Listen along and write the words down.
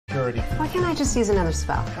already. Why can't I just use another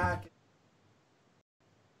spell?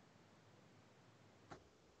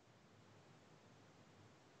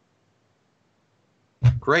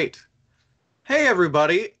 Great. Hey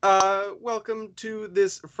everybody, welcome to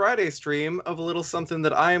this Friday stream of a little something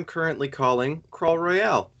that I am currently calling Crawl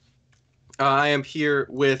Royale. I am here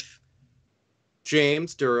with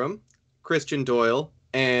James Durham, Christian Doyle,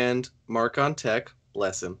 and Mark on Tech,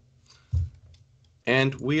 bless him.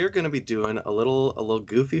 And we are going to be doing a little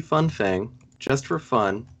goofy fun thing, just for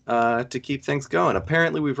fun, to keep things going.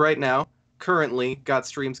 Apparently we've currently got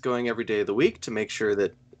streams going every day of the week to make sure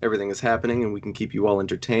that everything is happening and we can keep you all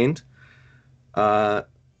entertained.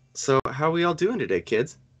 So how are we all doing today,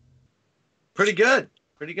 kids? Pretty good.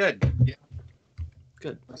 Pretty good. Yeah.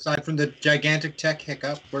 Good. Aside from the gigantic tech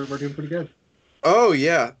hiccup, we're doing pretty good. Oh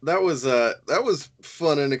yeah, that was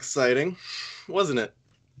fun and exciting, wasn't it?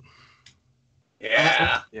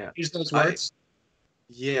 Yeah. Yeah. Use those words.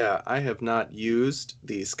 I have not used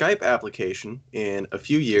the Skype application in a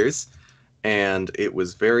few years, and it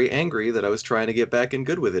was very angry that I was trying to get back in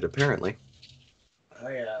good with it, apparently. Oh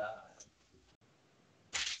yeah.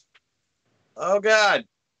 Oh God.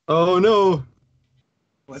 Oh no.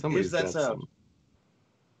 What Somebody's is that got sound?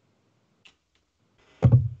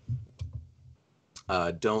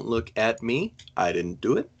 Don't look at me. I didn't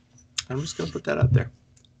do it. I'm just going to put that out there.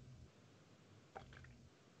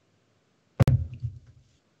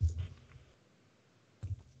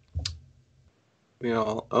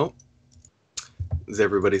 Oh. Is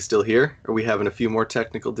everybody still here? Are we having a few more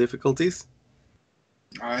technical difficulties?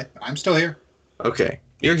 All right, I'm still here. Okay.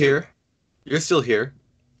 You're here. You're still here.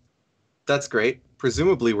 That's great.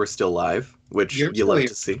 Presumably we're still live, which you love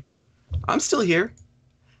to see. I'm still here.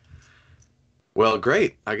 Well,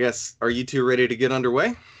 great. I guess, are you two ready to get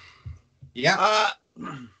underway? Yeah.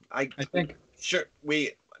 I think. Sure. I'm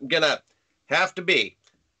gonna have to be.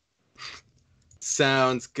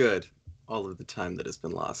 Sounds good. All of the time that has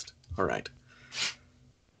been lost. All right.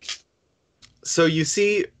 So you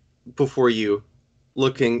see before you,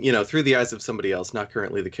 looking, through the eyes of somebody else, not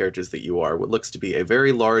currently the characters that you are, what looks to be a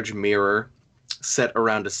very large mirror set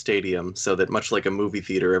around a stadium so that, much like a movie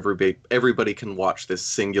theater, everybody can watch this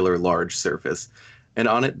singular large surface. And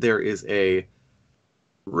on it there is a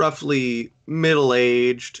roughly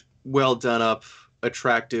middle-aged, well-done-up,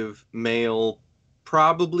 attractive male,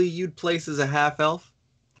 probably you'd place as a half-elf.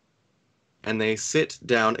 And they sit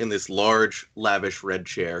down in this large, lavish red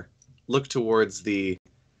chair, look towards the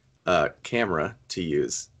camera, to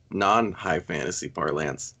use non-high fantasy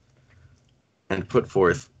parlance, and put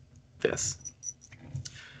forth this.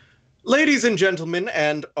 Ladies and gentlemen,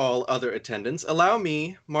 and all other attendants, allow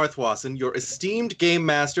me, Marthwassen, your esteemed game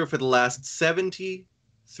master for the last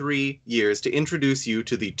 73 years, to introduce you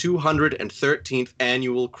to the 213th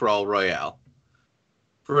annual Crawl Royale.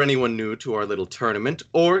 For anyone new to our little tournament,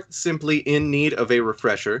 or simply in need of a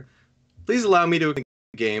refresher, please allow me to explain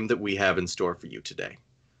the game that we have in store for you today.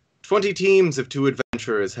 20 teams of 2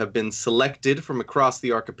 adventurers have been selected from across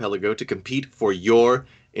the archipelago to compete for your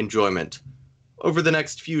enjoyment. Over the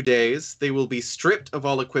next few days, they will be stripped of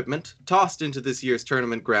all equipment, tossed into this year's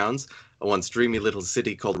tournament grounds, a once dreamy little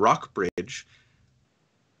city called Rockbridge,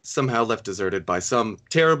 somehow left deserted by some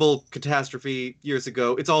terrible catastrophe years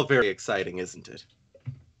ago. It's all very exciting, isn't it?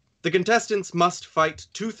 The contestants must fight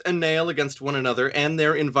tooth and nail against one another and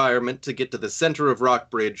their environment to get to the center of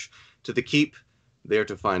Rockbridge, to the keep, there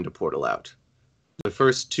to find a portal out. The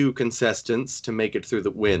first 2 contestants to make it through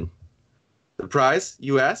the win. The prize,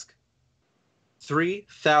 you ask?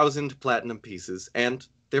 3,000 platinum pieces, and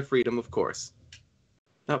their freedom, of course.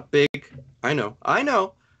 Not big, I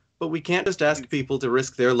know, but we can't just ask people to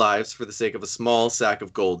risk their lives for the sake of a small sack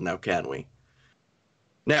of gold, now can we?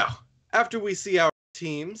 Now, after we see our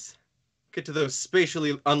teams, get to those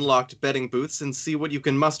spatially unlocked betting booths and see what you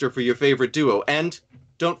can muster for your favorite duo, and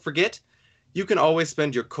don't forget, you can always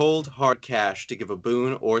spend your cold, hard cash to give a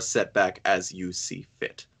boon or setback as you see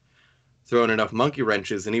fit. Throw in enough monkey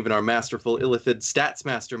wrenches, and even our masterful Illithid stats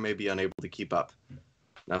master may be unable to keep up.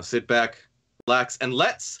 Now sit back, relax, and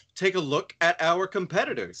let's take a look at our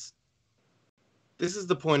competitors. This is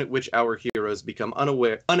the point at which our heroes become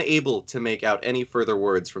unable to make out any further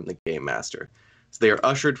words from the game master. So they are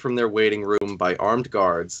ushered from their waiting room by armed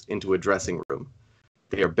guards into a dressing room.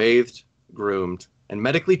 They are bathed, groomed, and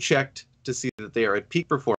medically checked to see that they are at peak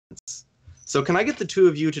performance. So can I get the 2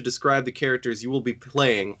 of you to describe the characters you will be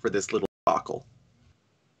playing for this little debacle?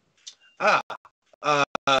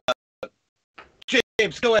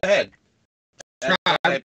 James, go ahead. I'll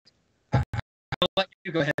let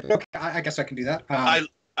you go ahead. Okay, I guess I can do that.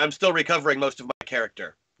 I'm still recovering most of my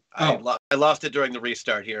character. I lost it during the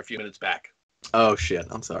restart here a few minutes back. Oh shit!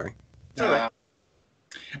 I'm sorry.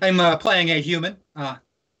 I'm playing a human,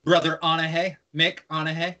 Brother Anahe, Mick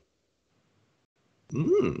Anahe.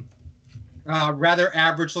 Rather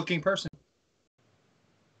average-looking person.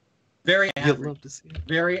 Very You'd average. love to see it.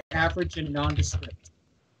 Very average and nondescript.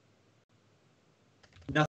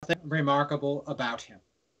 Nothing remarkable about him.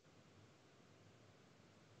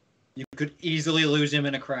 You could easily lose him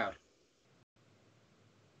in a crowd.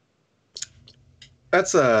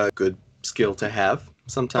 That's a good skill to have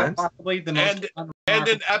sometimes. Possibly the most And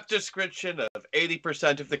an apt description of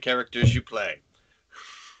 80% of the characters you play.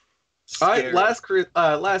 Last character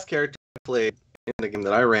I played in the game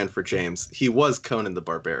that I ran for James, he was Conan the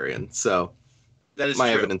Barbarian, so that is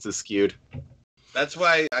my true. evidence is skewed. That's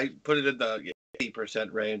why I put it in the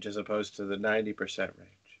 80% range as opposed to the 90%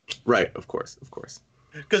 range. Right, of course.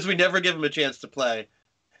 Because we never give him a chance to play.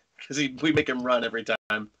 Because we make him run every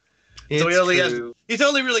time. It's so true. he's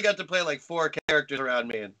only really got to play like 4 characters around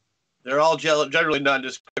me, and they're all generally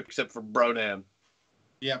nondescript except for Bronan.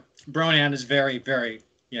 Yeah, Bronan is very, very,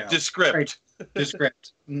 descript.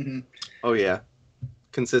 Descript. Mm-hmm. Oh yeah,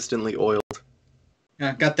 consistently oiled.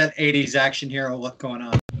 Yeah, got that 80s action hero look going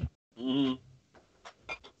on. Mm-hmm.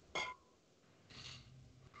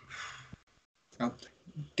 Oh,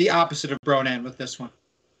 the opposite of Bronan with this one.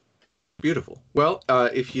 Beautiful. Well,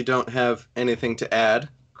 if you don't have anything to add,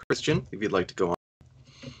 Christian, if you'd like to go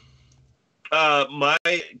on. My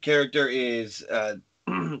character is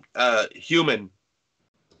human.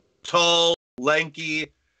 Tall,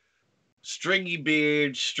 lanky, stringy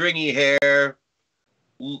beard, stringy hair.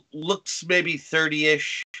 Looks maybe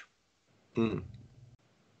 30-ish.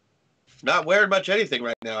 Not wearing much anything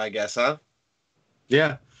right now, I guess, huh?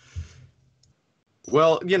 Yeah.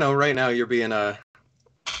 Well, right now you're being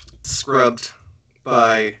scrubbed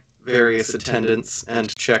by various attendants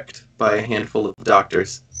and checked by a handful of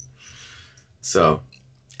doctors. So,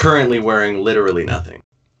 currently wearing literally nothing.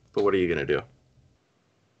 But what are you going to do?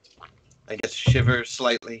 I guess shiver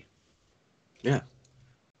slightly. Yeah.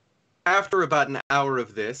 After about an hour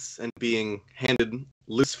of this, and being handed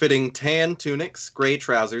loose-fitting tan tunics, gray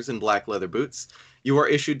trousers, and black leather boots, you are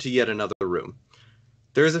issued to yet another room.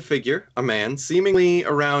 There is a figure, a man, seemingly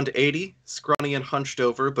around 80, scrawny and hunched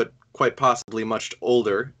over, but quite possibly much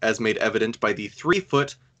older, as made evident by the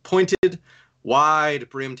 3-foot, pointed,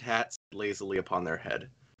 wide-brimmed hats lazily upon their head.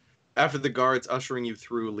 After the guards ushering you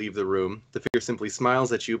through leave the room, the figure simply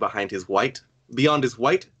smiles at you beyond his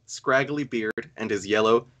white, scraggly beard and his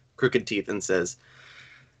yellow, crooked teeth, and says,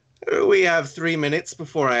 "We have 3 minutes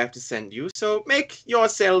before I have to send you, so make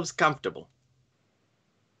yourselves comfortable."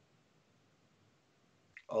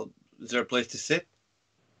 Is there a place to sit?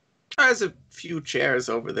 There's a few chairs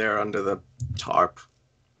over there under the tarp.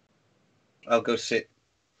 I'll go sit.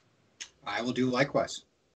 I will do likewise.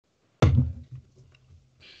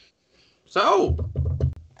 So,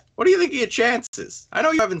 what do you think of your chances? I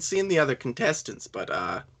know you haven't seen the other contestants, but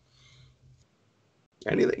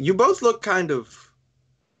you both look kind of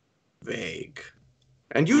vague.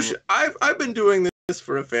 And I've been doing this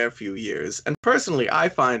for a fair few years, and personally, I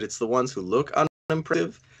find it's the ones who look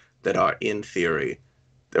unimpressive that are, in theory,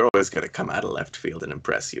 they're always going to come out of left field and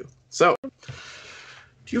impress you. So, do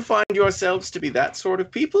you find yourselves to be that sort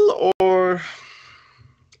of people, or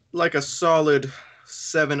like a solid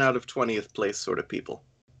 7 out of 20th place sort of people?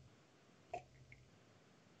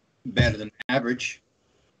 Better than average.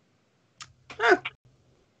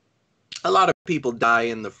 A lot of people die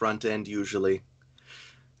in the front end usually.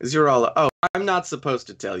 As you're all, I'm not supposed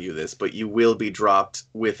to tell you this, but you will be dropped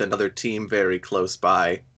with another team very close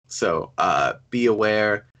by. So be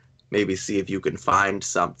aware, maybe see if you can find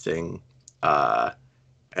something,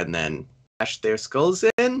 and then bash their skulls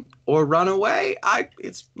in or run away.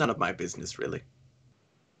 It's none of my business, really.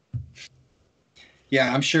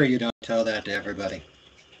 Yeah, I'm sure you don't tell that to everybody.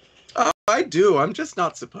 I do. I'm just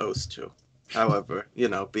not supposed to. However,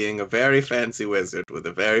 being a very fancy wizard with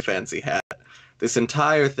a very fancy hat, this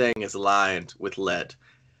entire thing is lined with lead.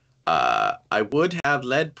 I would have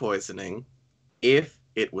lead poisoning if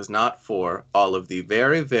it was not for all of the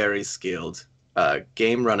very, very skilled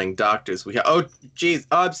game-running doctors we have. Oh, geez.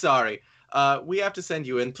 I'm sorry. We have to send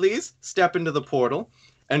you in. Please step into the portal.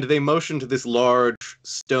 And they motion to this large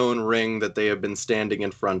stone ring that they have been standing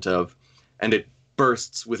in front of, and it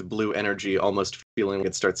bursts with blue energy, almost feeling like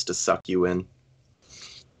it starts to suck you in.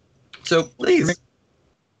 So, please.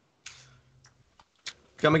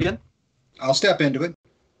 Come again? I'll step into it.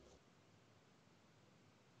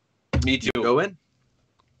 Me too. Go in.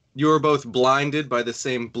 You are both blinded by the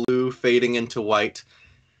same blue fading into white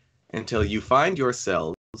until you find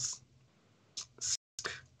yourselves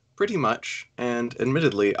pretty much. And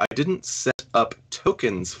admittedly, I didn't set up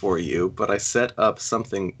tokens for you, but I set up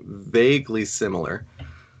something vaguely similar.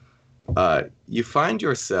 You find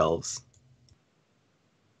yourselves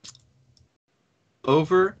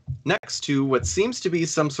over next to what seems to be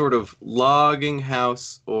some sort of logging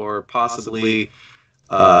house, or possibly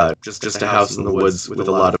just a house in the woods with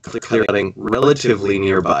a lot of clear cutting relatively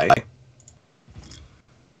nearby.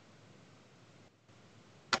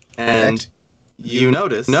 And you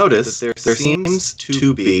notice that there seems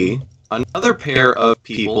to be another pair of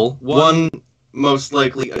people, one most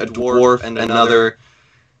likely a dwarf and another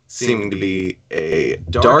seeming to be a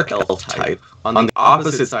dark elf type, on the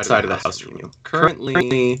opposite side of the house from you.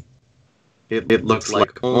 Currently, it looks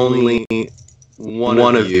like only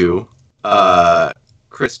one of you,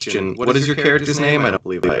 Christian. What is your character's name? I don't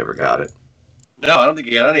believe I ever got it. No, I don't think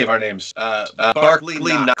you got any of our names. Barkley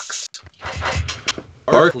Knox.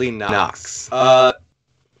 Barkley Knox.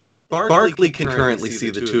 Barkley can currently see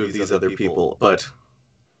the two of these other people, but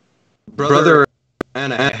Brother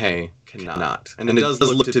Anahe cannot. And it does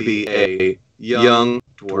look to be a young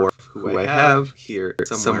dwarf who I have here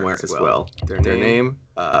somewhere as well. Their name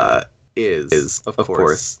is, of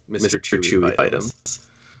course, Mr. Chewy Items.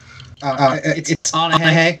 It's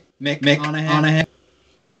Anahe. Mick Anahe.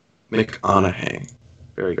 Mick Anahe.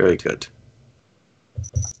 Very, very good.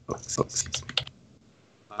 Oh, excuse me.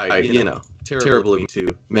 Terrible of me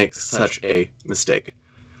to make such a mistake.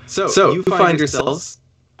 So you find yourselves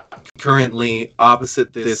currently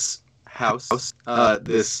opposite this house,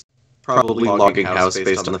 this probably logging house,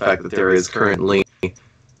 based on the fact that there is currently,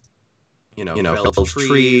 felled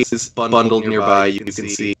trees bundled nearby. You can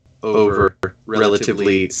see over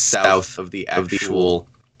relatively south of the actual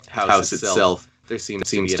house itself, there seems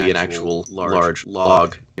to be an actual large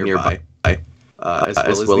log nearby,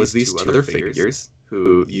 as well as these two other figures,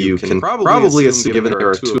 who you can probably assume, given there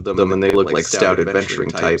are two of them and they look like stout adventuring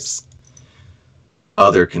types,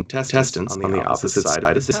 other contestants on the opposite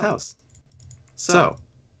side of this house. So,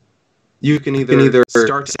 you can either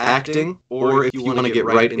start acting, or if you want to get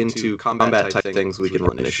right into combat type things, we can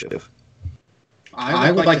roll initiative.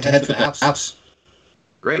 I would like to head for the house.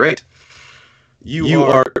 Great. You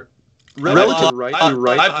are relatively right.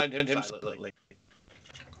 Behind him silently.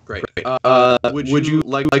 Great. Would you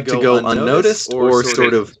like to go unnoticed, or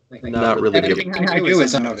sort of not really give? Everything I do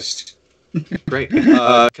is unnoticed. Great.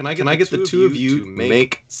 Can I get the two of you to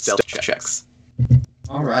make stealth checks?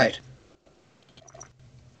 All right.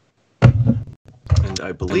 And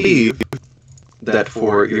I believe that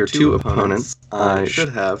for your two opponents, I should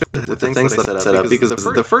have the things that I set up, because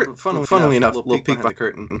the first, funnily enough, little peek behind the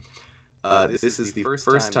curtain. This is the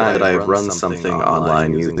first time that I have run something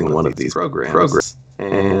online using one of these programs,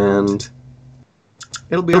 and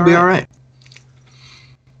it'll be all right.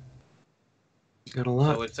 Got a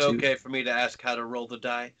lot. So it's okay for me to ask how to roll the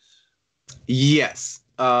dice? Yes.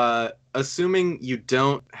 Assuming you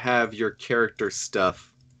don't have your character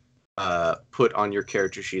stuff put on your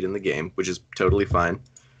character sheet in the game, which is totally fine.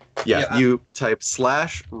 Yeah. You type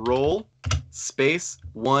 /roll space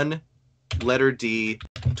 1 letter D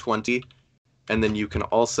 20, and then you can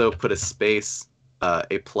also put a space,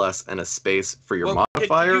 a plus, and a space for your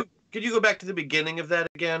modifier. Could you go back to the beginning of that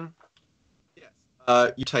again?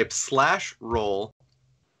 You type /roll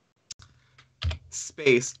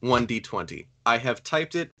space 1d20. I have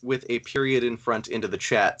typed it with a period in front into the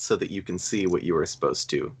chat so that you can see what you are supposed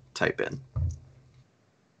to type in.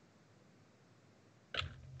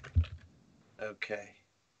 Okay.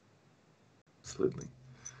 Absolutely.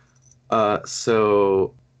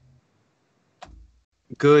 So,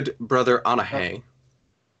 good brother Anahe.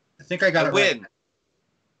 I think I got it win. Right.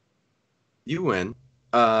 You win.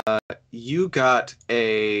 You got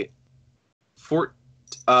a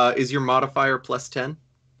is your modifier +10?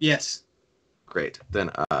 Yes. Great. Then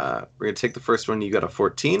we're going to take the first one. You got a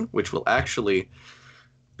 14, which will actually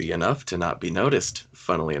be enough to not be noticed,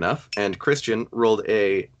 funnily enough. And Christian rolled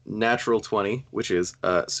a natural 20, which is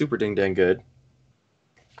super ding-dang good.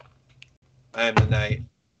 I am the knight.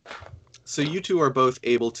 So you two are both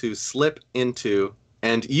able to slip into,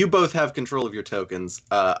 and you both have control of your tokens.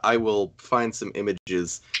 I will find some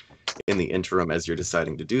images in the interim as you're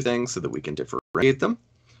deciding to do things so that we can differentiate them.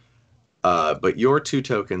 But your two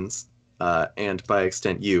tokens, and by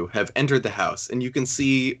extent you, have entered the house, and you can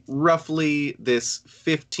see roughly this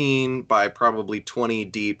 15 by probably 20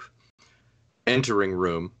 deep entering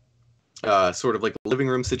room, sort of like a living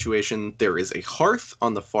room situation. There is a hearth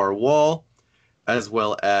on the far wall, as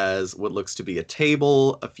well as what looks to be a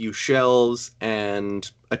table, a few shelves,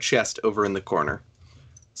 and a chest over in the corner.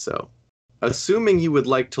 So, assuming you would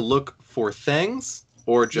like to look for things,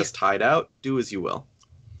 or just hide out, do as you will.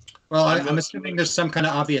 Well, I'm assuming there's some kind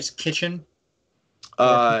of obvious kitchen,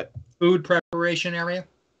 Uh, food preparation area.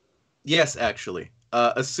 yes, actually.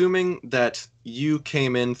 Assuming that you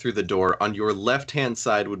came in through the door, on your left-hand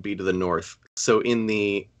side would be to the north. So in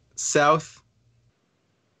the southwest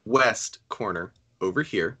corner, over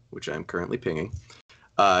here, which I'm currently pinging,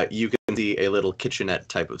 you can see a little kitchenette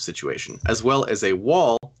type of situation, as well as a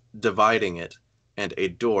wall dividing it and a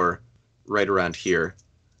door right around here,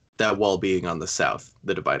 that wall being on the south,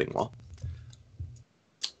 the dividing wall.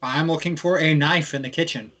 I'm looking for a knife in the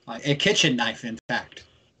kitchen, a kitchen knife, in fact.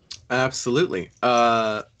 Absolutely.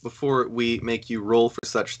 Before we make you roll for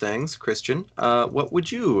such things, Christian, what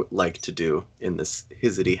would you like to do in this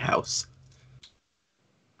Hizity house?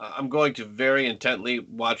 I'm going to very intently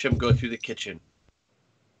watch him go through the kitchen.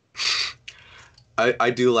 I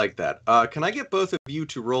do like that. Can I get both of you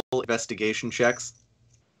to roll investigation checks?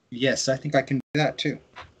 Yes, I think I can do that too.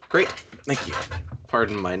 Great. Thank you.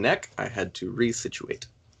 Pardon my neck. I had to resituate.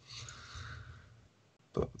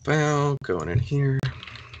 Going in here.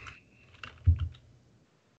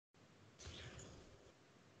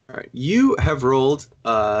 All right. You have rolled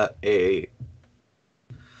a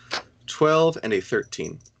 12 and a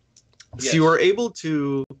 13. Yes. So you are able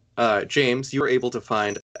to, James, you are able to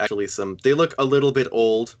find actually some, they look a little bit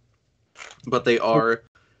old, but they are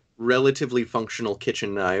relatively functional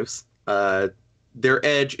kitchen knives. Their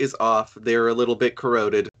edge is off. They're a little bit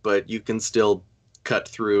corroded, but you can still cut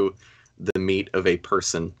through the meat of a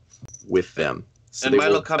person with them. So and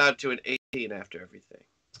mine will come out to an 18 after everything.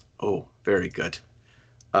 Oh, very good.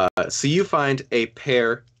 So you find a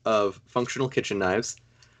pair of functional kitchen knives.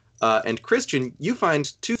 And Christian, you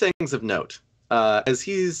find two things of note. As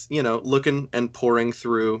he's, looking and poring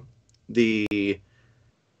through the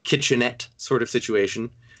kitchenette sort of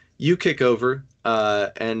situation, you kick over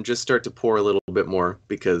and just start to pour a little bit more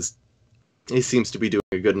because he seems to be doing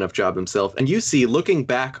a good enough job himself. And you see, looking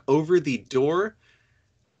back over the door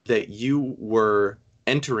that you were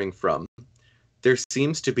entering from, there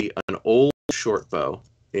seems to be an old short bow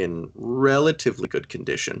in relatively good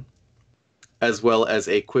condition, as well as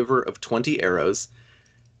a quiver of 20 arrows.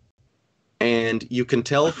 And you can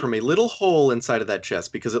tell from a little hole inside of that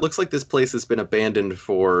chest, because it looks like this place has been abandoned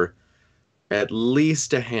for at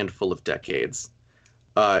least a handful of decades.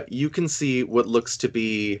 You can see what looks to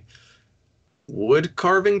be wood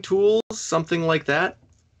carving tools, something like that.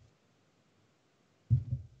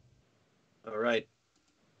 All right.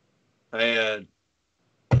 I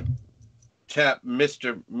tap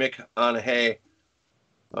Mr. McConaughey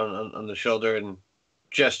on the shoulder and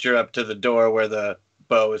gesture up to the door where the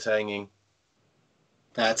bow is hanging.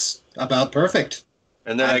 That's about perfect.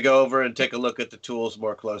 And then I go over and take a look at the tools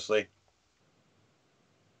more closely.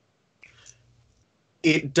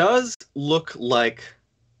 It does look like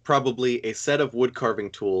probably a set of wood carving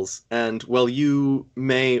tools, and while you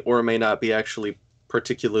may or may not be actually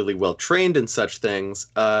particularly well trained in such things,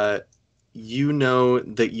 you know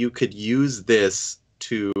that you could use this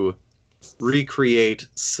to recreate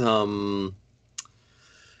some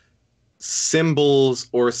symbols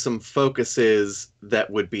or some focuses that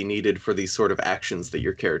would be needed for these sort of actions that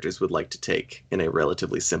your characters would like to take in a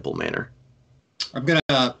relatively simple manner. I'm going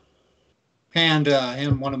to hand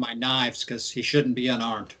him one of my knives because he shouldn't be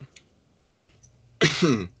unarmed.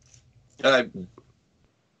 I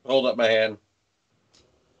hold up my hand.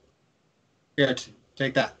 Here,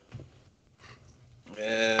 take that.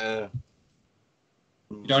 Yeah.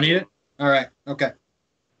 You don't need it? All right. Okay.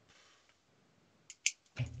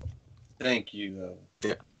 Thank you.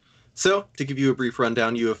 Yeah. So, to give you a brief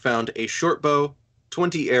rundown, you have found a short bow,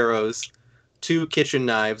 20 arrows, 2 kitchen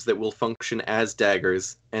knives that will function as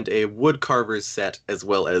daggers, and a wood carver's set, as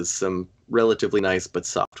well as some relatively nice but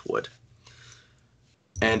soft wood.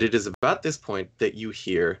 And it is about this point that you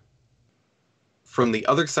hear from the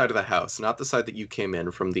other side of the house, not the side that you came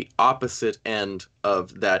in, from the opposite end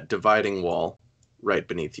of that dividing wall right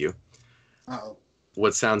beneath you. Uh-oh.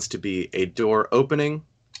 What sounds to be a door opening,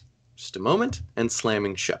 just a moment, and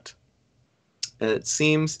slamming shut. And it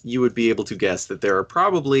seems you would be able to guess that there are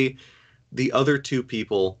probably the other 2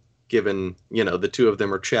 people, given, the 2 of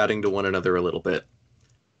them are chatting to one another a little bit,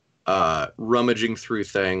 rummaging through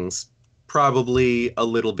things, probably a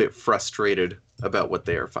little bit frustrated about what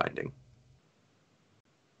they are finding.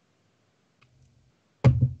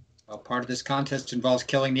 Well, part of this contest involves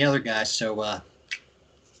killing the other guy, so I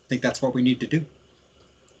think that's what we need to do.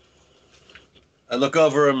 I look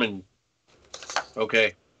over him and...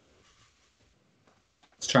 Okay.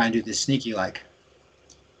 Let's try and do this sneaky-like.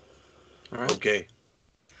 All right. Okay.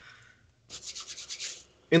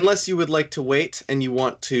 Unless you would like to wait and you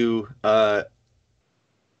want to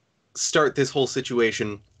start this whole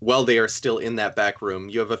situation while they are still in that back room,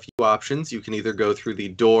 you have a few options. You can either go through the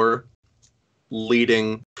door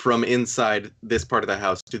leading from inside this part of the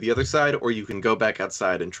house to the other side, or you can go back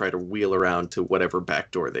outside and try to wheel around to whatever back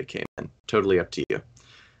door they came in. Totally up to you.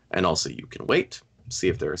 And also you can wait, see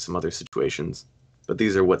if there are some other situations. But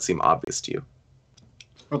these are what seem obvious to you.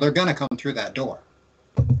 Well, they're going to come through that door.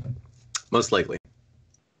 Most likely.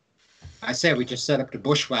 I say we just set up to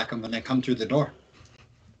bushwhack them when they come through the door.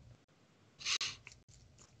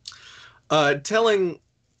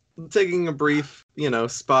 Taking a brief,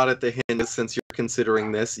 spot at the hinges since you're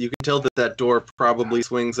considering this, you can tell that that door probably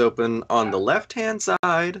swings open on the left-hand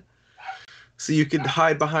side. So you could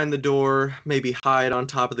hide behind the door, maybe hide on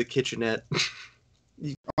top of the kitchenette.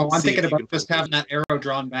 I'm thinking about just having that arrow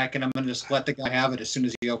drawn back, and I'm going to just let the guy have it as soon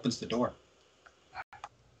as he opens the door.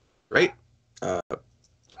 Right.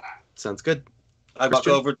 Sounds good. I walk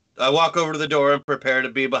over to the door and prepare to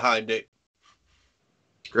be behind it.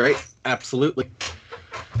 Great. Absolutely.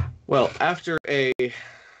 Well, after a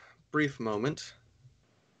brief moment,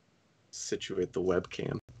 situate the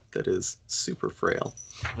webcam that is super frail.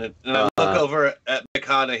 And I look over at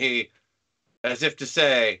McConaughey as if to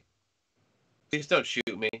say, please don't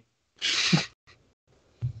shoot me.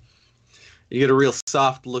 You get a real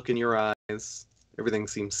soft look in your eyes. Everything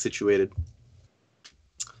seems situated.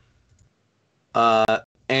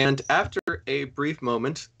 And after a brief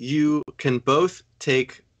moment, you can both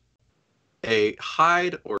take a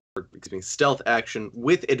hide or stealth action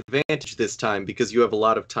with advantage this time because you have a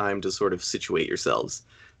lot of time to sort of situate yourselves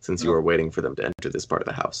since you are waiting for them to enter this part of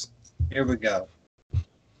the house. Here we go.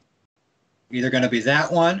 Either going to be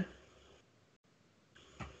that one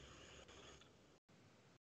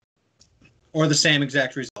or the same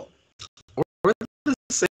exact result. Or the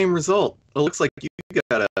same result. It looks like you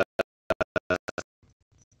got a...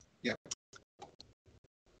 Yeah.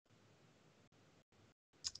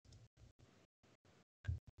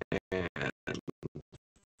 And...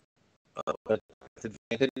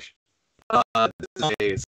 advantage? This is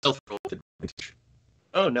a stealth roll with advantage.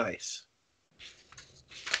 Oh, nice.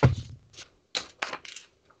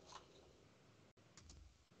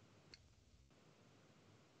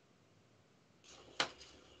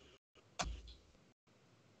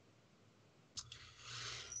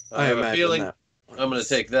 I have a feeling I'm going to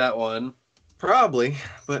take that one. Probably,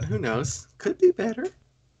 but who knows? Could be better.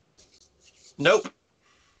 Nope.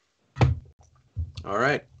 All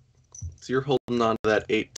right. So you're holding on to that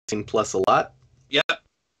 18 plus a lot. Yep.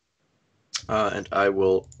 And I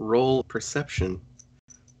will roll perception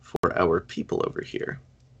for our people over here.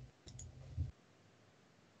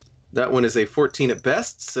 That one is a 14 at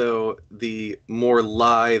best, so the more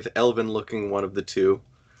lithe, elven-looking one of the two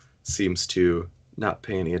seems to not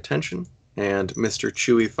pay any attention. And Mr.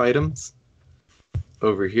 Chewy Fightums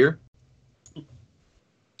over here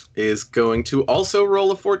is going to also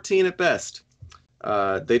roll a 14 at best.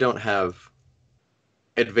 They don't have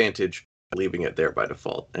advantage leaving it there by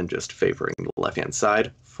default and just favoring the left-hand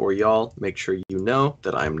side. For y'all, make sure you know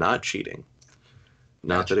that I'm not cheating.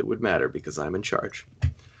 Not that it would matter because I'm in charge.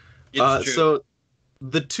 So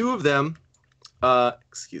the two of them,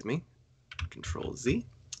 excuse me, Control Z,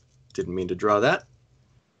 didn't mean to draw that.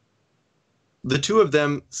 The two of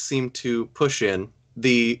them seem to push in.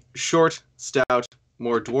 The short, stout,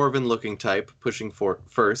 more dwarven-looking type pushing for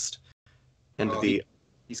first, and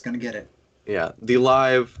he's going to get it. Yeah, the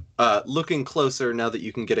live, looking closer now that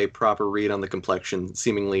you can get a proper read on the complexion,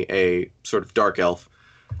 seemingly a sort of dark elf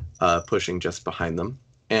pushing just behind them.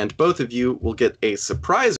 And both of you will get a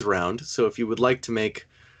surprise round, so if you would like to make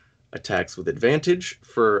attacks with advantage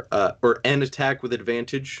or an attack with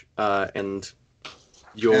advantage, and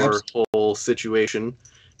your whole situation,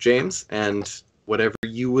 James, and whatever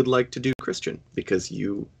you would like to do, Christian, because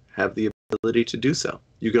you have the ability to do so.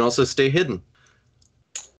 You can also stay hidden.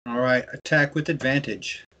 All right, attack with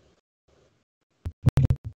advantage.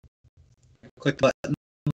 Click the button.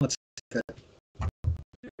 Let's see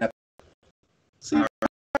that. See, all right.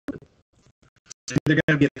 So they're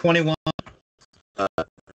going to be a 21.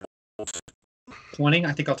 20.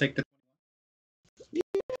 I think I'll take the.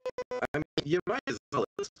 I mean, you might as well at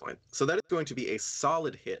this point. So that is going to be a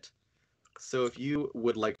solid hit. So if you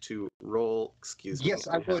would like to roll, excuse me. Yes,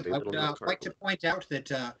 I would. I would like to point out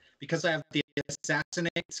that because I have the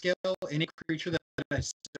assassinate skill, any creature that I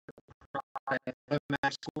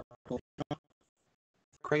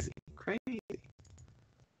crazy.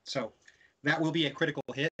 So that will be a critical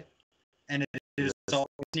hit, and it is all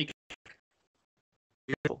sneak.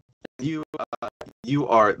 Beautiful. You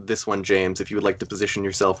are this one, James. If you would like to position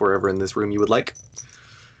yourself wherever in this room you would like.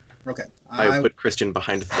 Okay. I put Christian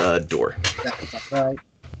behind the door. That's right.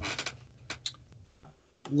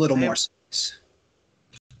 little more space.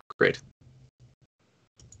 Great.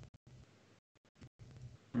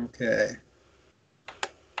 Okay.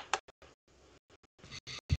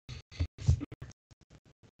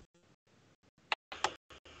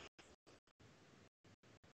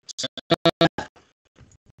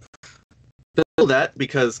 That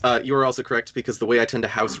because you are also correct, because the way I tend to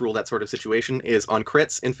house rule that sort of situation is on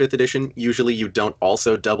crits in 5th edition, usually you don't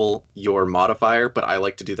also double your modifier, but I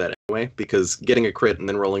like to do that anyway, because getting a crit and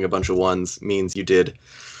then rolling a bunch of ones means you did,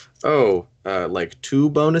 like 2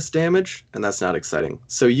 bonus damage, and that's not exciting.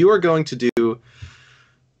 So you are going to do,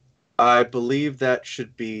 I believe that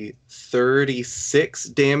should be 36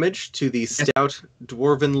 damage to the stout,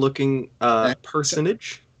 dwarven-looking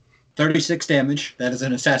personage. 36 damage. That is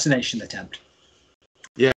an assassination attempt.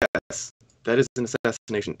 Yes, that is an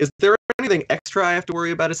assassination. Is there anything extra I have to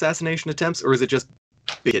worry about assassination attempts, or is it just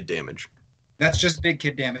big kid damage? That's just big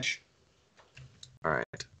kid damage. All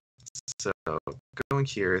right. So going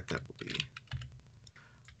here, that will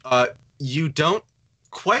be. You don't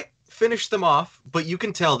quite finish them off, but you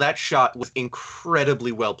can tell that shot was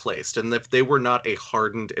incredibly well placed, and if they were not a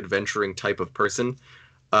hardened adventuring type of person,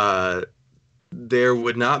 there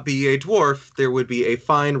would not be a dwarf, there would be a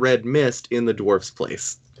fine red mist in the dwarf's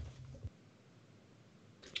place.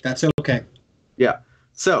 That's okay. Yeah.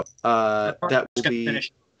 So, that will be...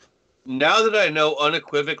 Finish. Now that I know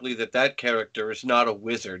unequivocally that character is not a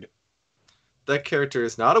wizard. That character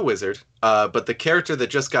is not a wizard, but the character that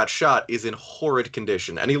just got shot is in horrid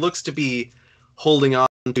condition, and he looks to be holding on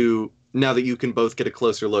to, now that you can both get a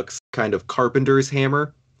closer look, kind of carpenter's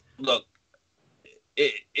hammer. Look,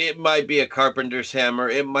 it might be a carpenter's hammer.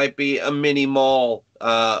 It might be a mini maul.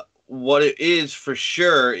 What it is for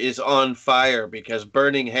sure is on fire, because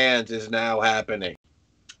burning hands is now happening.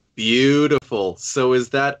 Beautiful. So is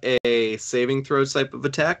that a saving throw type of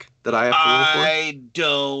attack that I have to roll for? I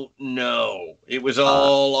don't know. It was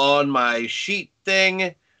all on my sheet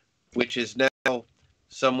thing, which is now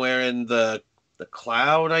somewhere in the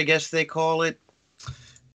cloud, I guess they call it.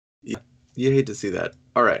 Yeah, you hate to see that.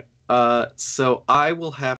 All right. So I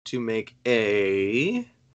will have to make a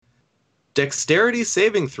dexterity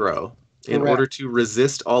saving throw in order to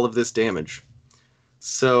resist all of this damage.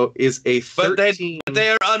 So is a 13... But they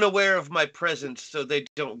are unaware of my presence, so they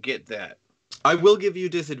don't get that. I will give you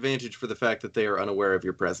disadvantage for the fact that they are unaware of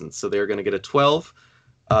your presence. So they're going to get a 12.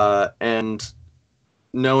 And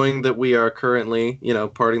knowing that we are currently,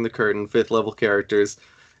 parting the curtain, 5th level characters,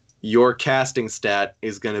 your casting stat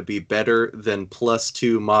is going to be better than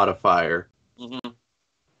 +2 modifier. Mm-hmm.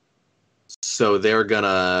 So they're going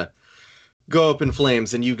to go up in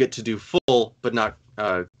flames, and you get to do full, but not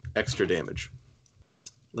extra damage.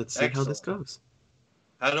 Let's see how this goes.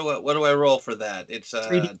 What do I roll for that? It's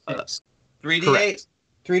 3d6. 3d8? Correct.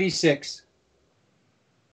 3d6.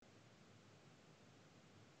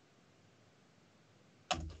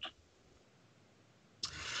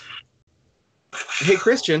 Hey,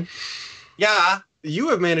 Christian. Yeah. You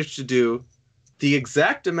have managed to do the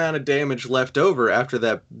exact amount of damage left over after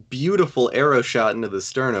that beautiful arrow shot into the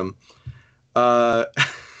sternum.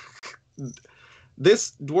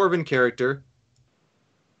 This dwarven character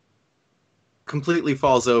completely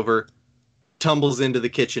falls over, tumbles into the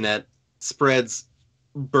kitchenette, spreads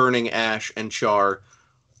burning ash and char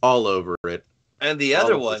all over it. And the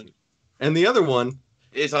other one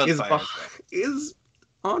is on fire. Is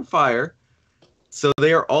on fire. So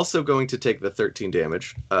they are also going to take the 13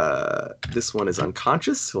 damage. This one is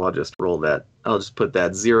unconscious, so I'll just roll that. I'll just put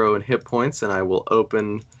that 0 in hit points, and I will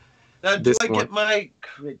open this one. Get my...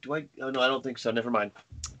 Do I... Oh, no, I don't think so. Never mind.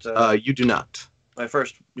 You do not. My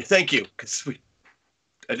first... Thank you, because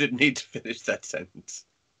I didn't need to finish that sentence.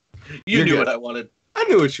 You knew what I wanted. I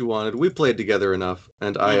knew what you wanted. We played together enough,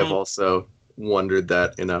 and I have also wondered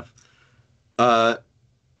that enough.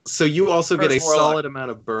 So you also get a solid amount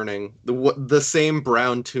of burning. The same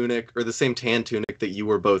brown tunic, or the same tan tunic that you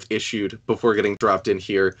were both issued before getting dropped in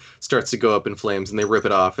here, starts to go up in flames, and they rip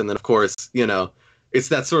it off. And then, of course, it's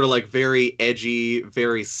that sort of like very edgy,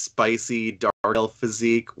 very spicy dark elf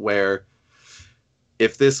physique where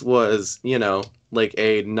if this was, like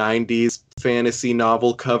a 90s fantasy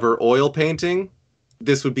novel cover oil painting,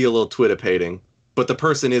 this would be a little twittipating. But the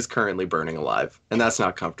person is currently burning alive, and that's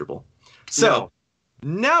not comfortable. So,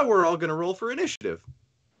 now we're all going to roll for initiative.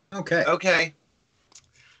 Okay.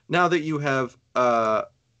 Now that you have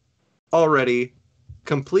already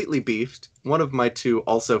completely beefed one of my 2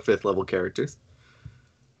 also 5th level characters.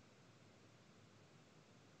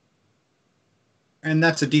 And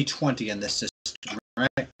that's a d20 in this system,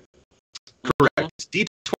 right? Correct.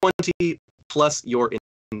 D20 plus your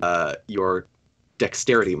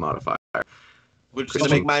dexterity modifier. Which is going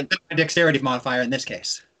to make mine my dexterity modifier in this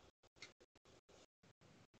case.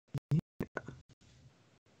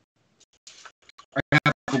 I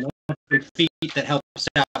have 100 feet that helps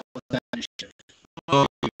out with that initiative. Oh,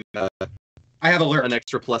 I have alert. an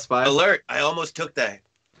extra +5. alert. I almost took that.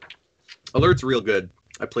 Alert's real good.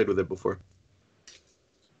 I played with it before.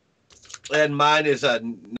 And mine is a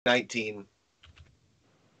 19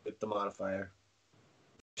 with the modifier.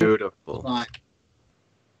 Beautiful. Fine.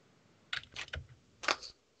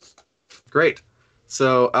 Great.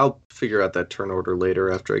 So I'll figure out that turn order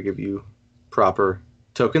later after I give you proper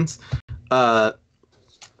tokens.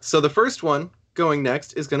 So the first one going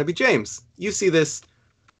next is going to be James. You see this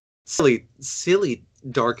silly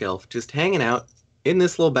dark elf just hanging out in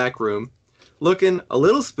this little back room, looking a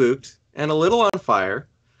little spooked and a little on fire.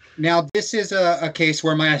 Now, this is a case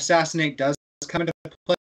where my assassinate does come into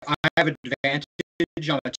play. I have advantage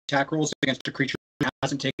on attack rolls against a creature who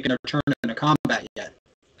hasn't taken their turn in a combat yet.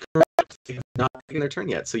 They have not taken their turn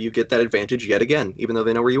yet, so you get that advantage yet again, even though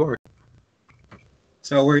they know where you are.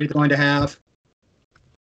 So we're either going to have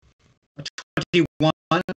a 21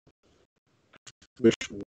 Which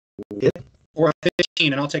will get or a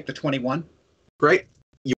 15, and I'll take the 21. great.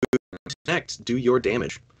 You connect, do your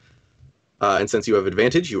damage. And since you have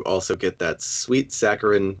advantage, you also get that sweet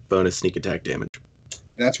saccharin bonus sneak attack damage.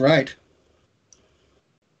 That's right.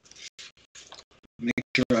 Make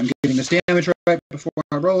sure I'm getting this damage right before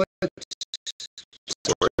I roll it.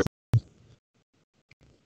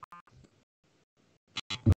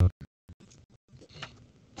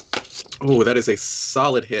 Oh, that is a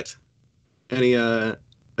solid hit. Any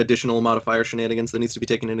additional modifier shenanigans that needs to be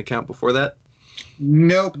taken into account before that?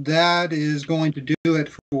 Nope, that is going to do it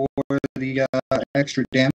for the extra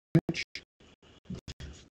damage.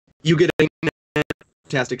 You get a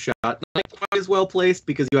fantastic shot. Not quite as well placed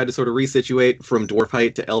because you had to sort of resituate from dwarf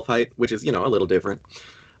height to elf height, which is, a little different.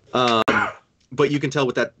 But you can tell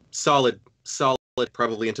with that solid,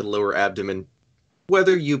 probably into the lower abdomen,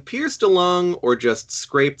 whether you pierced a lung or just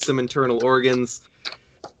scraped some internal organs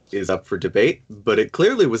is up for debate, but it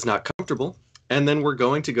clearly was not comfortable. And then we're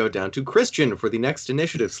going to go down to Christian for the next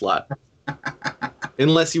initiative slot.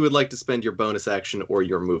 Unless you would like to spend your bonus action or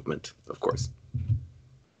your movement, of course.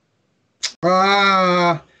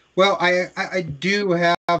 Well, I do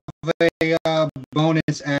have a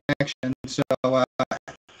bonus action, so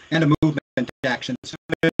and a movement action. So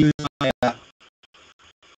I'm going to use my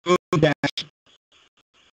move dash.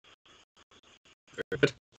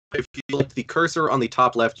 If you like the cursor on the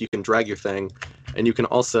top left, you can drag your thing, and you can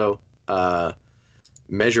also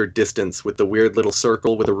measure distance with the weird little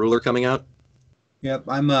circle with a ruler coming out. Yep,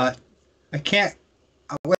 I can't.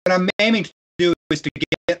 What I'm aiming to do is to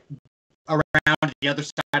get around to the other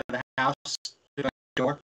side of the house to the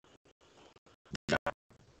door.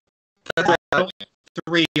 That's Only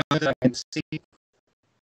 3 that I can see.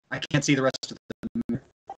 I can't see the rest of them.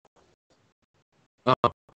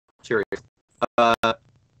 Oh, curious.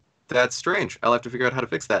 That's strange. I'll have to figure out how to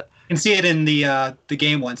fix that. You can see it in the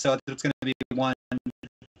game one, so it's going to be one.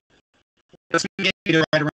 It's going to get you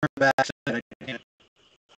right around the back so that I can.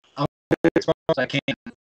 I'll get as far as I can.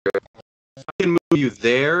 I can move you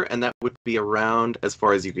there, and that would be around as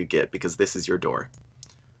far as you could get, because this is your door.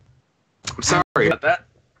 I'm sorry about that.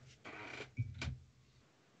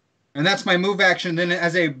 And that's my move action. Then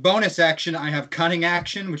as a bonus action, I have cunning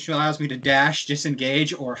action, which allows me to dash,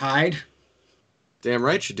 disengage, or hide. Damn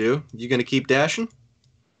right you do. You gonna keep dashing?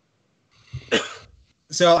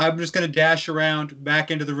 So I'm just going to dash around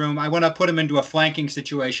back into the room. I want to put him into a flanking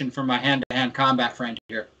situation for my hand-to-hand combat friend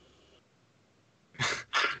here.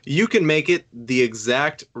 You can make it the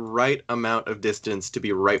exact right amount of distance to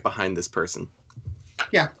be right behind this person.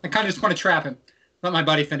 Yeah, I kind of just want to trap him. Let my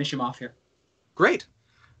buddy finish him off here. Great.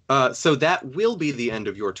 So that will be the end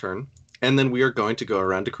of your turn, and then we are going to go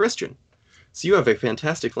around to Christian. So you have a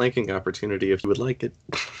fantastic flanking opportunity if you would like it.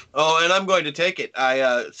 Oh, and I'm going to take it.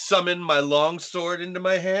 I summon my long sword into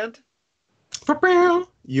my hand.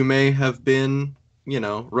 You may have been,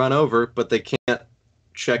 run over, but they can't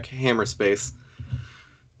check hammer space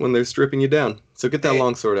when they're stripping you down. So get that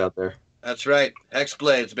longsword out there. That's right.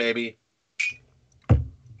 X-Blades, baby.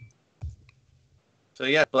 So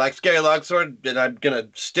yeah, black scary longsword, and I'm going to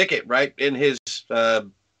stick it right in his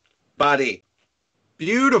body.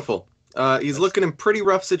 Beautiful. He's looking in pretty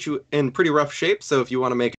rough shape, so if you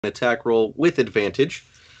want to make an attack roll with advantage,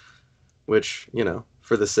 which,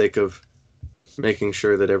 for the sake of making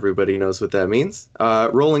sure that everybody knows what that means,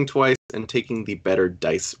 rolling twice and taking the better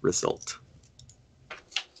dice result.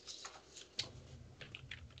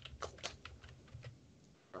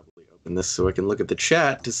 Probably open open this so I can look at the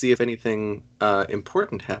chat to see if anything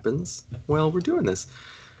important happens while we're doing this.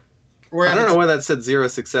 I don't know why that said 0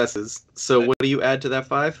 successes. So what do you add to that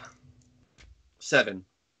 5? 7.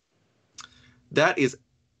 That is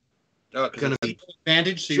going to be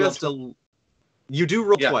advantage. So just you do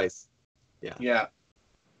roll twice. Yeah.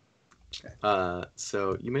 Okay.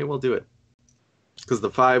 So you may well do it. Because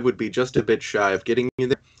the 5 would be just a bit shy of getting you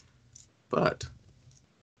there. But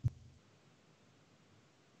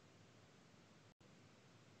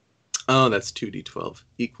oh, that's 2d12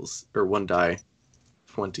 equals, or 1 die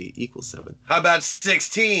 20 equals 7. How about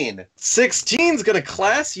 16? 16's gonna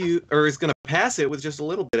class you, or is gonna pass it with just a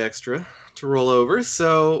little bit extra to roll over.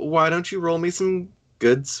 So why don't you roll me some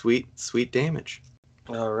good, sweet damage?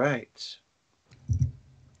 All right.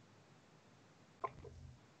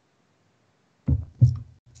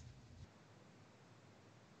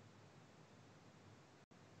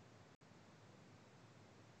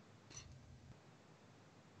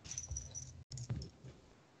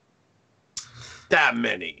 That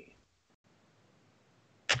many.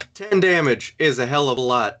 10 damage is a hell of a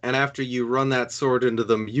lot, and after you run that sword into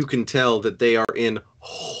them, you can tell that they are in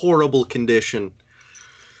horrible condition.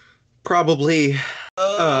 Probably.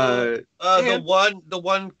 The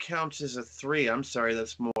one counts as a 3. I'm sorry,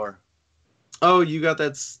 that's more. Oh, you got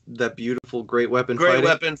that beautiful great weapon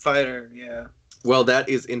Fighter, yeah. Well, that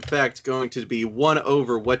is in fact going to be 1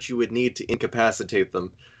 over what you would need to incapacitate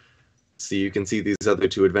them. So you can see these other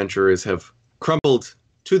 2 adventurers have crumpled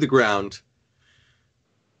to the ground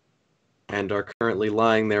and are currently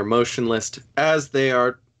lying there motionless, as they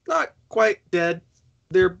are not quite dead.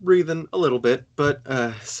 They're breathing a little bit, but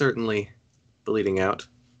certainly bleeding out.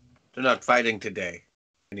 They're not fighting today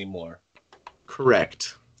anymore.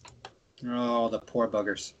 Correct. Oh, the poor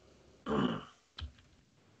buggers.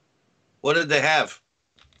 What did they have?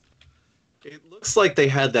 It looks like they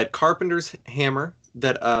had that carpenter's hammer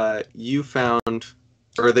that you found,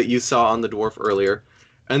 or that you saw on the dwarf earlier,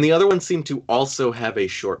 and the other one seemed to also have a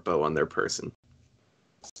short bow on their person,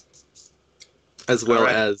 as well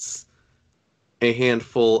as a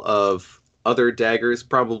handful of other daggers,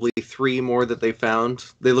 probably 3 more that they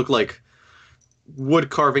found. They look like wood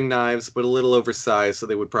carving knives, but a little oversized, so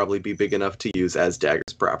they would probably be big enough to use as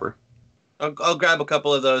daggers proper. I'll grab a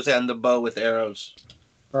couple of those and the bow with arrows.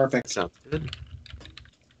 Perfect. Sounds good.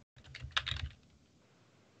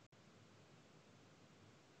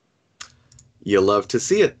 You love to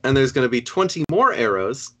see it. And there's going to be 20 more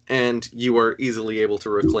arrows, and you are easily able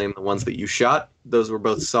to reclaim the ones that you shot. Those were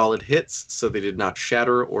both solid hits, so they did not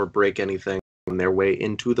shatter or break anything on their way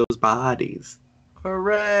into those bodies.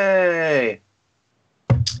 Hooray!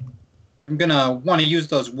 I'm going to want to use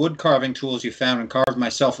those wood carving tools you found and carve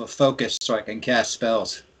myself a focus so I can cast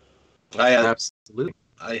spells. Absolutely.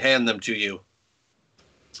 I hand them to you.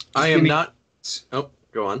 I am not... Oh,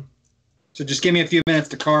 go on. So just give me a few minutes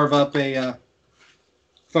to carve up a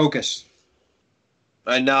focus.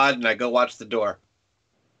 I nod and I go watch the door.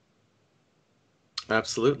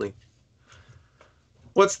 Absolutely.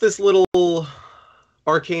 What's this little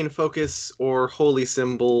arcane focus or holy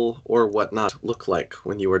symbol or whatnot look like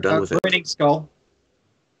when you are done with it? Grinning skull.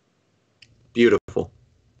 Beautiful.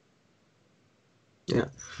 Yeah.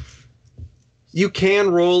 You can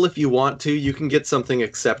roll if you want to. You can get something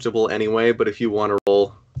acceptable anyway, but if you want to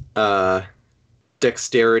roll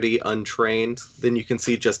dexterity untrained, then you can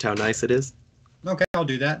see just how nice it is. Okay, I'll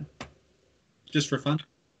do that. Just for fun.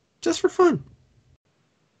 Just for fun.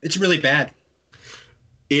 It's really bad.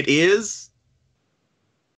 It is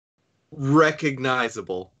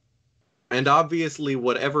recognizable. And obviously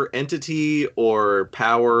whatever entity or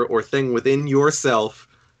power or thing within yourself,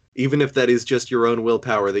 even if that is just your own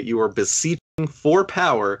willpower that you are beseeching for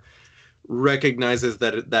power, recognizes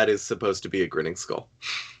that that is supposed to be a grinning skull.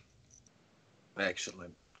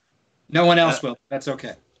 Excellent. No one else will. That's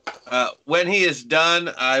okay. When he is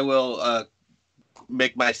done, I will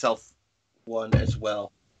make myself one as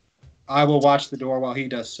well. I will watch the door while he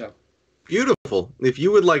does so. Beautiful. If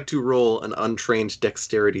you would like to roll an untrained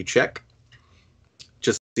dexterity check,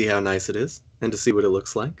 just to see how nice it is, and to see what it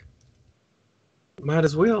looks like. Might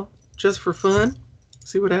as well, just for fun.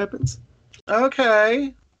 See what happens.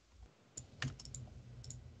 Okay.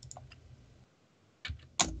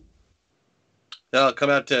 That'll come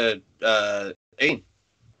out to 8.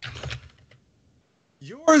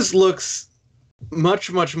 Yours looks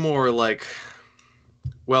much, much more like,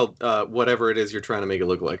 well, whatever it is you're trying to make it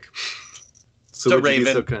look like. So would you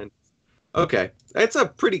be so kind? Okay. It's a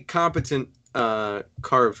pretty competent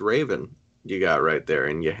carved raven you got right there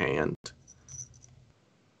in your hand.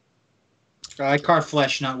 I carve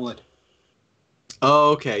flesh, not wood.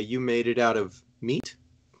 Oh, okay. You made it out of meat?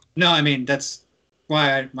 No, I mean, that's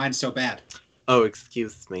why mine's so bad. Oh,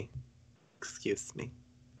 excuse me. Excuse me.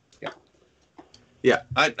 Yeah. Yeah.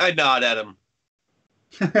 I nod at him.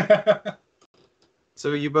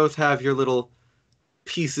 So you both have your little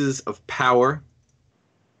pieces of power.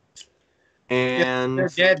 And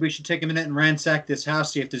If they're dead, we should take a minute and ransack this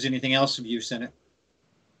house, see if there's anything else of use in it.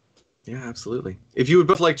 yeah, absolutely. If you would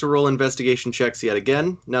both like to roll investigation checks yet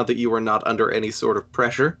again, now that you are not under any sort of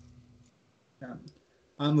pressure.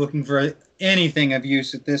 I'm looking for anything of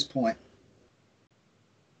use at this point.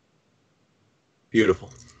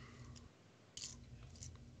 Beautiful.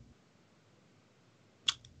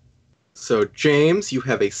 So, James, you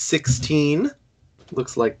have a 16,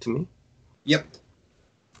 looks like to me. Yep.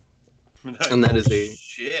 And that is a...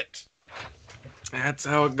 Shit. That's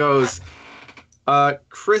how it goes.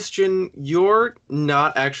 Christian, you're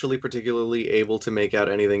not actually particularly able to make out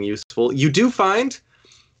anything useful. You do find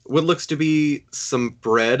what looks to be some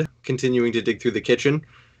bread continuing to dig through the kitchen,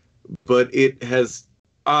 but it has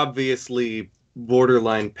obviously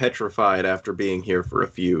borderline petrified after being here for a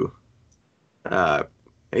few,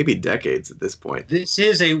 maybe decades at this point. This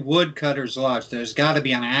is a woodcutter's lodge. There's got to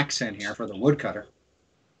be an axe in here for the woodcutter.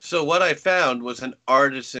 So what I found was an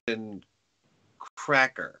artisan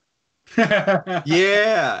cracker.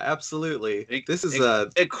 Yeah, absolutely. This is a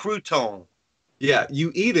crouton. Yeah,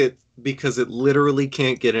 you eat it because it literally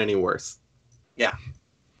can't get any worse. Yeah.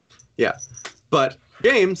 Yeah. But,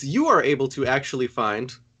 James, you are able to actually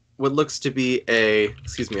find what looks to be I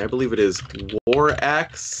believe it is War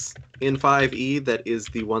Axe in 5e. That is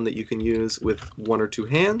the one that you can use with one or two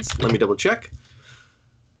hands. Let me double check.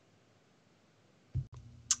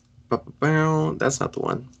 That's not the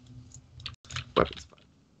one. Weapons.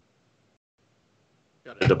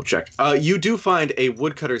 Gotta double check. You do find a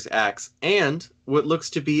woodcutter's axe and what looks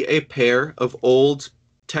to be a pair of old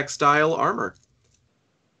textile armor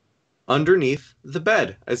underneath the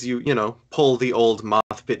bed as you pull the old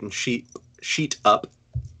moth-bitten sheet up.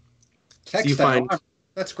 Textile armor.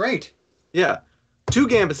 That's great. Yeah. 2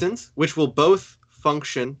 gambesons, which will both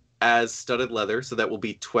function as studded leather, so that will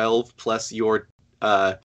be 12 plus your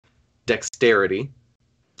dexterity.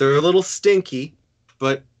 They're a little stinky,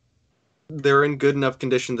 but they're in good enough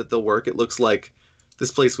condition that they'll work. It looks like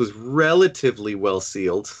this place was relatively well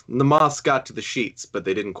sealed. And the moths got to the sheets, but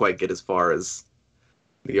they didn't quite get as far as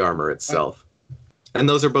the armor itself. And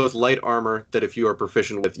those are both light armor that if you are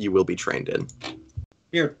proficient with, you will be trained in.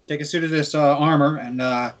 Here, take a suit of this armor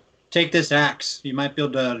and take this axe. You might be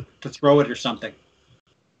able to throw it or something.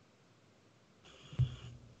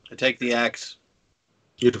 I take the axe.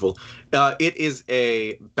 Beautiful. It is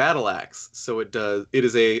a battle axe, so it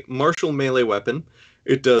is a martial melee weapon.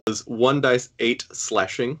 It does 1 dice 8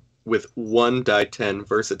 slashing with 1 die 10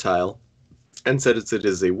 versatile. And since it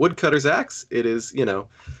is a woodcutter's axe, it is,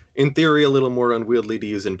 in theory a little more unwieldy to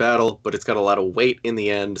use in battle, but it's got a lot of weight in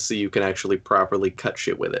the end, so you can actually properly cut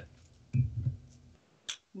shit with it.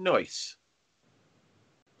 Nice.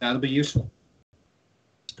 That'll be useful.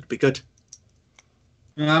 It'd be good.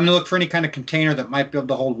 I'm going to look for any kind of container that might be able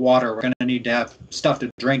to hold water. We're going to need to have stuff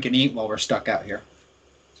to drink and eat while we're stuck out here.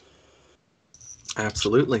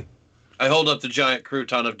 Absolutely. I hold up the giant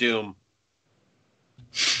crouton of doom.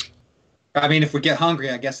 I mean, if we get hungry,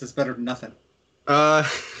 I guess it's better than nothing.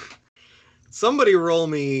 Somebody roll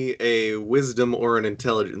me a wisdom or an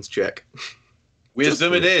intelligence check.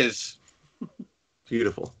 Wisdom it is.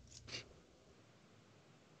 Beautiful.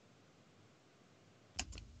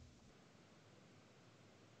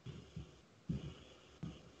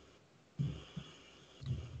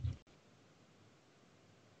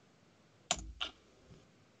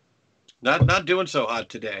 Not doing so hot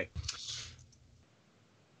today.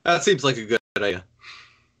 That seems like a good idea.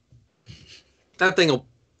 That thing will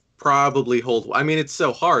probably hold... I mean, it's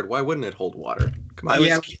so hard. Why wouldn't it hold water? Come on.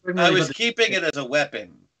 I was keeping it as a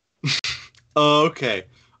weapon. Oh, okay.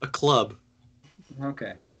 A club.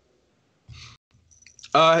 Okay.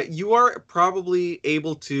 You are probably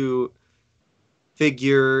able to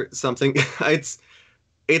figure something.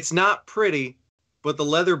 It's not pretty, but the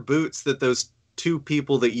leather boots that those 2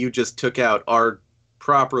 people that you just took out are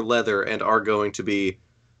proper leather and are going to be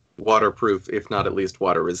waterproof, if not at least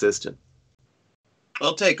water resistant.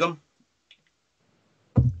 I'll take them.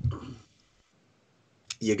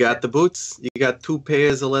 You got the boots. You got 2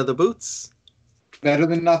 pairs of leather boots. Better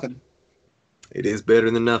than nothing. It is better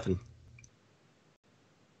than nothing.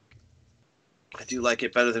 I do like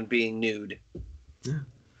it better than being nude. Yeah.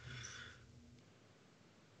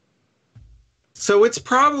 So it's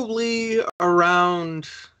probably around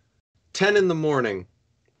 10 in the morning.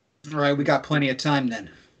 All right, we got plenty of time then.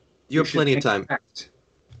 You have plenty of time.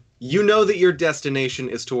 You know that your destination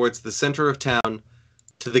is towards the center of town,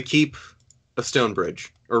 to the keep of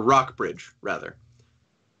Stonebridge, or Rockbridge, rather.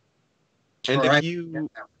 And if you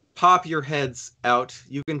pop your heads out,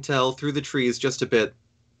 you can tell through the trees just a bit.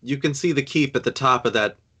 You can see the keep at the top of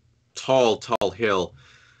that tall, tall hill.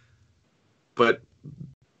 But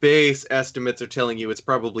base estimates are telling you it's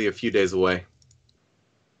probably a few days away.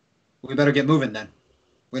 We better get moving then.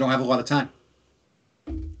 We don't have a lot of time.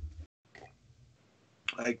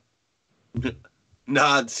 I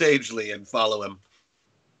nod sagely and follow him.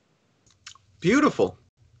 Beautiful.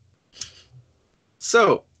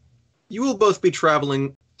 So, you will both be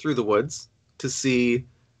traveling through the woods to see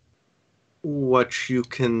what you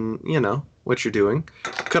can, what you're doing.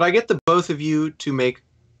 Could I get the both of you to make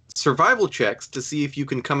survival checks to see if you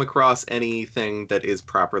can come across anything that is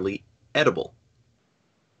properly edible?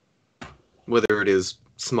 Whether it is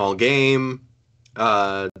small game,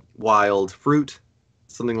 wild fruit,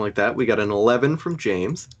 something like that. We got an 11 from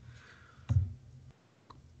James.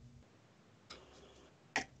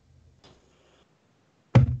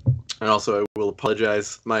 And also, I will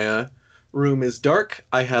apologize. My room is dark.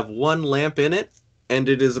 I have one lamp in it, and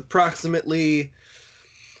it is approximately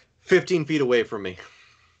 15 feet away from me.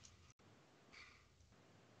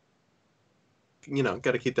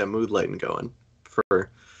 Got to keep that mood lighting going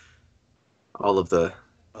for all of the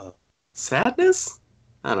sadness?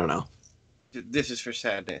 I don't know. This is for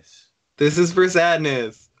sadness. This is for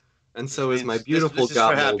sadness. And so is my beautiful this is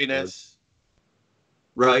for happiness.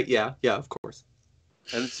 Right, yeah, of course.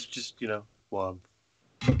 And this is just, warm.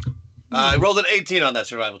 I rolled an 18 on that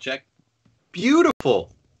survival check.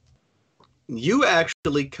 Beautiful. You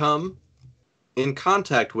actually come in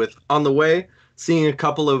contact with, on the way, seeing a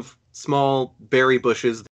couple of small berry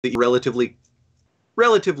bushes that you're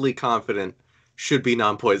relatively confident should be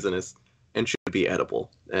non-poisonous and should be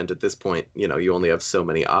edible. And at this point, you only have so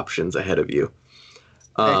many options ahead of you.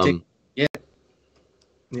 Yeah.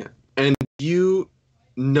 And you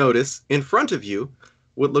notice in front of you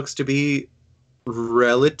what looks to be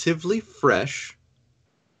relatively fresh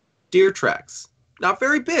deer tracks. Not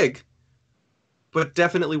very big, but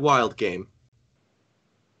definitely wild game.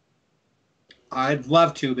 I'd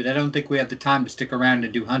love to, but I don't think we have the time to stick around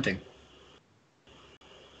and do hunting.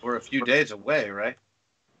 We're a few days away, right?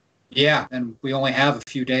 Yeah, and we only have a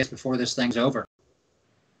few days before this thing's over.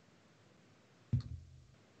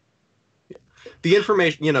 The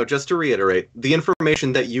information, just to reiterate, the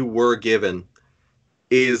information that you were given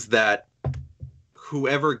is that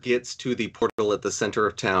whoever gets to the portal at the center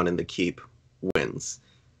of town in the keep wins.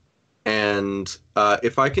 And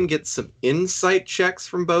if I can get some insight checks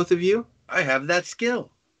from both of you. I have that skill.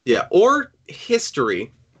 Yeah, or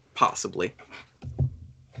history, possibly.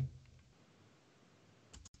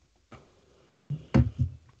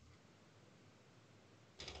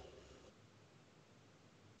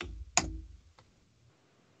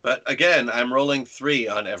 But again, I'm rolling 3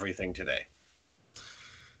 on everything today.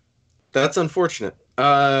 That's unfortunate.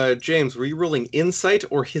 James, were you rolling insight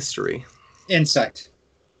or history? Insight.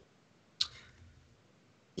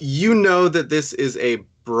 You know that this is a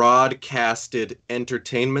broadcasted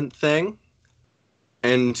entertainment thing,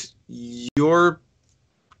 and you're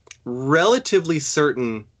relatively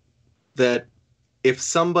certain that if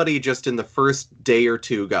somebody just in the first day or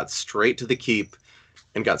two got straight to the keep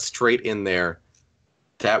and got straight in there,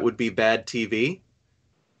 that would be bad TV.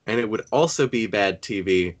 And it would also be bad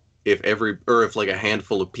TV if if like a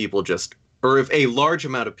handful of people if a large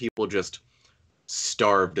amount of people just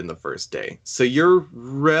starved in the first day. So you're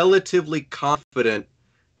relatively confident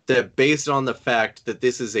that based on the fact that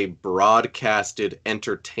this is a broadcasted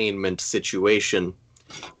entertainment situation,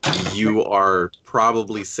 you are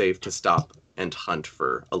probably safe to stop and hunt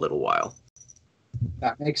for a little while.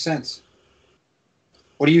 That makes sense.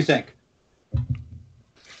 What do you think?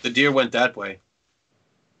 The deer went that way.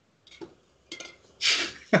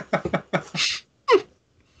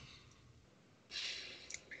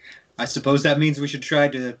 I suppose that means we should try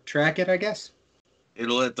to track it, I guess?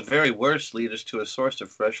 It'll at the very worst lead us to a source of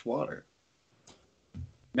fresh water.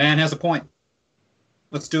 Man has a point.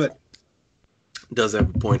 Let's do it. Does have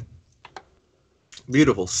a point.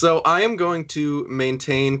 Beautiful. So I am going to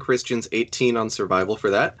maintain Christian's 18 on survival for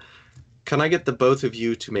that. Can I get the both of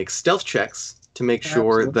you to make stealth checks to make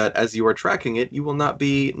sure that as you are tracking it, you will not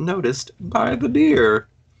be noticed by the deer?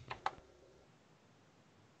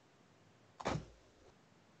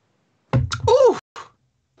 Ooh!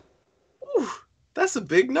 Ooh! That's a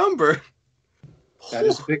big number. That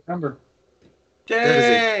is a big number.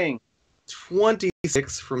 Dang!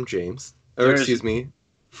 26 from James. Or excuse me,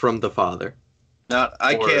 from the father. Now,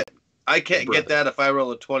 I I can't get that if I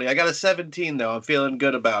roll a 20. I got a 17, though. I'm feeling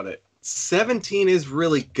good about it. 17 is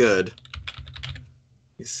really good.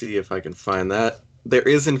 Let me see if I can find that. There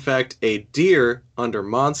is, in fact, a deer under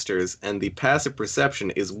monsters, and the passive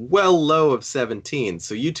perception is well low of 17,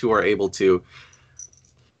 so you two are able to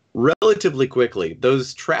relatively quickly.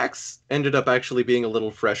 Those tracks ended up actually being a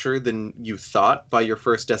little fresher than you thought by your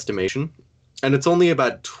first estimation, and it's only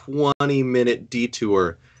about 20-minute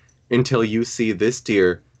detour until you see this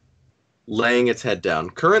deer laying its head down,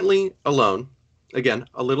 currently alone, again,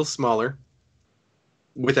 a little smaller,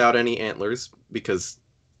 without any antlers, because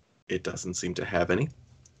it doesn't seem to have any.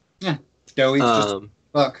 Yeah, Doughy's just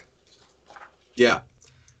fuck. Yeah.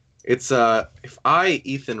 It's, if I,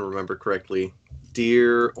 Ethan, remember correctly,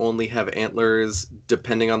 deer only have antlers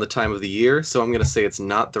depending on the time of the year, so I'm going to say it's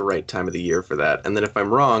not the right time of the year for that. And then if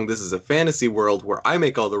I'm wrong, this is a fantasy world where I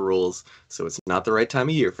make all the rules, so it's not the right time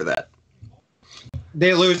of year for that.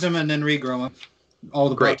 They lose them and then regrow them. All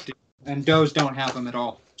the Great. bucks do. And does don't have them at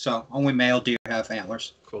all. So only male deer have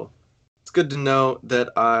antlers. Cool. It's good to know that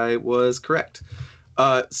I was correct.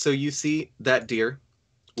 So you see that deer,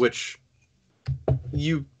 which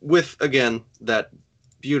you, with, again, that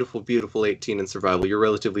beautiful, beautiful 18 in survival, you're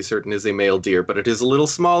relatively certain is a male deer, but it is a little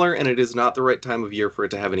smaller, and it is not the right time of year for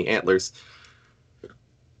it to have any antlers.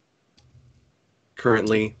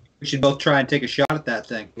 Currently... We should both try and take a shot at that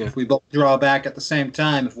thing. Yeah. If we both draw back at the same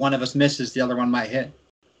time, if one of us misses, the other one might hit.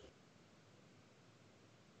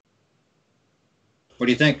 What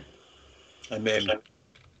do you think? I'm in. All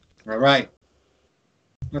right.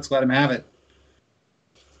 Let's let him have it.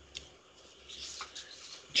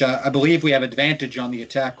 I believe we have advantage on the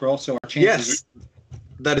attack roll, so our chances Yes,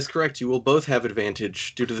 that is correct. You will both have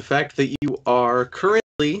advantage due to the fact that you are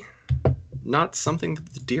currently not something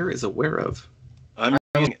that the deer is aware of. I'm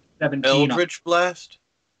doing 17. Eldritch Blast.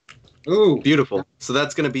 Ooh. Beautiful. So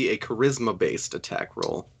that's going to be a charisma-based attack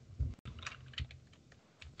roll.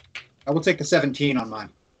 I will take the 17 on mine.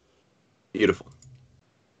 Beautiful.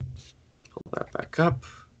 Pull that back up.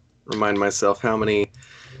 Remind myself how many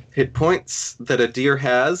hit points that a deer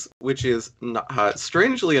has, which is, not,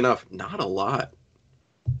 strangely enough, not a lot.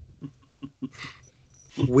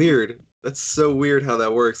 Weird. That's so weird how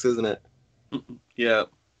that works, isn't it? Yeah.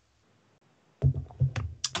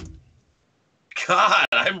 God,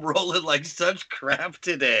 I'm rolling like such crap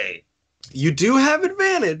today. You do have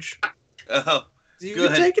advantage. Oh, You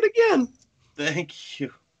good. can take it again. Thank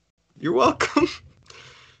you. You're welcome.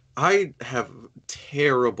 I have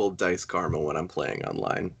terrible dice karma when I'm playing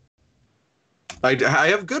online. I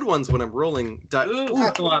have good ones when I'm rolling. Ooh.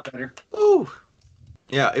 That's a lot better. Ooh.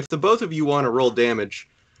 Yeah, if the both of you want to roll damage,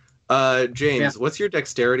 James, Yeah. what's your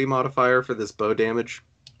dexterity modifier for this bow damage?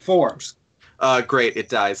 4. Great, it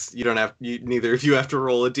dies. You don't have. Neither of you have to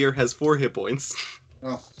roll. A deer has 4 hit points.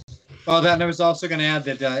 Oh. Well, that I was also going to add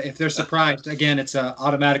that if they're surprised, again, it's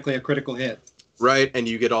automatically a critical hit. Right, and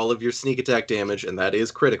you get all of your sneak attack damage, and that is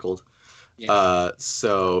critical. Yeah.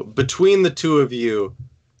 So between the two of you,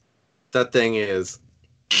 that thing is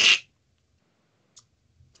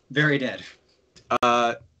Very dead.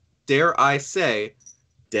 dare I say,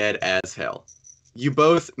 dead as hell. You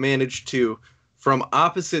both managed to, from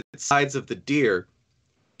opposite sides of the deer,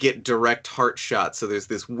 get direct heart shots. So there's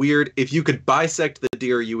this weird, if you could bisect the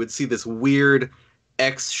deer, you would see this weird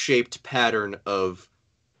X-shaped pattern of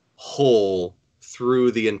hole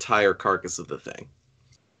through the entire carcass of the thing.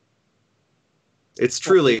 It's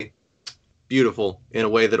truly beautiful in a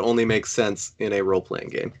way that only makes sense in a role-playing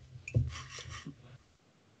game.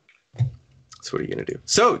 So what are you going to do?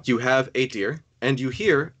 So you have a deer, and you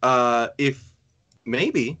hear,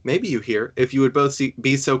 maybe you hear, if you would both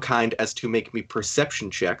be so kind as to make me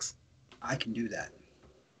perception checks. I can do that.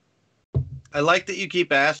 I like that you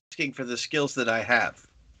keep asking for the skills that I have.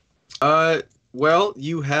 Well,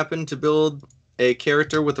 you happen to build a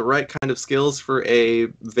character with the right kind of skills for a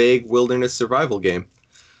vague wilderness survival game.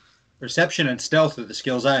 Perception and stealth are the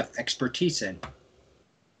skills I have expertise in.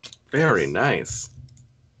 Very nice.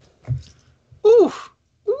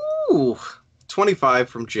 Ooh. 25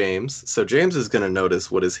 from James. So James is going to notice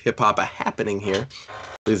what is hip-hop happening here.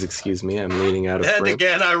 Please excuse me, I'm leaning out of And frame.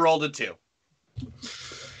 again, I rolled a 2.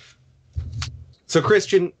 So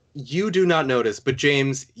Christian, you do not notice, but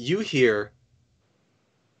James, you hear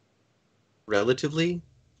relatively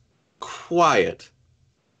quiet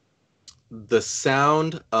the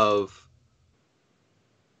sound of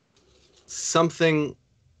something.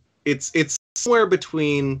 It's somewhere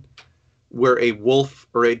between where a wolf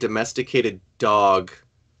or a domesticated dog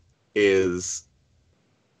is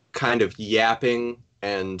kind of yapping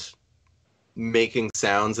and making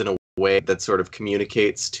sounds in a way that sort of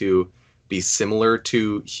communicates to be similar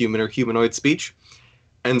to human or humanoid speech,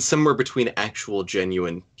 and somewhere between actual,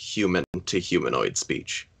 genuine human to humanoid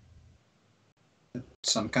speech.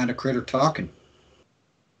 Some kind of critter talking.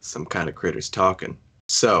 Some kind of critters talking.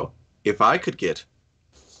 So, if I could get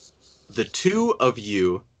the two of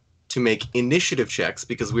you to make initiative checks,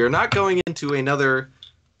 because we are not going into another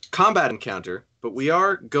combat encounter, but we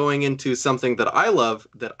are going into something that I love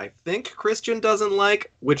that I think Christian doesn't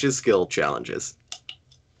like, which is skill challenges.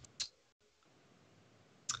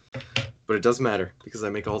 But it doesn't matter, because I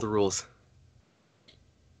make all the rules.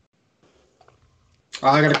 Oh,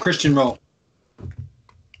 I got a Christian roll.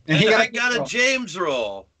 And I got a James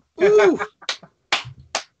roll. Ooh.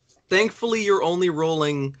 Thankfully, you're only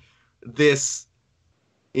rolling this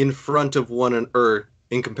in front of or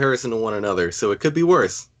in comparison to one another, so it could be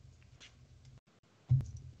worse.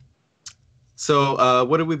 So,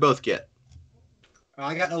 what did we both get?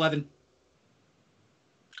 I got an 11.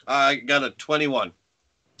 I got a 21.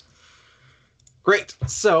 Great.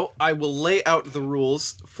 So, I will lay out the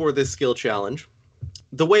rules for this skill challenge.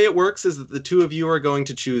 The way it works is that the two of you are going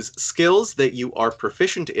to choose skills that you are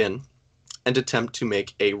proficient in and attempt to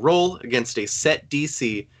make a roll against a set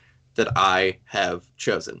DC that I have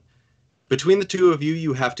chosen. Between the two of you,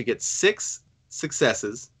 you have to get 6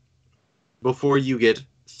 successes before you get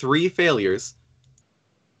 3 failures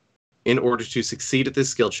in order to succeed at this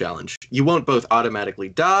skill challenge. You won't both automatically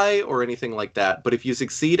die or anything like that, but if you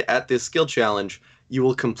succeed at this skill challenge, you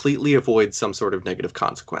will completely avoid some sort of negative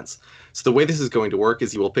consequence. So the way this is going to work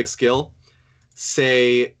is you will pick skill.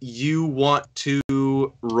 Say you want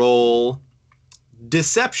to roll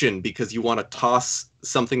deception because you want to toss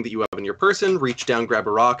something that you have in your person, reach down, grab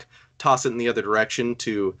a rock, toss it in the other direction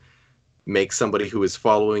to make somebody who is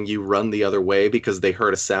following you run the other way because they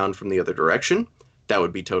heard a sound from the other direction. That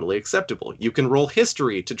would be totally acceptable. You can roll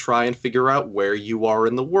history to try and figure out where you are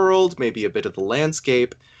in the world, maybe a bit of the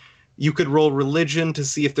landscape. You could roll religion to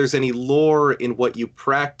see if there's any lore in what you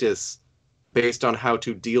practice based on how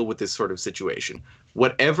to deal with this sort of situation.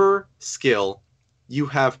 Whatever skill you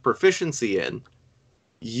have proficiency in,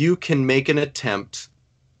 you can make an attempt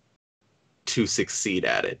to succeed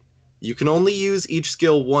at it. You can only use each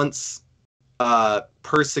skill once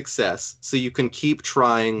per success, so you can keep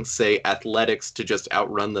trying, say, athletics to just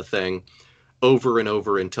outrun the thing over and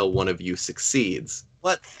over until one of you succeeds.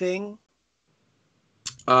 What thing?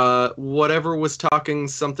 Whatever was talking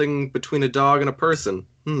something between a dog and a person.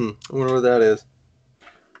 I wonder what that is.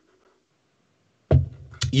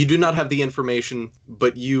 You do not have the information,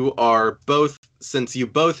 but you are both, since you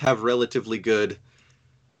both have relatively good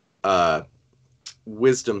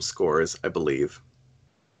wisdom scores, I believe.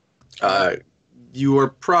 You are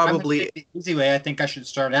probably... The easy way, I think I should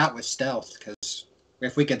start out with stealth, because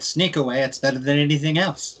if we could sneak away, it's better than anything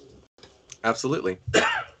else. Absolutely.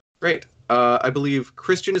 Great. I believe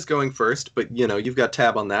Christian is going first, but, you know, you've got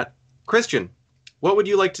tab on that. Christian, what would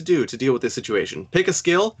you like to do to deal with this situation? Pick a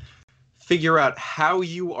skill, figure out how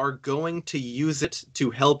you are going to use it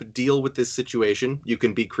to help deal with this situation. You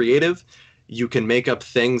can be creative. You can make up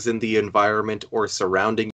things in the environment or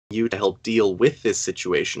surrounding you to help deal with this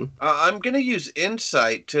situation. I'm going to use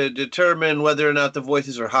insight to determine whether or not the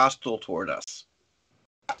voices are hostile toward us.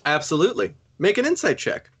 Absolutely. Make an insight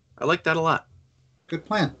check. I like that a lot. Good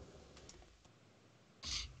plan.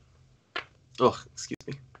 Oh, excuse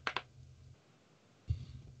me.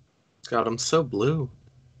 God, I'm so blue.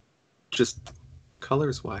 Just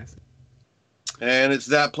colors-wise. And it's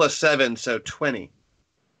that plus 7, so 20.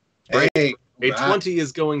 Hey, A 20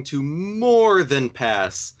 is going to more than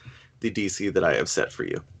pass the DC that I have set for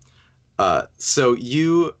you. So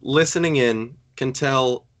you, listening in, can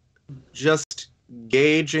tell, just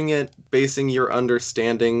gauging it, basing your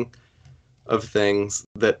understanding of things,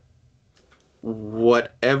 that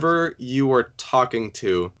whatever you were talking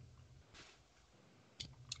to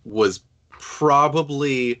was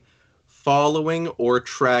probably following or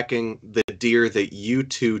tracking the deer that you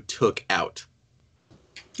two took out.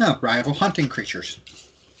 No, rival hunting creatures.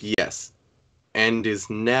 Yes. And is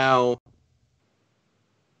now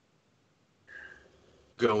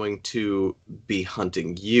going to be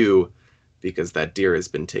hunting you because that deer has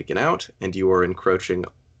been taken out and you are encroaching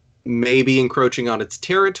on its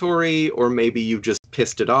territory, or maybe you just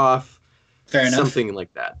pissed it off. Fair enough. Something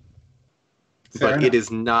like that. Fair but enough. It is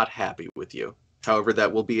not happy with you. However,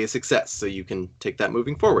 that will be a success, so you can take that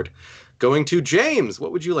moving forward. Going to James,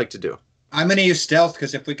 what would you like to do? I'm going to use stealth,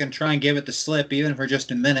 because if we can try and give it the slip, even for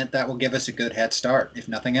just a minute, that will give us a good head start, if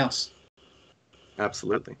nothing else.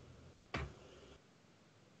 Absolutely.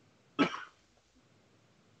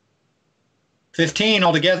 $15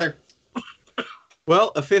 altogether.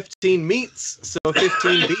 Well, a 15 meets, so a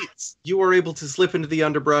 15 beats. You are able to slip into the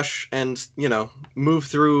underbrush and, move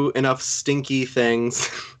through enough stinky things.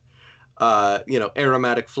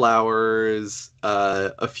 Aromatic flowers,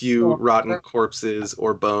 a few rotten corpses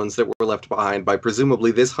or bones that were left behind by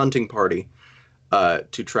presumably this hunting party,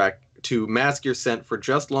 to mask your scent for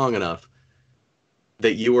just long enough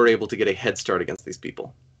that you were able to get a head start against these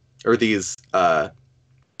people. Or these, not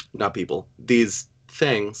people, these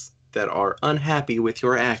things that are unhappy with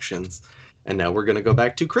your actions. And now we're going to go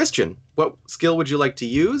back to Christian. What skill would you like to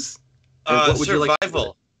use? And what would survival. you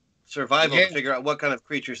like to Survival, Okay. to figure out what kind of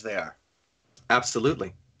creatures they are.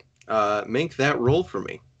 Absolutely. Make that roll for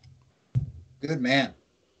me. Good man.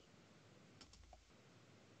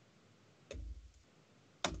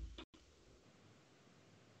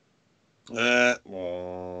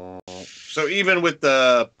 So even with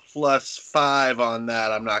the +5 on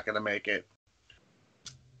that, I'm not going to make it.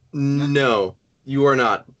 No, you are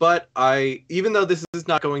not. But even though this is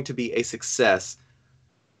not going to be a success,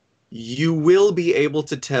 you will be able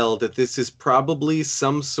to tell that this is probably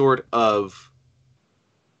some sort of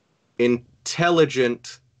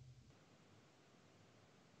intelligent,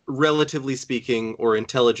 relatively speaking, or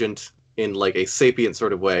intelligent in like a sapient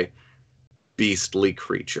sort of way, beastly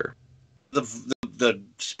creature. The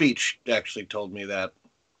speech actually told me that.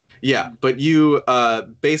 Yeah, but you,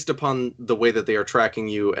 based upon the way that they are tracking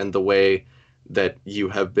you and the way that you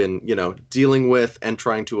have been, dealing with and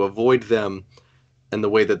trying to avoid them, and the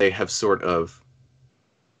way that they have sort of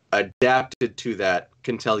adapted to that,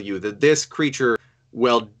 can tell you that this creature,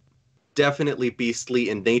 well, definitely beastly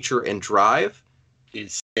in nature and drive,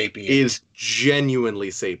 Is sapient. is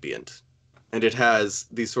genuinely sapient. And it has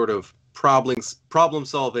these sort of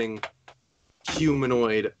problem-solving,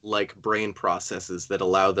 humanoid-like brain processes that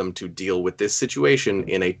allow them to deal with this situation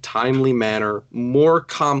in a timely manner, more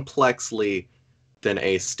complexly than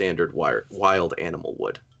a standard wild animal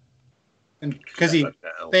would. And because he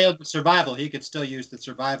failed the survival, he could still use the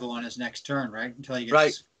survival on his next turn, right? Until he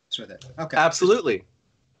gets with it. Okay. Absolutely.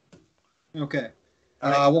 Okay.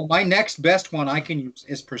 Well, my next best one I can use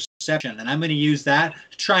is perception, and I'm going to use that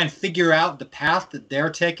to try and figure out the path that they're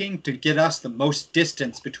taking to get us the most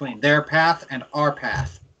distance between their path and our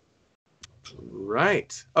path.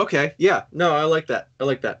 Right. Okay. Yeah. No, I like that.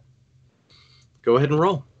 Go ahead and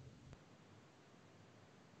roll.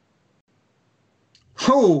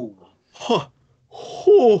 Oh. Huh.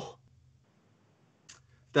 Oh.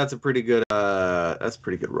 That's a pretty good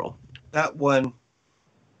roll. That one.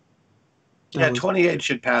 Yeah, 28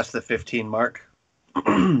 should pass the 15 mark.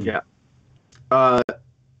 Yeah.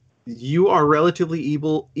 You are relatively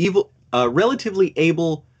relatively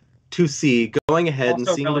able to see, going ahead and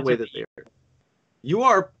Also seeing the way that they are. You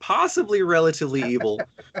are possibly relatively evil,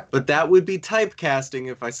 but that would be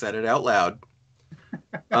typecasting if I said it out loud.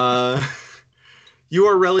 You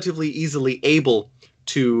are relatively easily able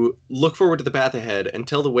to look forward to the path ahead and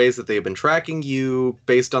tell the ways that they have been tracking you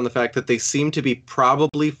based on the fact that they seem to be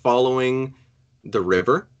probably following the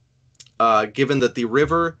river, given that the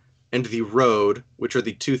river and the road, which are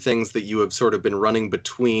the two things that you have sort of been running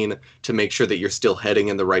between to make sure that you're still heading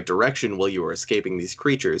in the right direction while you are escaping these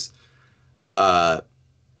creatures, are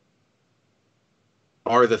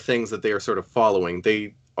the things that they are sort of following.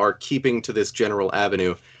 They are keeping to this general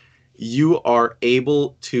avenue. You are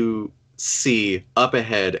able to see up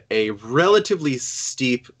ahead a relatively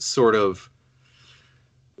steep, sort of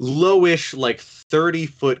lowish, like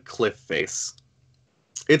 30-foot cliff face.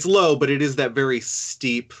 It's low, but it is that very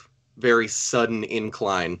steep, very sudden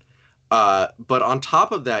incline. But on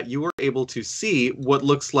top of that, you were able to see what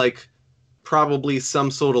looks like probably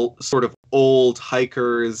some sort of old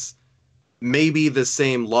hikers, maybe the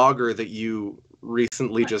same logger that you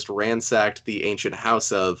recently just ransacked the ancient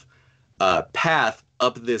house of, path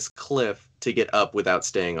up this cliff to get up without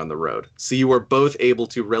staying on the road. So you were both able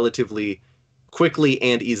to relatively quickly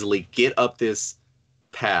and easily get up this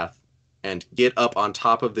path and get up on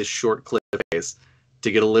top of this short cliff face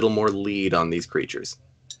to get a little more lead on these creatures.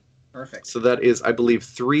 Perfect. So that is, I believe,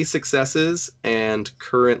 3 successes and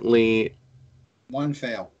currently 1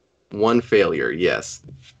 fail. 1 failure, yes.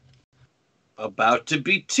 About to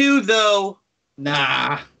be 2, though.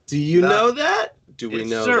 Nah. Do you know that? Do we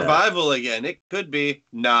know survival again. It could be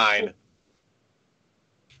 9. that?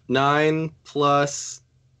 9 plus,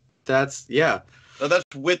 that's, yeah. No, that's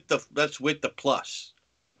with the plus.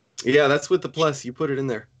 Yeah, that's with the plus. You put it in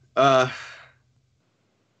there. I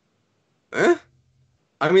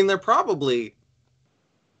mean, they're probably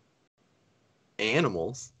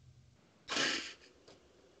animals.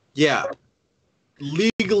 Yeah.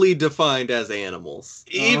 legally defined as animals.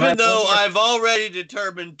 Even right, though one more. I've already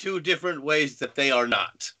determined 2 different ways that they are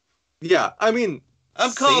not. Yeah, I mean,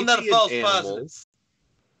 I'm calling that a sapient false animals.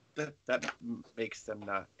 positive. That makes them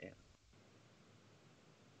not animals.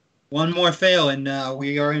 One more fail, and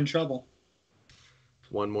we are in trouble.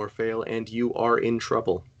 One more fail, and you are in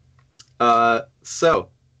trouble. So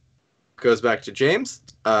goes back to James.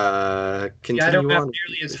 Continue Yeah, I don't have on.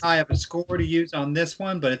 nearly as high of a score to use on this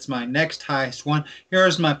one, but it's my next highest one.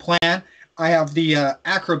 Here's my plan. I have the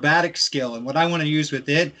acrobatic skill, and what I want to use with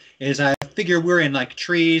it is I figure we're in like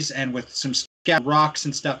trees and with some scattered rocks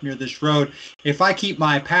and stuff near this road. If I keep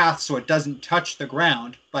my path so it doesn't touch the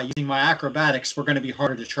ground by using my acrobatics, we're going to be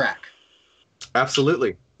harder to track.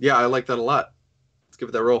 Absolutely. Yeah, I like that a lot. Let's give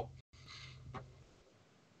it that roll.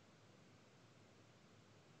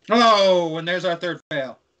 Oh, and there's our third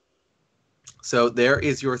fail. So there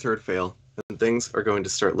is your third fail, and things are going to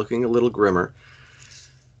start looking a little grimmer.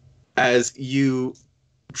 As you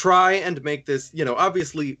try and make this,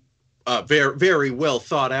 obviously very, very well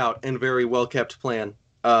thought out and very well kept plan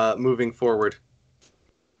moving forward.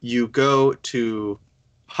 You go to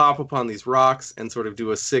hop upon these rocks and sort of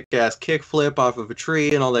do a sick-ass kickflip off of a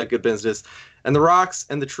tree and all that good business. And the rocks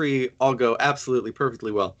and the tree all go absolutely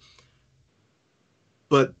perfectly well.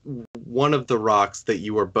 But one of the rocks that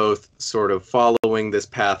you are both sort of following this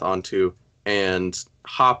path onto and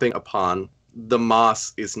hopping upon, the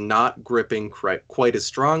moss is not gripping quite as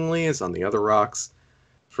strongly as on the other rocks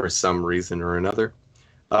for some reason or another.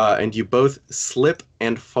 And you both slip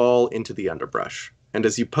and fall into the underbrush. And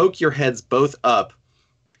as you poke your heads both up,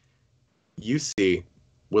 you see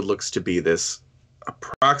what looks to be this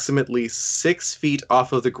approximately 6 feet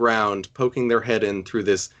off of the ground, poking their head in through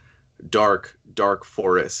this dark, dark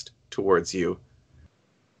forest towards you.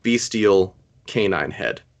 Bestial canine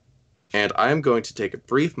head. And I'm going to take a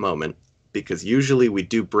brief moment, because usually we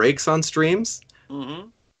do breaks on streams, Mm-hmm.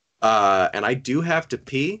 and I do have to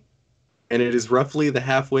pee, and it is roughly the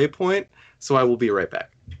halfway point, so I will be right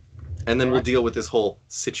back. And then we'll deal with this whole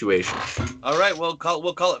situation. All right, we'll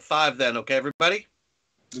call it 5 then, okay, everybody?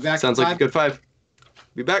 Be back Sounds at like a good 5.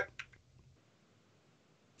 Be back.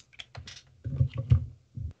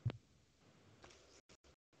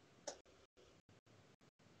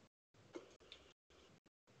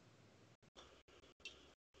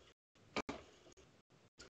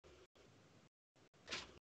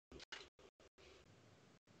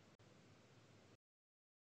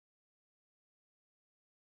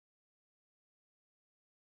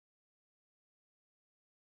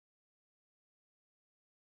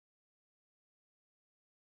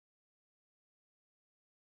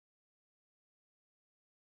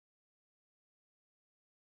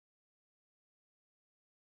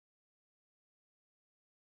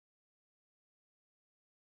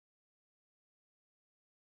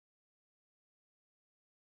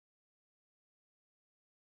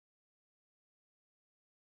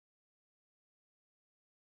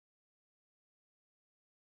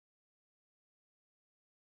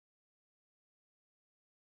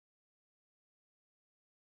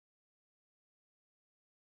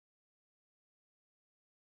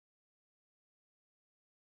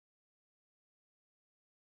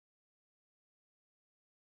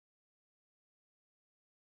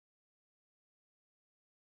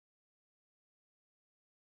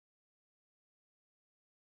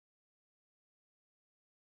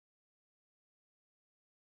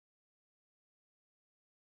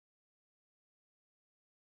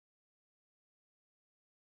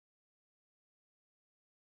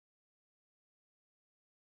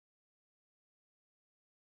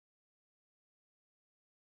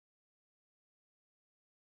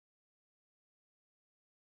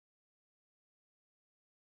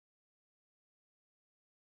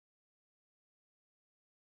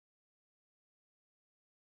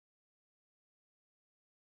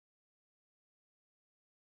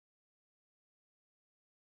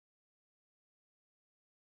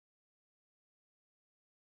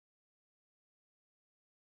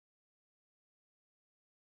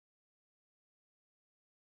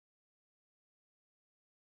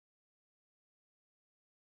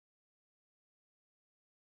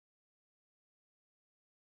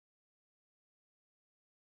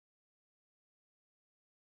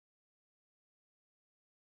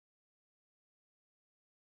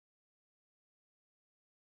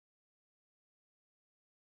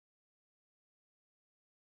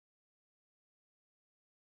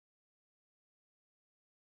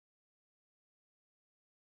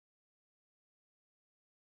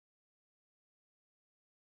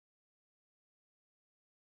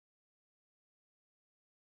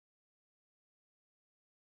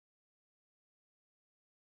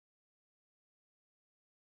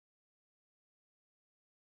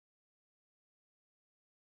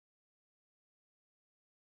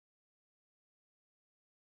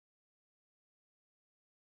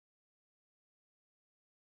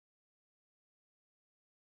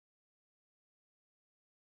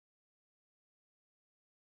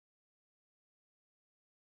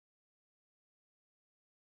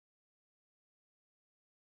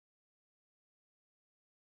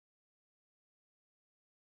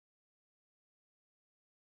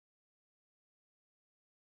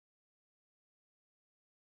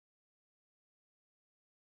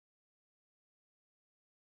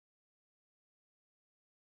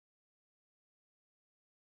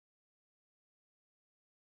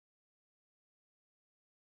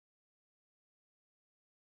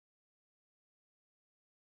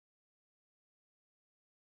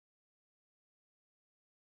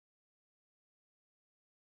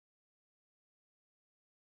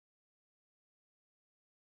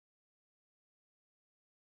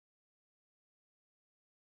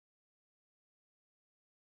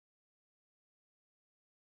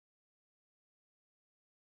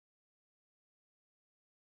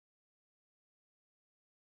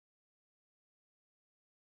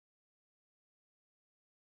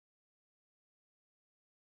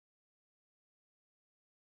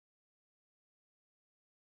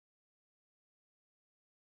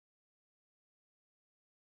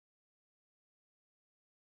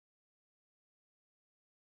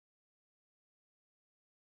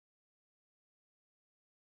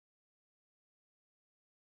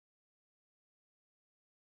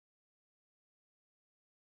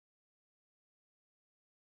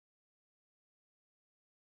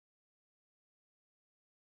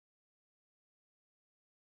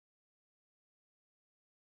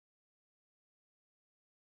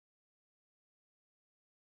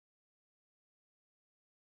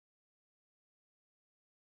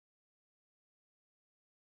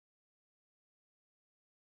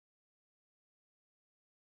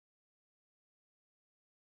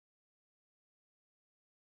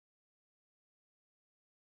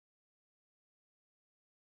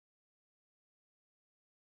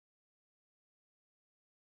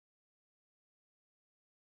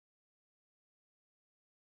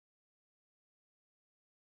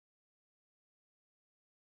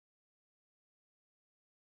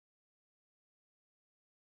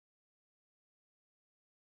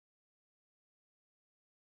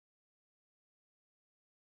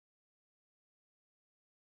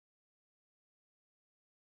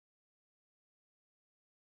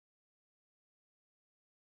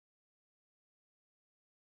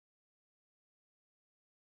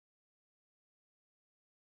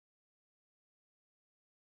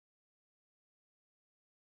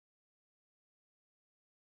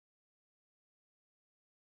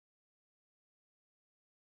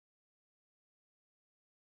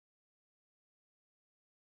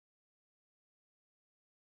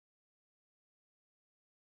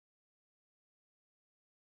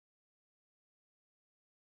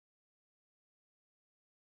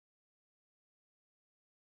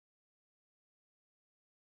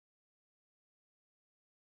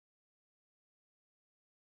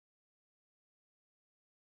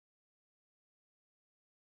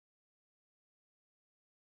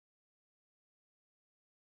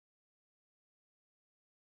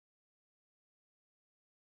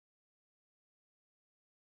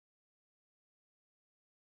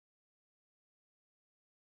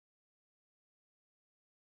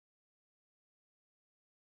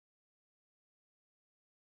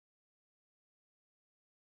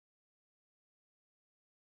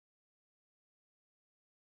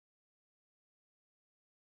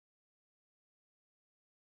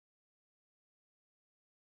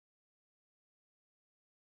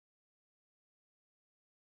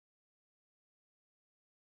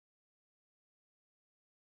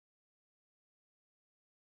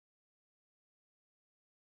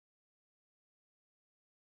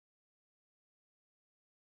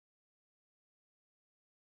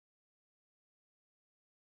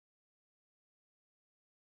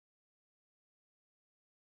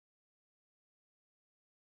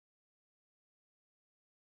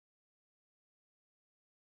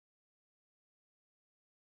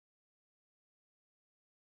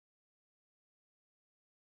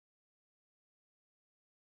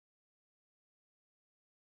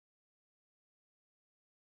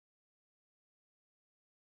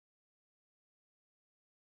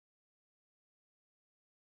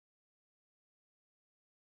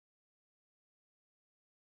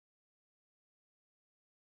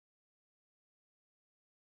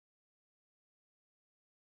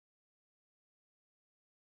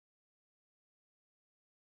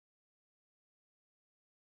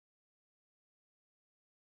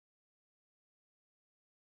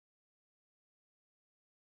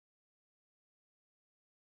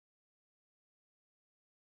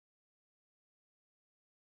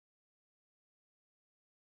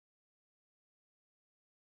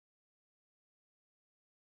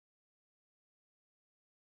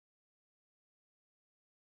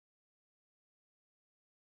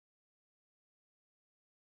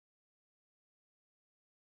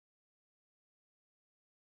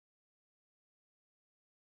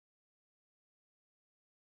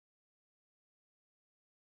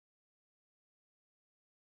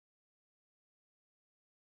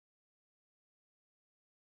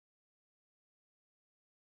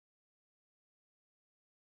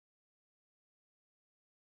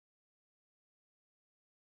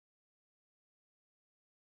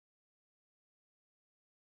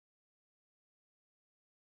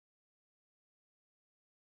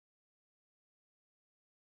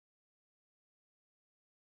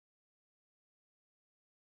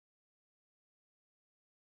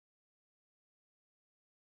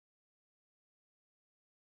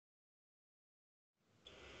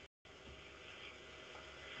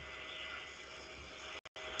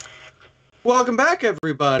 Welcome back,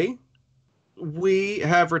 everybody. We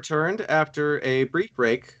have returned after a brief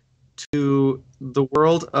break to the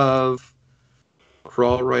world of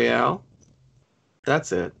Crawl Royale.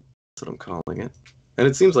 That's it. That's what I'm calling it. And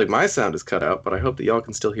it seems like my sound is cut out, but I hope that y'all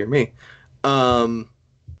can still hear me.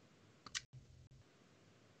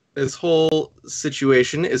 This whole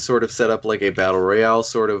situation is sort of set up like a battle royale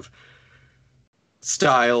sort of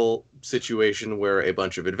style situation where a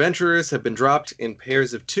bunch of adventurers have been dropped in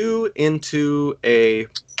pairs of two into a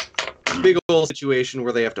big old situation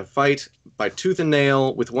where they have to fight by tooth and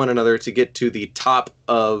nail with one another to get to the top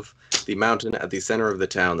of the mountain at the center of the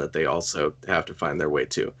town that they also have to find their way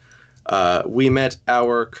to. We met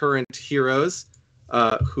our current heroes,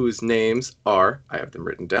 whose names are, I have them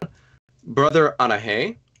written down, Brother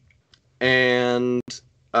Anahe, and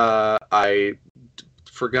I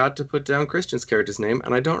forgot to put down Christian's character's name,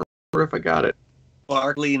 and I don't remember if I got it.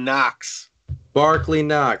 Barkley Knox. Barkley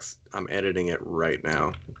Knox. I'm editing it right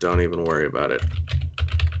now. Don't even worry about it.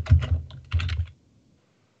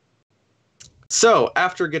 So,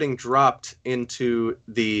 after getting dropped into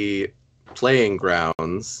the playing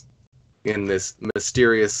grounds in this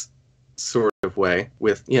mysterious sort of way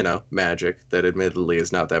with, magic that admittedly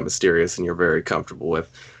is not that mysterious and you're very comfortable with,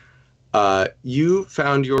 you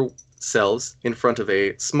found yourselves in front of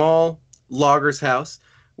a small logger's house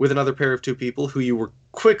with another pair of two people who you were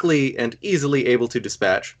quickly and easily able to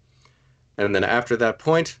dispatch. And then after that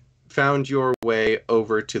point, found your way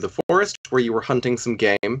over to the forest where you were hunting some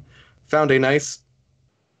game, found a nice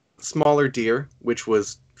smaller deer, which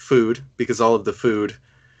was food, because all of the food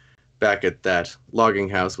back at that logging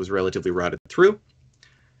house was relatively rotted through.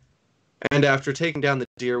 And after taking down the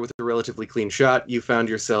deer with a relatively clean shot, you found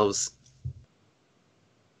yourselves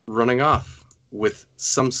running off with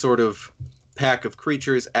some sort of pack of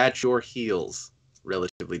creatures at your heels,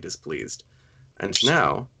 relatively displeased. And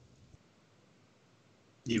now,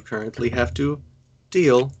 you currently have to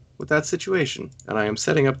deal with that situation. And I am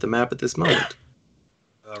setting up the map at this moment.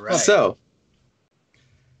 All right. So,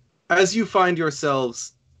 as you find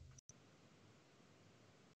yourselves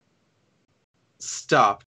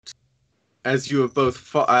stopped, as you have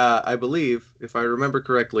both, I believe, if I remember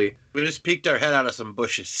correctly, We just peeked our head out of some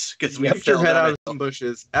bushes because we peeked your fell head down out it. of some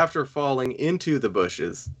bushes after falling into the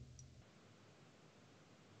bushes.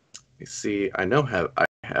 You see, I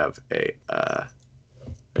have a,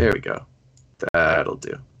 there we go. That'll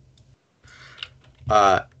do.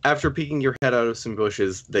 After peeking your head out of some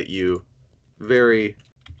bushes that you very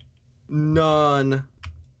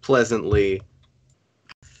non-pleasantly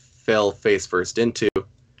fell face first into,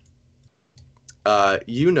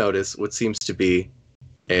 you notice what seems to be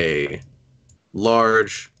a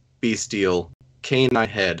large, bestial, canine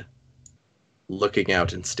head looking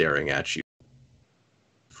out and staring at you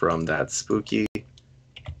from that spooky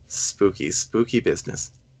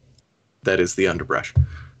business that is the underbrush.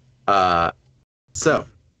 So,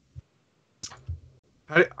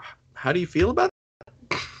 how do you feel about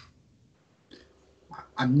that?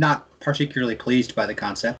 I'm not particularly pleased by the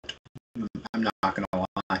concept. I'm not going to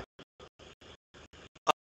lie.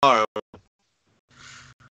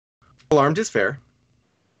 Alarmed is fair.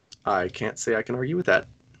 I can't say I can argue with that.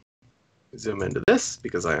 Zoom into this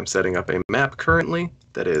because I am setting up a map currently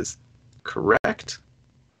that is correct.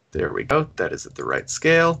 There we go. That is at the right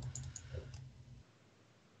scale.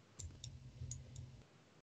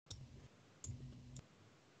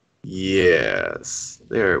 Yes,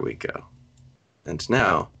 there we go. And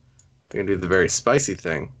now I'm going to do the very spicy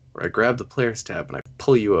thing where I grab the player's tab and I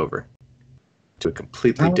pull you over to a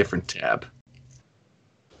completely different tab.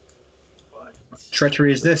 What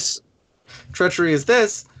treachery is this? Treachery is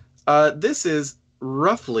this. This is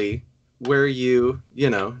roughly where you,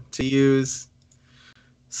 to use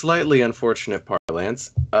slightly unfortunate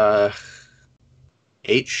parlance,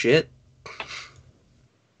 ate shit.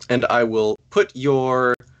 And I will put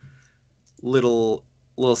your little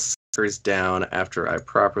suckers down after I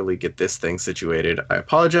properly get this thing situated. I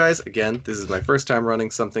apologize. Again, this is my first time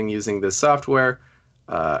running something using this software,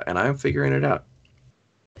 and I'm figuring it out.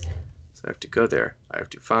 So I have to go there. I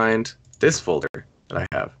have to find this folder that I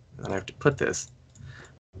have, and then I have to put this.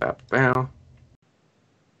 Bow.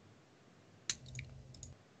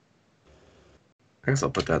 I guess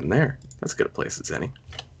I'll put that in there. That's as good a place as any.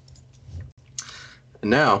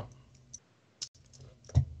 And now,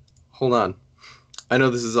 hold on. I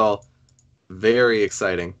know this is all very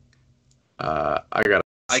exciting. I got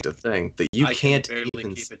a thing that you can't barely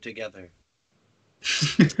even keep it together.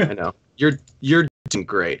 I know. You're doing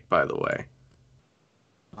great, by the way.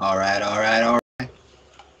 All right. All right.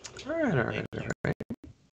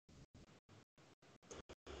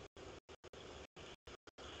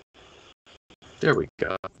 There we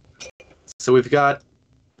go. So we've got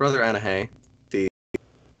Brother Anahay, the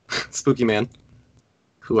spooky man,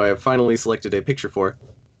 who I have finally selected a picture for.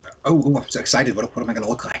 Oh, I'm so excited. What am I going to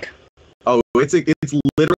look like? Oh, it's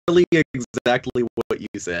literally exactly what you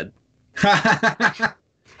said.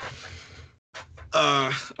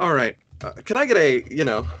 All right. Can I get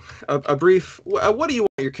a brief? What do you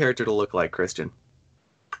want your character to look like, Christian?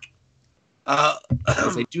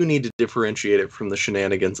 I do need to differentiate it from the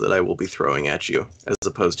shenanigans that I will be throwing at you, as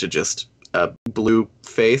opposed to just a blue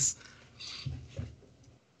face.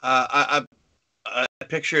 I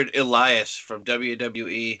pictured Elias from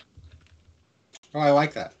WWE. Oh, I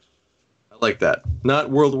like that. I like that. Not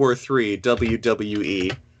World War III,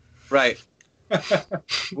 WWE. Right.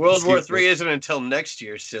 World War III isn't until next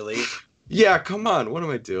year, silly. Yeah, come on. What am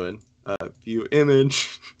I doing? View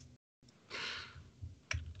image.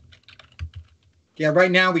 Yeah,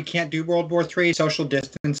 right now we can't do World War III. Social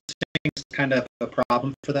distancing is kind of a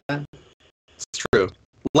problem for that. It's true.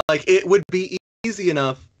 Like, it would be easy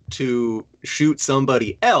enough to shoot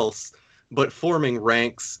somebody else, but forming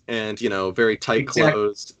ranks and, very tight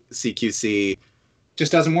closed CQC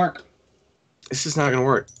just doesn't work. It's just not going to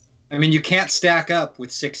work. I mean, you can't stack up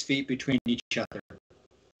with 6 feet between each other.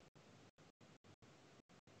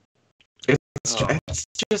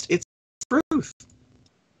 It's truth.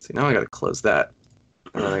 See, now I got to close that.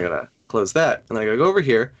 And then I got to close that. And then I got to go over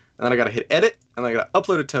here. And then I got to hit edit. And then I got to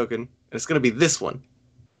upload a token. And it's going to be this one.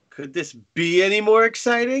 Could this be any more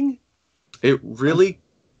exciting? It really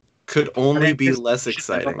could only be less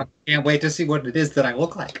exciting. I can't wait to see what it is that I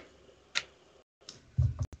look like.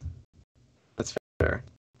 That's fair.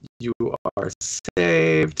 You are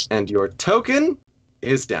saved. And your token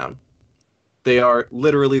is down. They are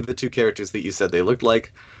literally the 2 characters that you said they looked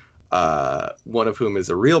like. One of whom is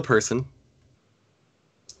a real person.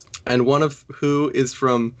 And one of who is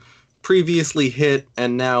from previously hit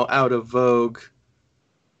and now out of vogue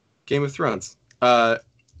Game of Thrones.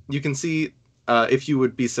 You can see, if you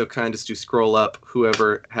would be so kind as to scroll up,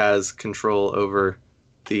 whoever has control over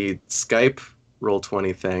the Skype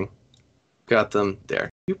Roll20 thing. Got them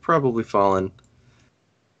there. You've probably fallen.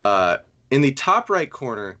 In the top right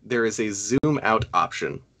corner, there is a zoom out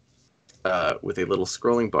option with a little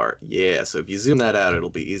scrolling bar. Yeah, so if you zoom that out,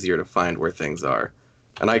 it'll be easier to find where things are.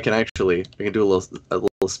 And I can do a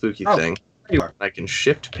little spooky thing. There you are. I can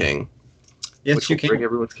shift ping, Yes, which you will can. bring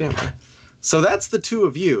everyone's camera. So that's the 2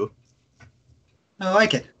 of you I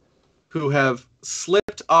like it. who have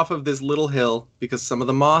slipped off of this little hill because some of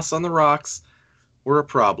the moss on the rocks were a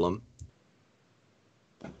problem.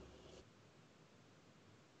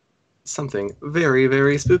 Something very,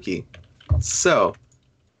 very spooky. So,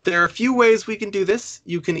 there are a few ways we can do this.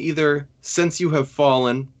 You can either, since you have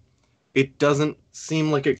fallen, it doesn't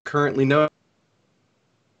seem like it currently knows.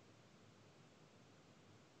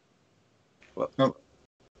 What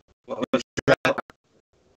was that?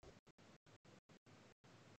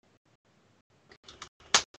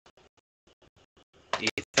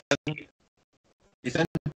 Ethan,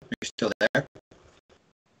 are you still there?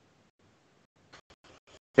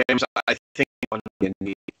 James, I think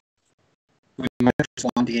we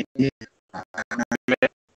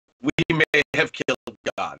We may have killed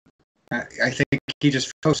God. I think he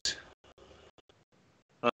just froze.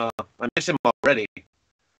 I miss him already.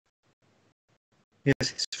 Yes,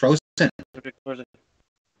 he's frozen.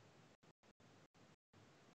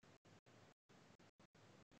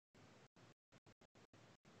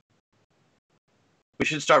 We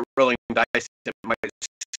should start rolling dice. It might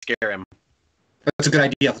scare him. That's a good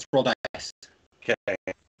idea. Let's roll dice. Okay.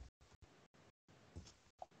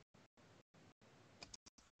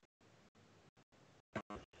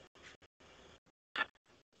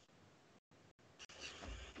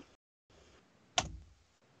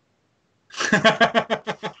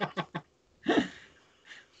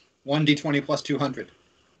 One D20 plus 200.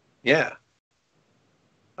 Yeah.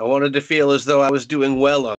 I wanted to feel as though I was doing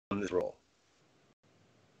well on this roll.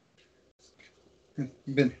 I've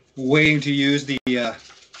been waiting to use the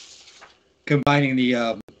combining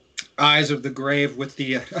the Eyes of the Grave with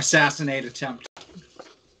the assassinate attempt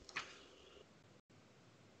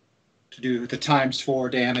to do the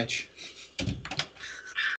 ×4 damage.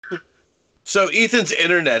 So Ethan's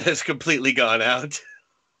internet has completely gone out.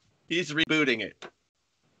 He's rebooting it.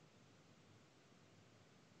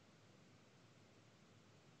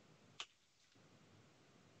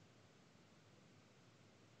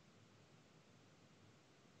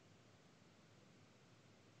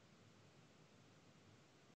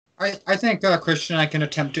 I think Christian and I can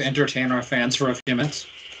attempt to entertain our fans for a few minutes.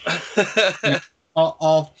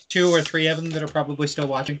 All 2 or 3 of them that are probably still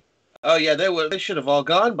watching. Oh yeah, they should have all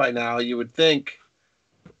gone by now. You would think.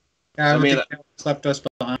 I mean, think Alex left us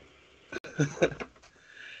behind.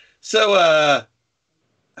 So,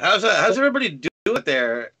 how's everybody doing it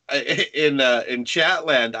there in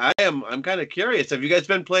Chatland? I'm kind of curious. Have you guys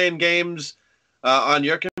been playing games on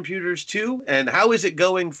your computers too? And how is it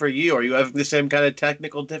going for you? Are you having the same kind of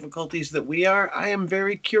technical difficulties that we are? I am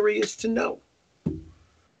very curious to know.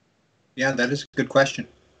 Yeah, that is a good question.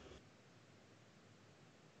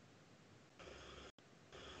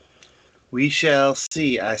 We shall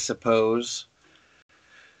see, I suppose.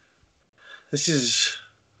 This is,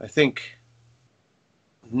 I think,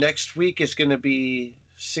 next week is going to be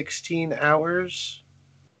 16 hours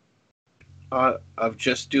of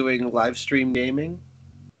just doing live stream gaming.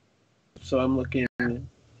 So I'm looking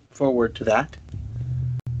forward to that.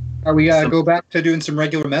 Are we go back to doing some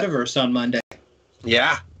regular Metaverse on Monday?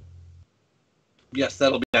 Yeah. Yes,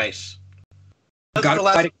 that'll be nice. Got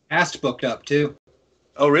quite a cast booked up, too.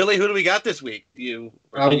 Oh, really? Who do we got this week? I'm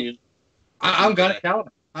going to tell him.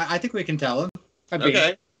 I think we can tell him.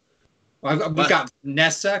 Okay. We've got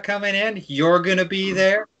Nessa coming in. You're going to be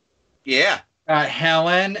there. Yeah.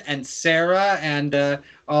 Helen and Sarah and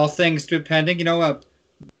all things depending.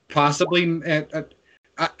 Possibly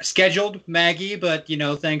scheduled Maggie, but,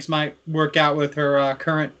 things might work out with her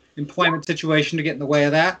current employment situation to get in the way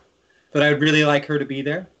of that. But I'd really like her to be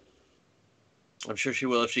there. I'm sure she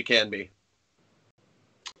will if she can be.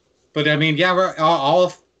 But I mean, yeah, we're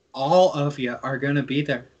all of you are going to be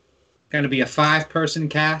there. Going to be a 5-person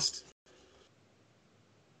cast,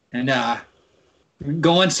 and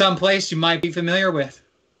going someplace you might be familiar with.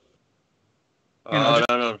 No.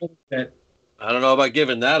 I don't know about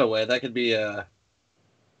giving that away. That could be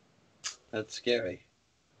that's scary.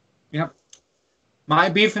 Yep,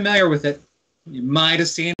 might be familiar with it. You might have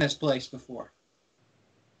seen this place before.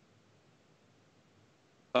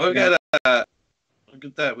 Oh, we got look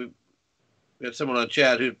at that. We have someone on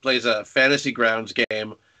chat who plays a Fantasy Grounds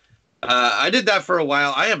game. I did that for a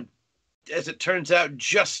while. I am, as it turns out,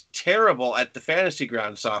 just terrible at the Fantasy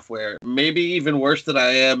Grounds software. Maybe even worse than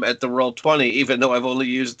I am at the Roll20, even though I've only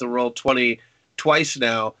used the Roll20 twice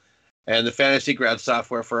now, and the Fantasy Grounds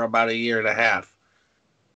software for about a year and a half.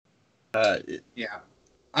 Yeah.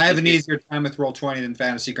 I have an easier time with Roll20 than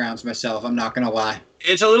Fantasy Grounds myself. I'm not going to lie.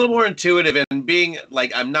 It's a little more intuitive, and being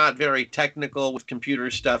like I'm not very technical with computer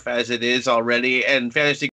stuff as it is already, and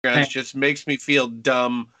Fantasy Grounds just makes me feel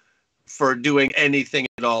dumb for doing anything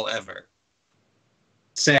at all ever.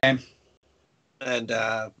 Same. And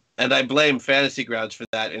I blame Fantasy Grounds for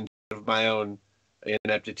that instead of my own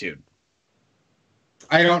ineptitude.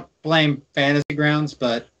 I don't blame Fantasy Grounds,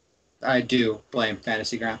 but I do blame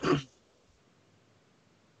Fantasy Grounds.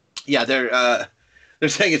 Yeah, they're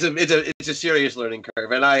saying it's a serious learning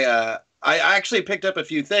curve, and I actually picked up a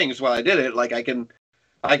few things while I did it. Like I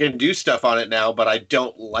can do stuff on it now, but I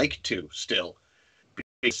don't like to still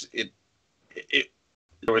because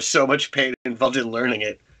there was so much pain involved in learning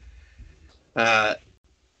it. I've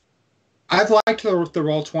liked the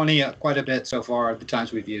Roll20 quite a bit so far. The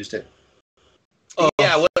times we've used it. Oh.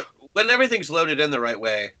 Yeah, when everything's loaded in the right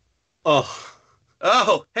way. Oh,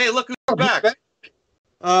 hey, look who's back.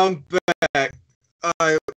 I'm back.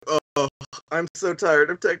 I'm so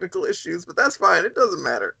tired of technical issues, but that's fine. It doesn't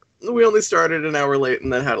matter. We only started an hour late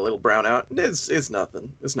and then had a little brownout. It's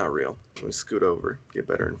nothing. It's not real. Let me scoot over, get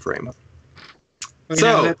better in frame. Well,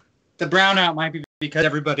 so the brownout might be because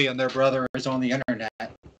everybody and their brother is on the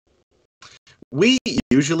internet. We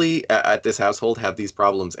usually at this household have these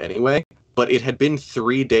problems anyway, but it had been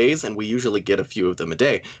 3 days, and we usually get a few of them a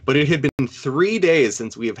day. But it had been 3 days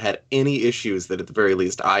since we have had any issues that at the very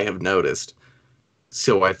least I have noticed.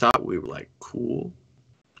 So I thought we were like, cool.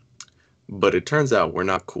 But it turns out we're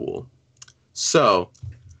not cool. So,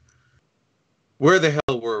 where the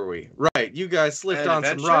hell were we? Right, you guys slipped on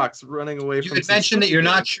some rocks running away from... You had mentioned that you're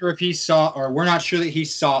not sure if he saw, or we're not sure that he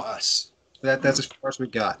saw us. That's as far as we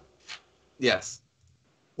got. Yes.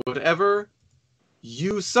 Whatever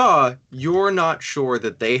you saw, you're not sure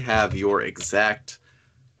that they have your exact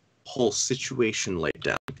whole situation laid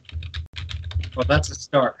down. Well, that's a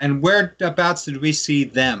start. And whereabouts did we see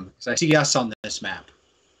them? Because I see us on this map.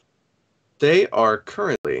 They are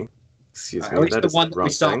currently... Excuse me, that is the one that we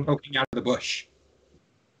saw poking out of the bush.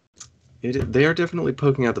 They are definitely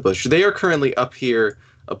poking out the bush. They are currently up here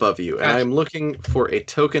above you, and I'm looking for a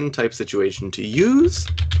token type situation to use.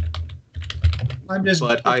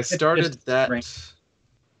 But I started that.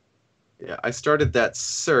 Yeah, I started that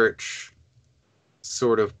search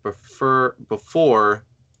sort of before.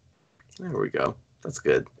 There we go. That's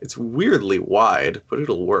good. It's weirdly wide, but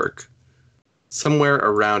it'll work. Somewhere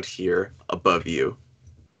around here above you.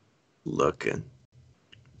 looking.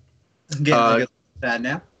 Getting get sad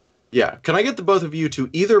now. Yeah. Can I get the both of you to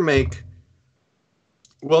either make...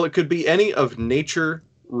 Well, it could be any of nature,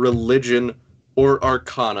 religion, or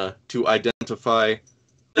arcana to identify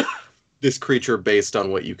this creature based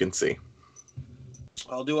on what you can see.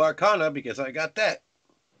 I'll do Arcana because I got that.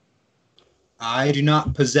 I do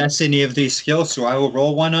not possess any of these skills, so I will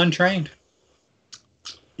roll one untrained.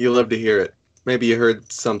 You'll love to hear it. Maybe you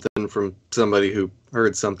heard something from somebody who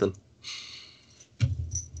heard something.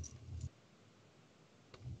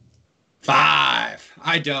 5.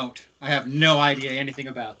 I don't. I have no idea anything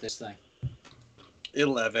about this thing.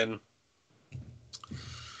 11.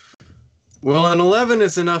 Well, an 11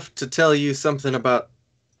 is enough to tell you something about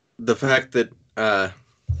the fact that,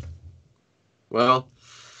 well,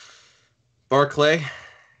 Barclay,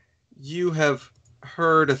 you have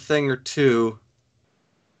heard a thing or two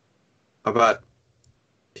about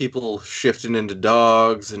people shifting into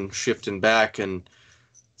dogs and shifting back and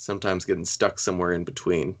sometimes getting stuck somewhere in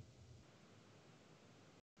between.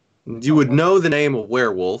 You would know the name of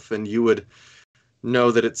werewolf, and you would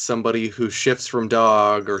know that it's somebody who shifts from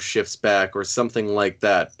dog or shifts back or something like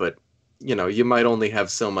that, but, you know, you might only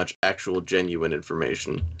have so much actual genuine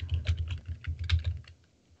information.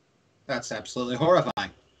 That's absolutely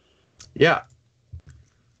horrifying. Yeah.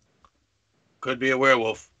 Could be a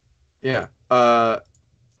werewolf. Yeah.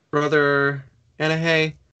 Brother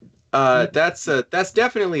Anahay, that's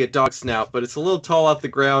definitely a dog snout, but it's a little tall off the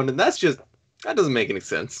ground, and that doesn't make any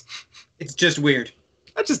sense. It's just weird.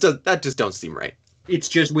 That just don't seem right. It's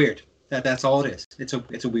just weird. That's all it is.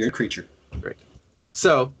 It's a weird creature. Great.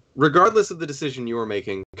 So, regardless of the decision you are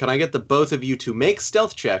making, can I get the both of you to make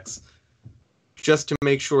stealth checks just to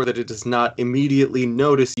make sure that it does not immediately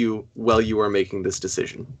notice you while you are making this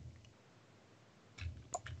decision?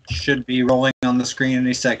 Should be rolling on the screen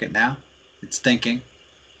any second now. It's thinking.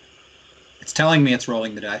 It's telling me it's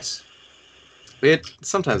rolling the dice.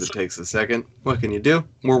 Sometimes it takes a second. What can you do?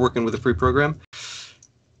 We're working with a free program.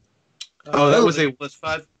 Oh, that was a plus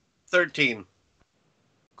 5, 13.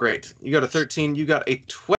 Great. You got a 13. You got a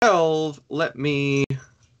 12.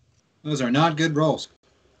 Those are not good rolls.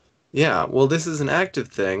 Yeah, well, this is an active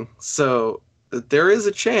thing, so there is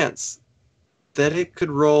a chance that it could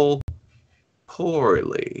roll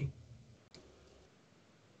poorly.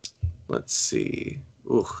 Let's see.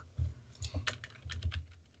 Ooh.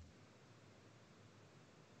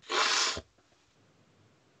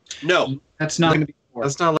 No. That's not going to be four.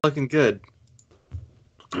 That's not looking good.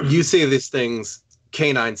 You see this thing's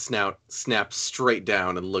canine snout snap straight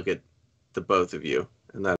down and look at the both of you.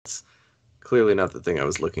 And that's clearly not the thing I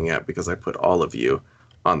was looking at because I put all of you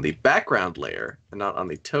on the background layer and not on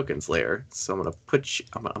the tokens layer. So I'm gonna put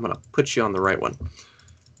you on the right one.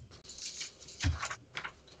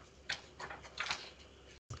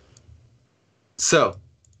 So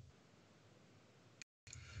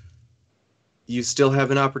you still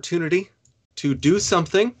have an opportunity to do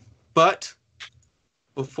something, but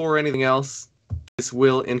before anything else, this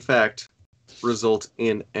will in fact result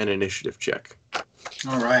in an initiative check.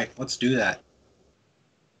 All right, let's do that.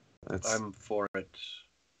 I'm for it.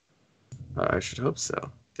 I should hope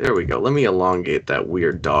so. There we go. Let me elongate that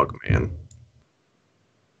weird dog man.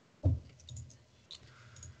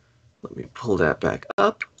 Let me pull that back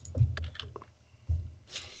up.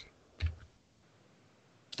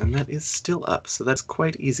 And that is still up, so that's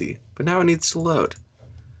quite easy. But now it needs to load.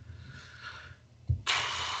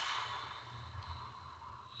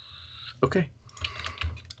 Okay.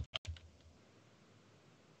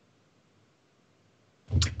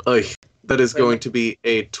 Oy, that is going to be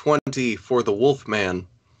a 20 for the Wolfman.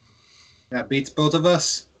 That beats both of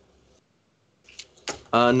us.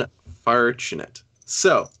 Unfortunate.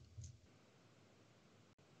 So,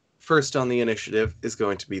 first on the initiative is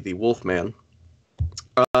going to be the Wolfman.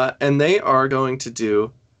 And they are going to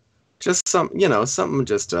do just something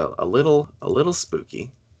just a little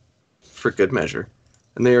spooky for good measure.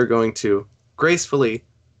 And they are going to gracefully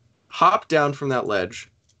hop down from that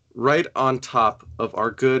ledge right on top of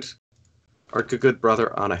our good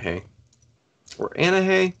brother Anahay. Or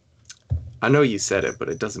Anahay? I know you said it, but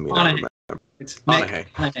it doesn't mean I remember. It's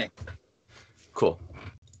Anahay. Cool.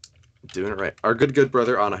 Doing it right. Our good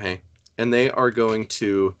brother Anahay. And they are going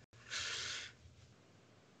to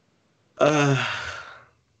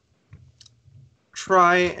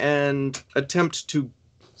try and attempt to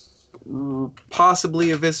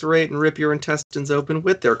possibly eviscerate and rip your intestines open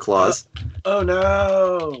with their claws. Oh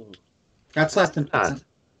no! That's less than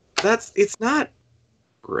It's not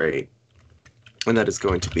great. And that is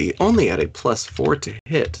going to be only at a +4 to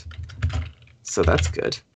hit. So that's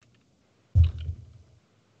good.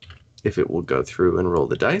 If it will go through and roll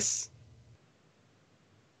the dice.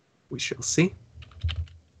 We shall see.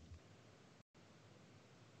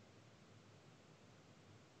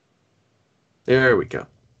 There we go.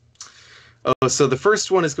 Oh, so the first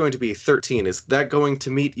one is going to be 13. Is that going to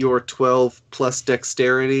meet your 12 plus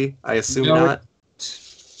dexterity? I assume No. not.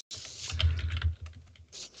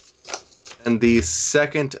 And the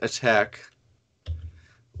second attack,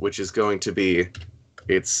 which is going to be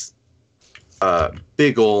its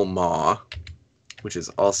big ol' maw, which is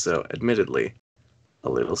also, admittedly, a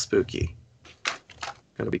little spooky.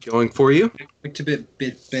 Going to be going for you. Like to be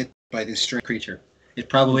bit by this strange creature. It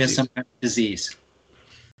probably has some kind of disease.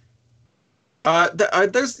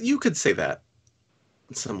 You could say that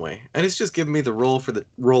in some way, and it's just giving me the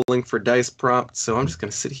rolling for dice prompt. So I'm just going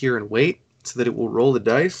to sit here and wait so that it will roll the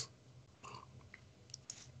dice,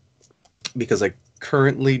 because I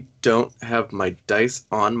currently don't have my dice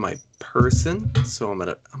on my person. So I'm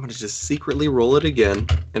gonna just secretly roll it again,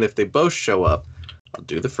 and if they both show up, I'll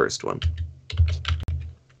do the first one.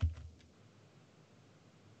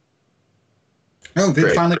 Oh, they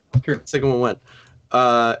Great. finally got through. Second one went.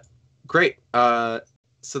 Great.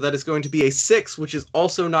 So that is going to be a 6, which is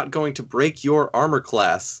also not going to break your armor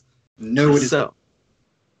class. No, it is. So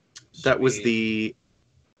that was the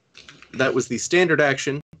standard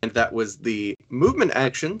action, and that was the movement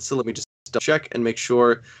action. So let me just double check and make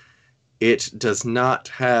sure it does not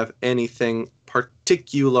have anything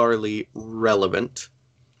particularly relevant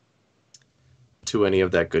to any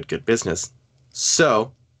of that good business.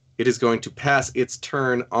 So it is going to pass its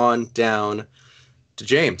turn on down to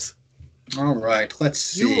James. All right, let's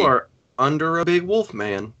see. You are under a big wolf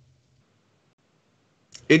man.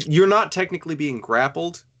 You're not technically being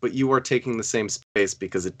grappled, but you are taking the same space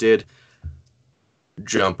because it did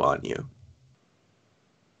jump on you.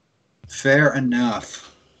 Fair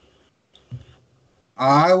enough.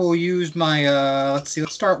 I will use my, let's see,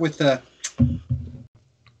 let's start with the...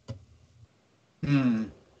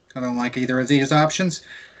 I don't like either of these options.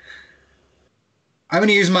 I'm going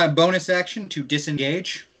to use my bonus action to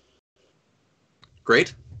disengage.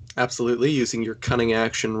 Great. Absolutely. Using your cunning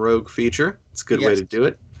action rogue feature. It's a good way to do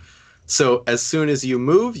it. So as soon as you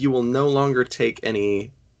move, you will no longer take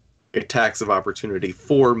any attacks of opportunity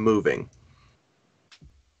for moving.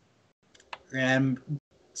 And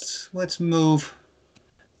let's move.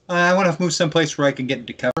 I want to move someplace where I can get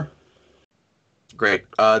into cover. Great.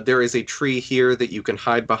 There is a tree here that you can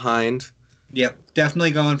hide behind. Yep,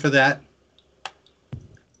 definitely going for that.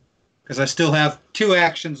 Because I still have 2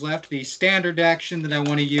 actions left. The standard action that I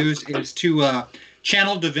want to use is to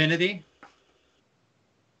channel divinity.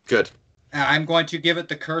 Good. I'm going to give it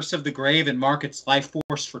the Curse of the Grave and mark its life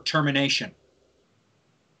force for termination.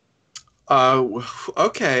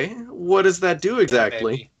 Okay. What does that do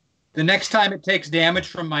exactly? The next time it takes damage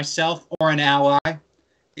from myself or an ally,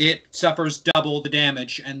 it suffers double the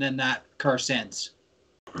damage, and then that curse ends.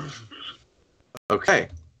 Okay.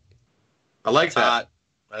 I like that. Hot.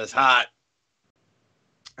 That's hot.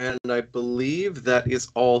 And I believe that is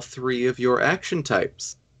all 3 of your action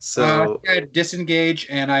types. So I had disengage,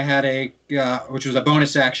 and I had a which was a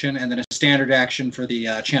bonus action, and then a standard action for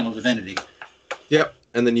the channel divinity. Yep.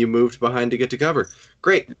 And then you moved behind to get to cover.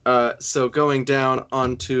 Great. So going down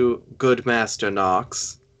onto Good Master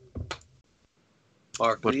Knox.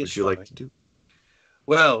 Barkley, What would you like to do?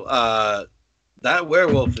 Well, that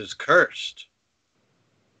werewolf is cursed.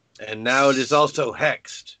 And now it is also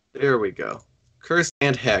hexed. There we go. Cursed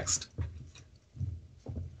and hexed.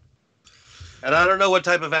 And I don't know what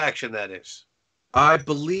type of action that is. I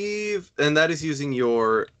believe, and that is using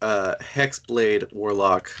your Hexblade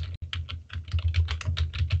Warlock.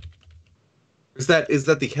 Is that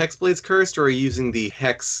the Hexblade's cursed, or are you using the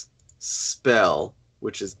Hex spell,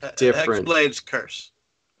 which is different? Hexblade's curse.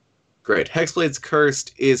 Great. Hexblade's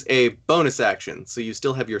cursed is a bonus action, so you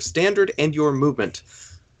still have your standard and your movement.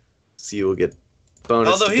 So you will get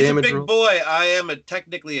bonus Although he's a damage big roll. boy, I am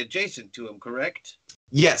technically adjacent to him, correct?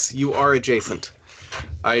 Yes, you are adjacent.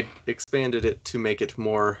 I expanded it to make it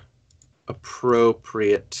more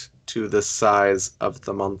appropriate to the size of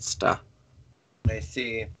the monster. I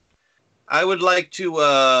see. I would like to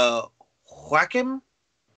whack him.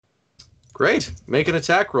 Great. Make an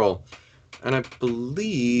attack roll. And I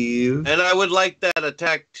believe... And I would like that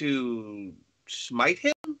attack to smite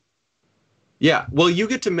him? Yeah, well, you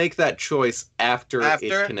get to make that choice after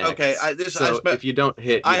it connects. Okay, if you don't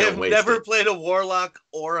hit, I have never played a warlock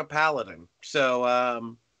or a paladin,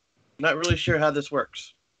 so not really sure how this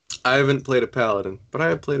works. I haven't played a paladin, but I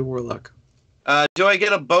have played a warlock. Do I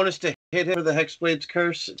get a bonus to hit him for the Hexblade's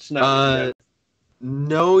curse? It's not.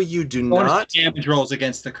 No, you do Bonus not. damage rolls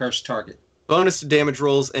against the cursed target. bonus to damage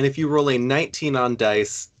rolls, and if you roll a 19 on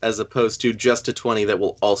dice as opposed to just a 20, that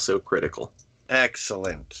will also critical.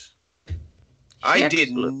 Excellent. I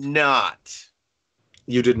did not.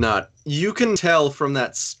 You did not. You can tell from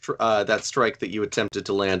that strike that you attempted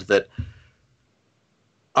to land that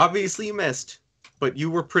obviously you missed, but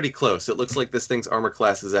you were pretty close. It looks like this thing's armor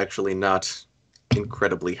class is actually not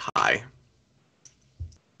incredibly high.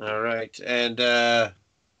 All right, and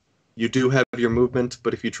you do have your movement,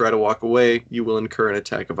 but if you try to walk away, you will incur an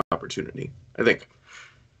attack of opportunity, I think.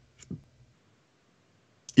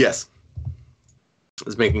 Yes. I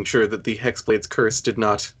was making sure that the Hexblade's curse did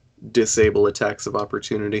not disable attacks of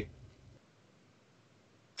opportunity.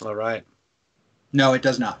 all right. No, it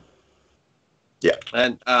does not. Yeah.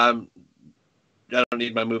 And I don't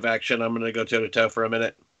need my move action. I'm going to go toe-to-toe for a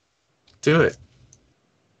minute. Do it.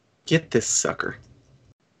 Get this sucker.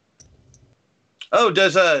 Oh,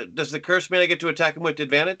 does the curse mean I get to attack him with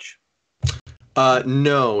advantage?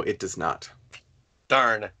 No, it does not.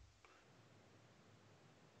 Darn.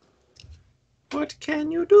 What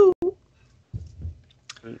can you do?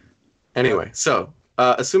 Anyway, so,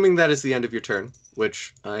 assuming that is the end of your turn,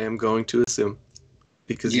 which I am going to assume,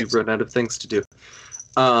 because you've run out of things to do.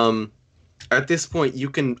 At this point, you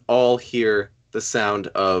can all hear the sound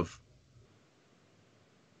of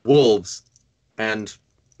wolves and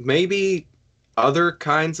maybe other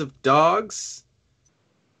kinds of dogs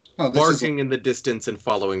barking in the distance and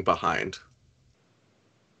following behind.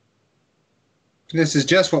 This is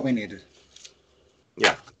just what we needed.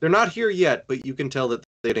 Yeah, they're not here yet, but you can tell that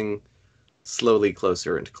they're getting slowly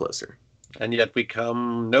closer and closer. And yet we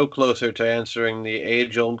come no closer to answering the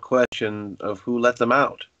age-old question of who let them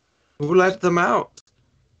out. Who let them out?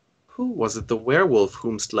 Who was it? The werewolf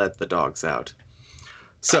whomst let the dogs out.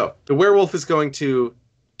 So, the werewolf is going to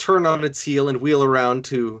turn on its heel and wheel around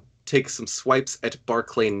to take some swipes at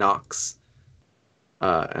Barclay Knox.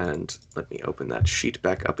 And let me open that sheet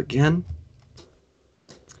back up again.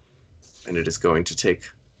 And it is going to take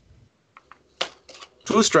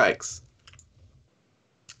 2 strikes.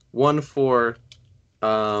 One for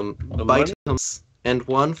bite and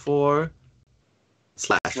one for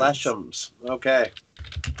Slash'ems. Okay.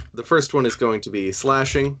 The first one is going to be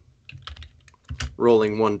slashing.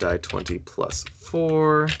 Rolling 1 die 20 plus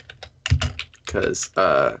 4. Because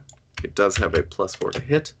it does have a plus 4 to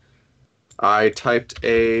hit. I typed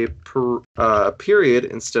a period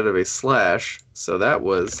instead of a slash. So that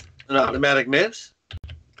was... An automatic miss?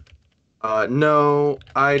 No,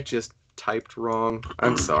 I just typed wrong.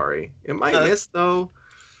 I'm sorry. It might miss, though.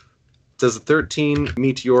 Does a 13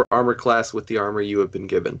 meet your armor class with the armor you have been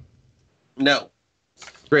given? No.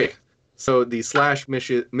 Great. So the slash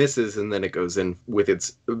misses, and then it goes in with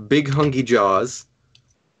its big hunky jaws.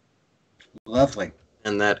 Lovely.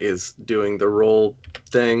 And that is doing the roll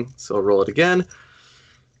thing. So I'll roll it again.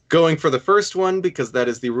 Going for the first one, because that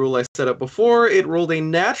is the rule I set up before, it rolled a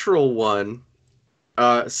natural 1.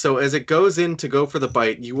 So as it goes in to go for the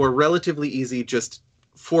bite, you are relatively easy, just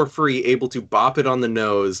for free, able to bop it on the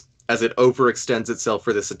nose as it overextends itself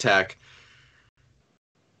for this attack.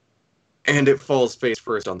 And it falls face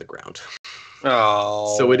first on the ground.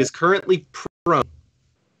 Oh. So it is currently prone.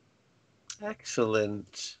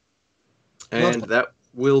 Excellent. And that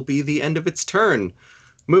will be the end of its turn.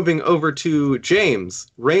 Moving over to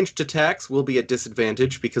James. Ranged attacks will be at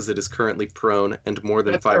disadvantage because it is currently prone and more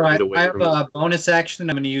than 5 feet away I have from you. a bonus action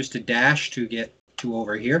I'm going to use to dash to get to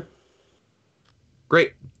over here.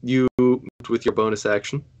 Great. You moved with your bonus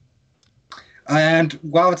action. And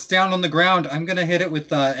while it's down on the ground, I'm going to hit it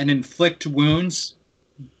with an inflict wounds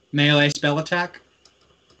melee spell attack.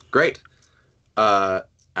 Great.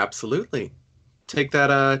 Absolutely. Take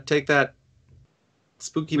that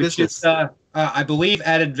spooky Which business. is, I believe,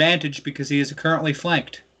 at advantage because he is currently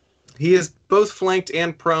flanked. He is both flanked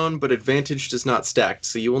and prone, but advantage does not stack,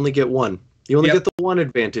 so you only get 1. You only get the 1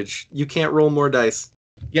 advantage. You can't roll more dice.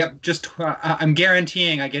 Yep, just I'm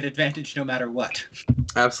guaranteeing I get advantage no matter what.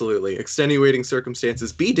 Absolutely. Extenuating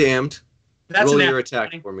circumstances. Be damned. That's roll an your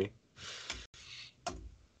attack for me.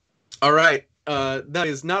 All right. That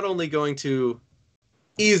is not only going to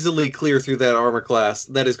easily clear through that armor class,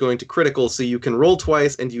 that is going to critical, so you can roll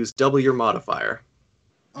twice and use double your modifier.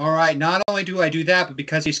 All right, not only do I do that, but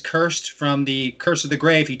because he's cursed from the Curse of the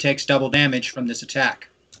Grave, he takes double damage from this attack.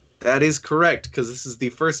 That is correct, because this is the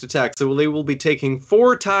first attack, so they will be taking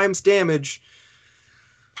 4 times damage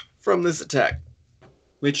from this attack.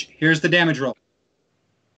 Which, here's the damage roll.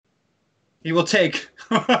 He will take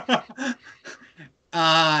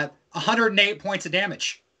 108 points of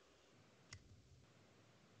damage.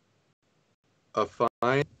 A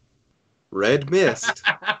fine red mist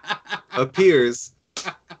appears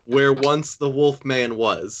where once the Wolfman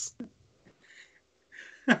was.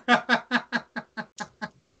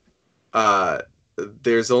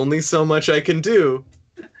 There's only so much I can do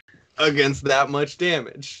against that much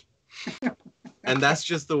damage. And that's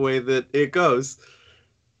just the way that it goes.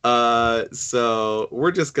 So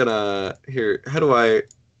we're just gonna... Here, how do I...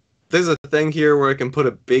 There's a thing here where I can put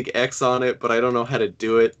a big X on it, but I don't know how to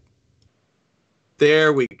do it.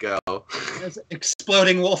 There we go. There's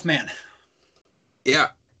Exploding Wolfman.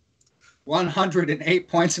 Yeah. 108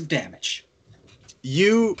 points of damage.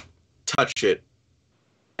 You touch it,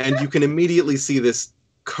 and you can immediately see this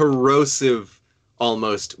corrosive,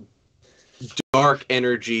 almost dark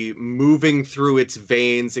energy moving through its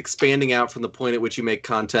veins, expanding out from the point at which you make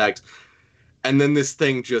contact. And then this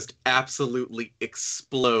thing just absolutely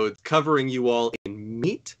explodes, covering you all in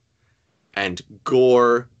meat and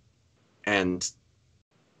gore and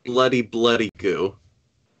bloody, bloody goo.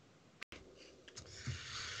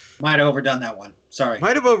 Might have overdone that one. Sorry.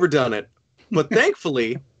 Might have overdone it. But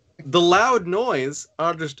thankfully, the loud noise,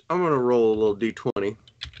 I'm going to roll a little d20.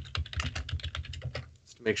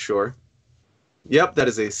 Just to make sure. Yep, that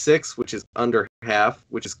is a 6, which is under half,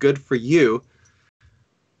 which is good for you.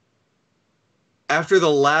 After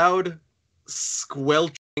the loud,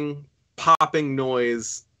 squelching, popping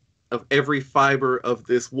noise of every fiber of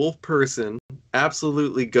this wolf person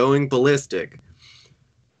absolutely going ballistic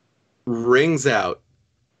rings out,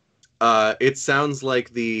 it sounds like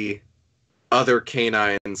the other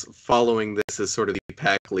canines following this as sort of the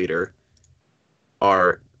pack leader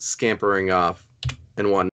are scampering off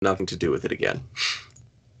and want nothing to do with it again.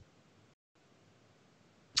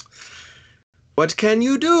 What can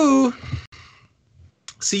you do?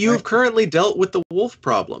 So you've currently dealt with the wolf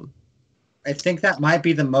problem. I think that might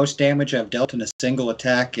be the most damage I've dealt in a single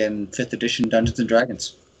attack in 5th edition Dungeons &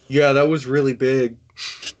 Dragons. Yeah, that was really big.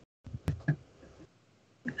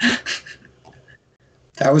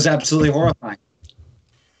 That was absolutely horrifying.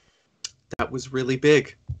 That was really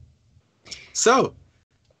big. So,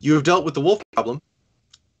 you have dealt with the wolf problem,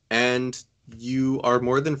 and you are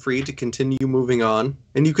more than free to continue moving on,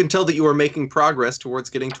 and you can tell that you are making progress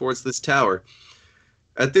towards getting towards this tower.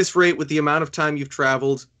 At this rate, with the amount of time you've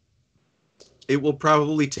traveled, it will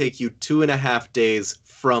probably take you 2.5 days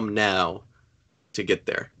from now to get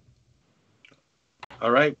there.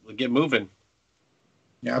 All right, we'll get moving.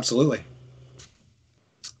 Yeah, absolutely.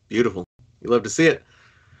 Beautiful. You love to see it.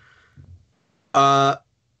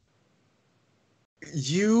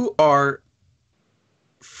 You are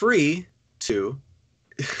free to,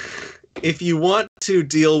 if you want to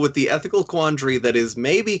deal with the ethical quandary that is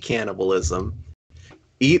maybe cannibalism,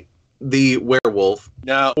 eat the werewolf.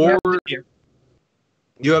 Now, or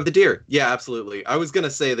you have the deer. Yeah, absolutely. I was going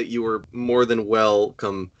to say that you were more than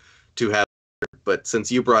welcome to have it, but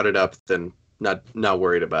since you brought it up, then not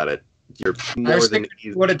worried about it. You're more than easy. If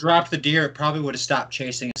you would have dropped the deer, it probably would have stopped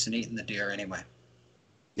chasing us and eating the deer anyway.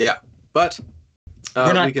 Yeah, but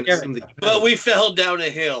we can assume that. But we fell down a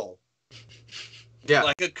hill. Yeah,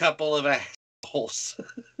 like a couple of assholes,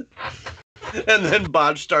 and then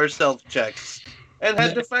botched our stealth checks and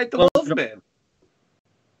had to fight the wolfman.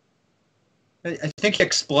 I think he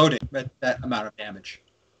exploded at that amount of damage.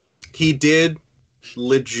 He did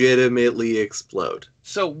legitimately explode.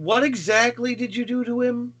 So what exactly did you do to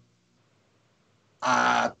him?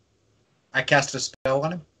 I cast a spell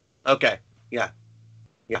on him. Okay, yeah.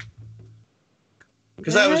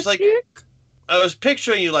 Because I was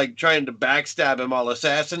picturing you like trying to backstab him all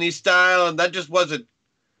assassin-y style, and that just wasn't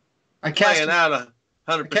playing out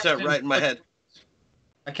 100% right in my head.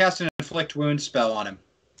 I cast an inflict wound spell on him.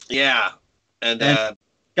 Yeah, and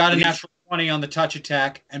got a natural 20 on the touch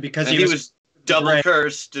attack, and because he was double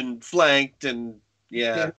cursed and flanked, and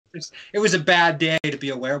yeah, it was a bad day to be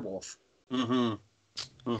a werewolf. Mm-hmm.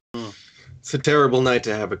 It's a terrible night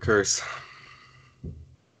to have a curse.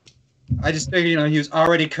 I just figured, he was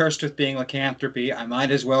already cursed with being lycanthropy. I might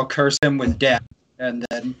as well curse him with death. And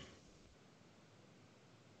then...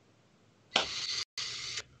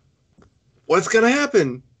 What's going to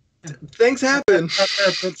happen? Things happen.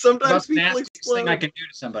 Sometimes people explode. Thing I can do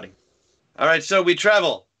to somebody. All right, so we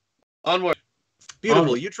travel. Onward. Beautiful.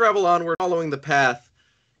 Onward. You travel onward, following the path,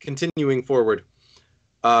 continuing forward.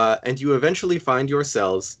 And you eventually find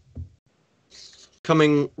yourselves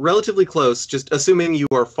coming relatively close, just assuming you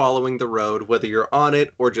are following the road, whether you're on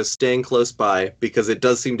it or just staying close by, because it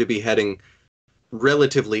does seem to be heading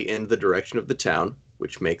relatively in the direction of the town,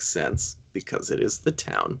 which makes sense, because it is the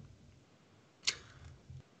town.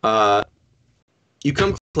 You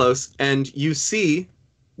come close, and you see,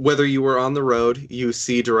 whether you were on the road, you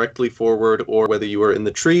see directly forward, or whether you were in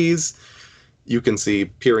the trees, you can see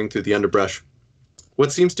peering through the underbrush.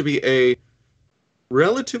 what seems to be a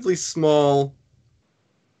relatively small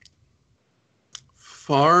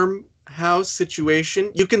farmhouse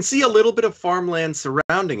situation. You can see a little bit of farmland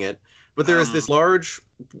surrounding it, but there is this large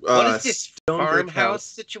what is this stone brick farmhouse house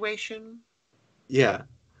situation? Yeah.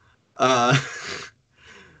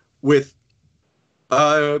 With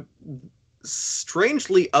a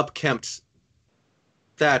strangely upkept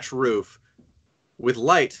thatch roof with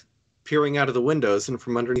light peering out of the windows and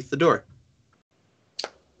from underneath the door.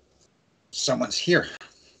 Someone's here.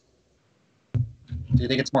 Do you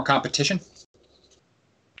think it's more competition?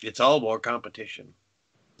 It's all more competition.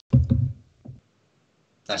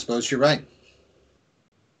 I suppose you're right.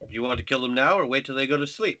 You want to kill them now or wait till they go to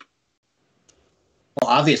sleep? Well,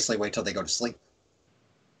 obviously, wait till they go to sleep.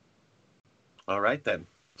 All right, then.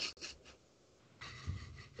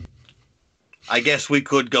 I guess we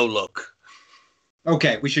could go look.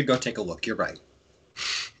 Okay, we should go take a look. You're right.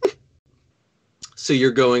 So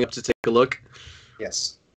you're going up to take a look.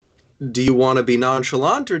 Yes. Do you want to be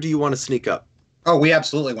nonchalant or do you want to sneak up? Oh, we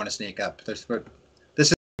absolutely want to sneak up. This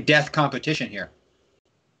is a death competition here.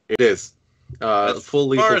 It is. As Full far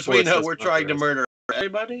lethal as we force know, is we're trying to authorized. murder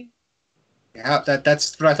everybody. Yeah,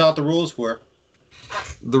 that's what I thought the rules were.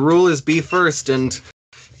 The rule is be first, and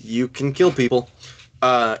you can kill people.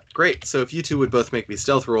 Great. So if you two would both make me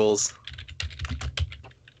stealth rolls,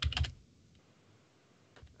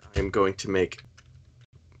 I'm going to make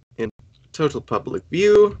in total public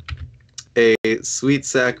view a sweet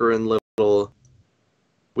saccharine little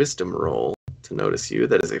wisdom roll to notice you.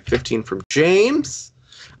 That is a 15 from James.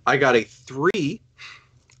 I got a 3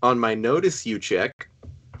 on my notice you check.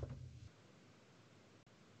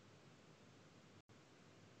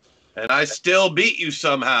 And I still beat you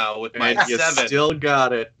somehow with my And you 7. still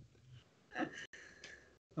got it. I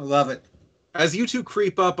love it. As you two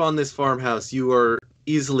creep up on this farmhouse, you are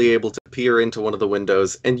easily able to peer into one of the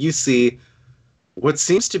windows, and you see what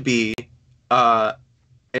seems to be a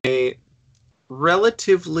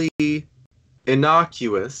relatively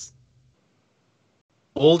innocuous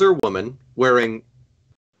older woman wearing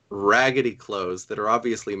raggedy clothes that are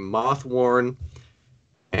obviously moth-worn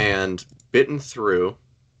and bitten through.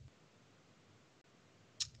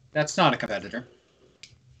 That's not a competitor.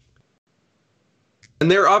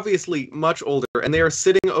 And they're obviously much older, and they are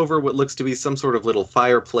sitting over what looks to be some sort of little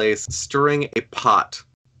fireplace, stirring a pot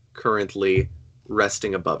currently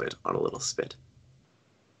resting above it on a little spit.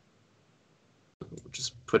 We'll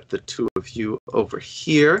just put the two of you over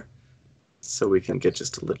here so we can get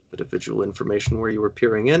just a little bit of visual information where you were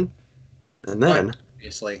peering in. And then...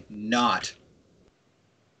 Obviously not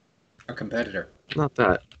a competitor. Not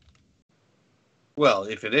that. Well,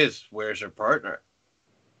 if it is, where's her partner?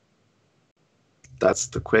 That's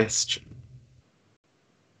the question.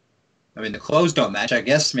 I mean, the clothes don't match. I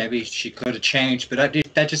guess maybe she could have changed, but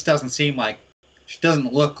that just doesn't seem like... She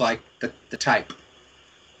doesn't look like the type.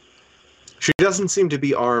 She doesn't seem to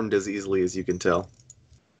be armed as easily as you can tell.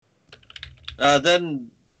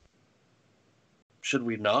 Then... Should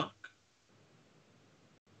we knock?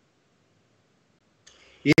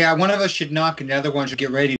 Yeah, one of us should knock and the other one should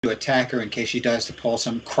get ready to attack her in case she does to pull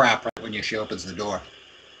some crap right when she opens the door.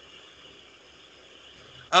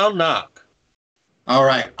 I'll knock. All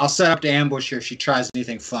right, I'll set up to ambush her if she tries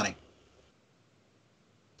anything funny.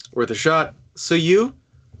 Worth a shot. So you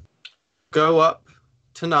go up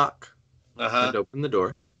to knock and open the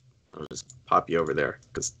door. I'll just pop you over there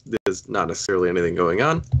because there's not necessarily anything going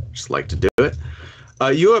on. Just like to do it.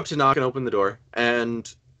 You go up to knock and open the door,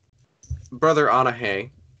 and Brother Anahe,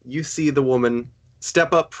 you see the woman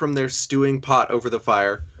step up from their stewing pot over the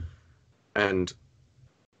fire and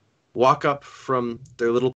walk up from their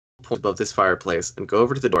little point above this fireplace and go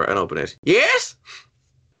over to the door and open it. Yes?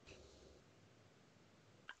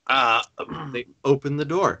 They open the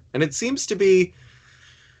door, and it seems to be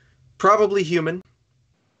probably human.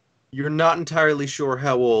 You're not entirely sure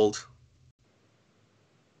how old.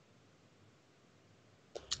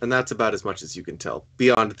 And that's about as much as you can tell.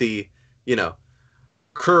 Beyond the,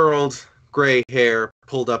 curled gray hair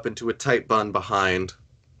pulled up into a tight bun behind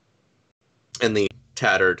and the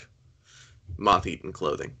tattered, moth-eaten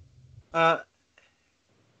clothing.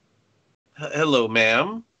 Hello,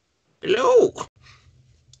 ma'am. Hello.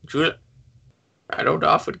 I don't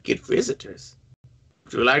often get visitors.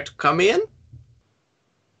 Would you like to come in?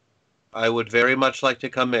 I would very much like to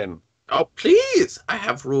come in. Oh, please. I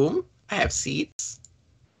have room. I have seats.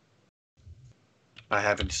 I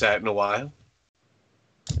haven't sat in a while.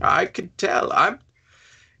 I could tell.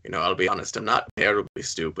 I'll be honest, I'm not terribly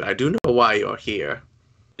stupid. I do know why you're here.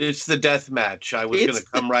 It's the death match. I was going to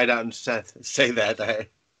come right out and say that.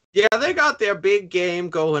 Yeah, they got their big game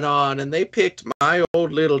going on, and they picked my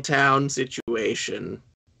old little town situation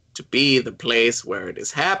to be the place where it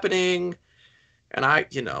is happening. And I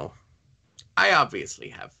obviously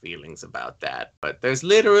have feelings about that, but there's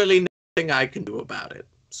literally nothing I can do about it.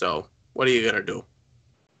 So, what are you gonna do?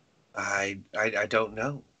 I don't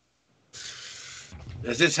know.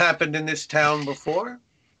 Has this happened in this town before?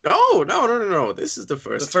 No. This is the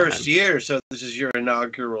first time. Year, so this is your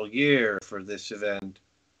inaugural year for this event.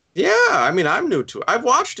 Yeah, I mean, I'm new to it. I've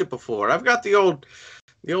watched it before. I've got the old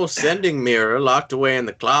sending mirror locked away in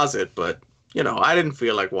the closet, but I didn't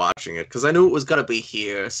feel like watching it because I knew it was gonna be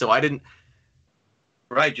here, so I didn't.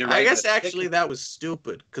 Right, you're right. I guess actually that was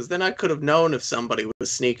stupid because then I could have known if somebody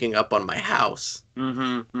was sneaking up on my house.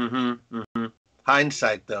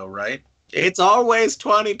 Hindsight, though, right? It's always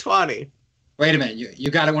 2020. Wait a minute,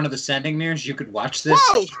 you got one of the sending mirrors? You could watch this?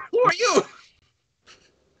 Whoa! Who are you?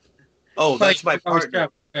 Oh, that's my partner.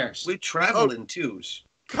 We travel in twos.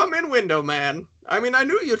 Come in, window man. I mean, I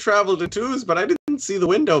knew you traveled in twos, but I didn't see the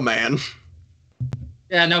window man.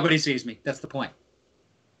 Yeah, nobody sees me. That's the point.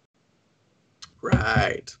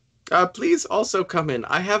 Right. Please also come in.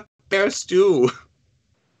 I have bear stew.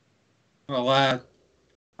 Well,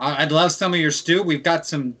 I'd love some of your stew. We've got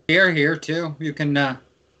some beer here, too. You can add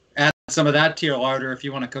some of that to your larder if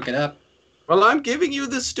you want to cook it up. Well, I'm giving you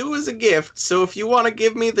the stew as a gift, so if you want to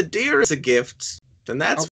give me the deer as a gift, then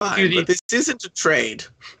that's fine. But this isn't a trade.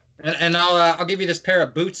 And I'll give you this pair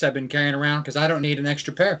of boots I've been carrying around because I don't need an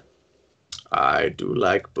extra pair. I do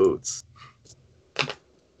like boots.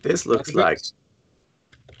 This looks like...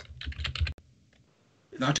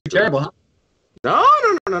 Not too terrible, huh? No.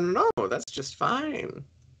 That's just fine.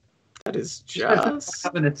 That is just...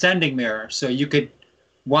 Having a sending mirror so you could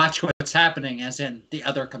watch what's happening as in the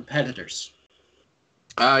other competitors.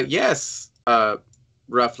 Yes,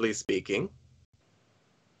 roughly speaking.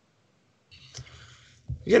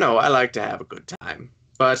 I like to have a good time.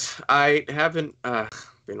 But I haven't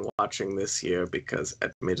been watching this year because,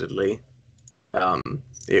 admittedly,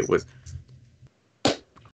 it was...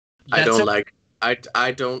 I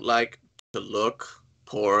don't like to look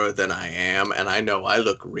poorer than I am, and I know I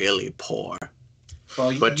look really poor.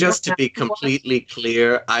 Well, but just to be completely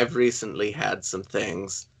clear, I've recently had some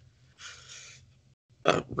things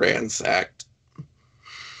ransacked.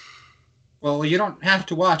 Well, you don't have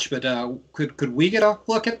to watch, but could we get a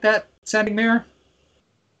look at that sending mirror?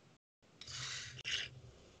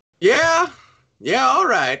 Yeah, all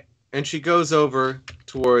right. And she goes over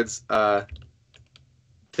towards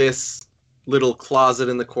this little closet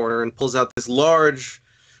in the corner and pulls out this large,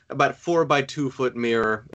 about 4 by 2 foot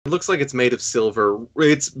mirror. It looks like it's made of silver.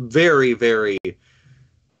 It's very, very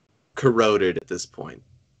corroded at this point.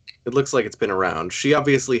 It looks like it's been around. She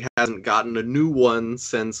obviously hasn't gotten a new one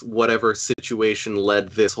since whatever situation led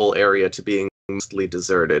this whole area to being mostly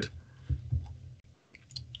deserted.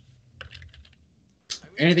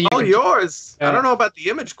 Anything all yours. I don't know about the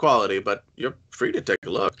image quality, but you're free to take a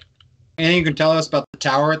look. Anything you can tell us about the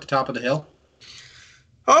tower at the top of the hill?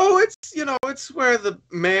 Oh, it's where the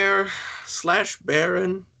mayor/baron,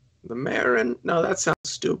 no, that sounds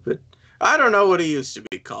stupid. I don't know what he used to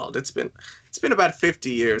be called. It's been about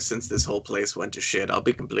 50 years since this whole place went to shit, I'll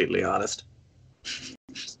be completely honest.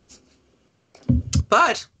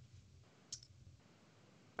 But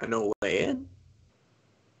I know a way in.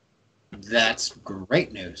 That's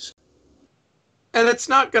great news. And it's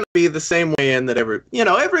not going to be the same way in that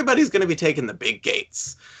everybody's going to be taking the big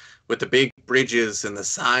gates with the big bridges and the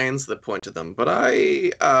signs that point to them. But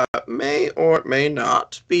I may or may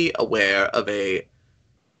not be aware of a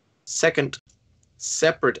second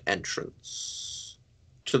separate entrance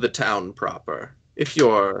to the town proper, if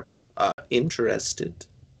you're interested.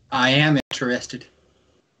 I am interested.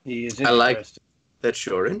 He is interested. I like that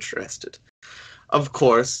you're interested. Of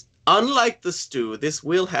course, unlike the stew, this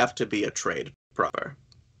will have to be a trade proper.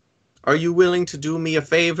 Are you willing to do me a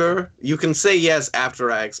favor? You can say yes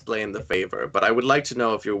after I explain the favor, but I would like to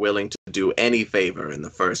know if you're willing to do any favor in the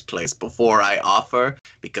first place before I offer,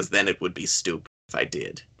 because then it would be stupid if I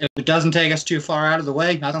did. If it doesn't take us too far out of the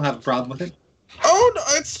way, I don't have a problem with it. Oh, no,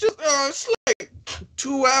 it's just it's like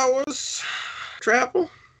 2 hours travel.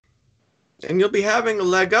 And you'll be having a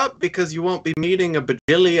leg up because you won't be meeting a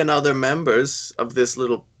bajillion other members of this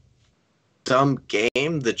little dumb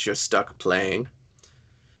game that you're stuck playing.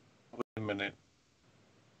 Wait a minute.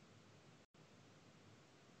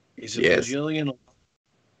 Is it Yes. bajillion?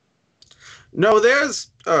 No, there's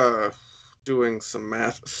doing some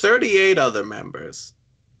math. 38 other members.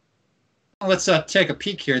 Let's take a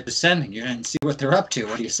peek here at the sending and see what they're up to.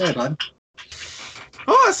 What do you say, bud?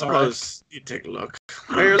 Oh, I suppose you take a look.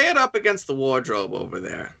 Here, lay it up against the wardrobe over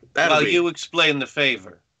there. Well, you explain the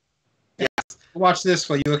favor. Yes. Watch this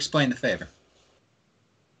while you explain the favor.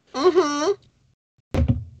 Mm-hmm.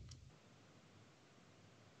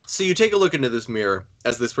 So you take a look into this mirror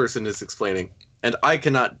as this person is explaining, and I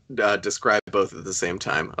cannot describe both at the same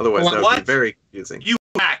time. Otherwise, that would be very confusing. You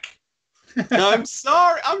whack! I'm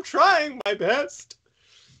sorry. I'm trying my best.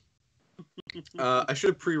 I should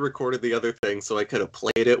have pre-recorded the other thing so I could have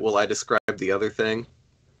played it while I described the other thing.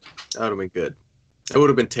 That would have been good. It would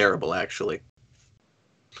have been terrible, actually.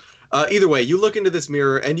 Either way, you look into this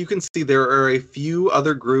mirror, and you can see there are a few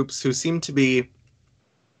other groups who seem to be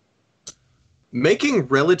making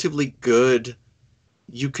relatively good,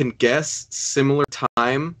 you can guess, similar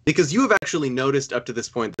time. Because you have actually noticed up to this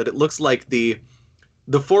point that it looks like the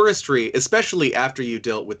forestry, especially after you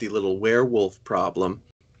dealt with the little werewolf problem,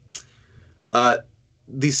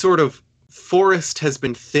 the sort of forest has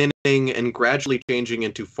been thinning and gradually changing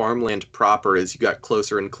into farmland proper as you got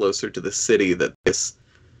closer and closer to the city that this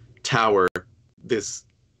tower, this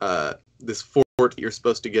fort you're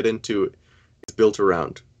supposed to get into is built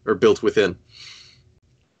around, or built within.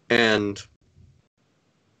 And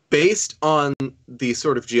based on the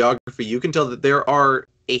sort of geography, you can tell that there are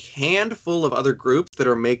a handful of other groups that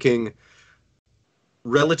are making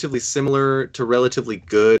relatively similar to relatively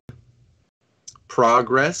good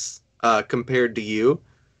progress compared to you.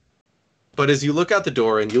 But as you look out the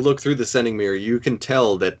door and you look through the sending mirror, you can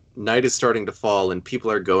tell that night is starting to fall and people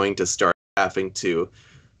are going to start having to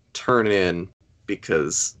turn in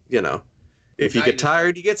because, you know, if you get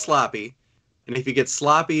tired, you get sloppy. And if you get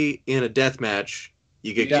sloppy in a death match,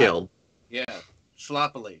 you get killed. Yeah,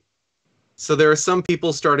 sloppily. So there are some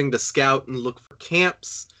people starting to scout and look for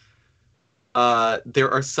camps. There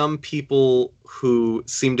are some people who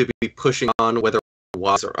seem to be pushing on, whether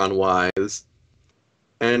wise or unwise.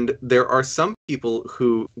 And there are some people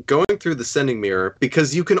who, going through the sending mirror,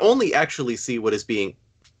 because you can only actually see what is being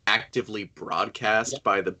actively broadcast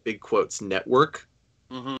by the Big Quotes network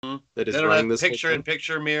that is running this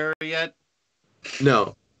picture-in-picture mirror yet?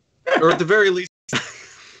 No. Or at the very least,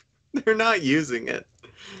 they're not using it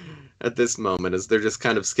at this moment, as they're just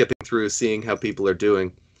kind of skipping through, seeing how people are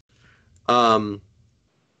doing. You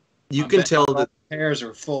can tell that pairs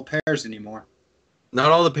are full pairs anymore. Not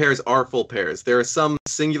all the pairs are full pairs. There are some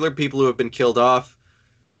singular people who have been killed off,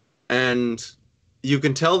 and you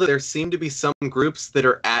can tell that there seem to be some groups that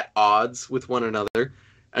are at odds with one another,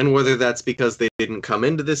 and whether that's because they didn't come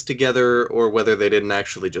into this together or whether they didn't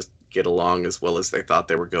actually just get along as well as they thought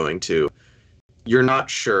they were going to, you're not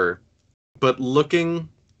sure. But looking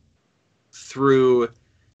through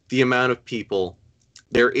the amount of people,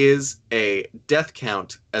 there is a death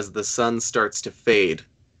count as the sun starts to fade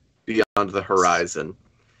beyond the horizon.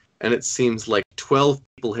 And it seems like 12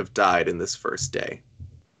 people have died in this first day.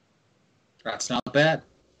 That's not bad.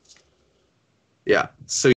 Yeah.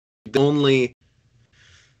 So only,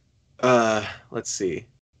 let's see,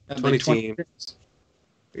 20 teams.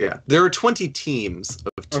 Yeah. There are 20 teams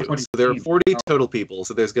of two. So there are 40 total people.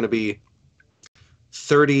 So there's going to be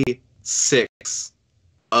 36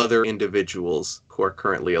 other individuals who are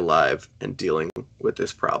currently alive and dealing with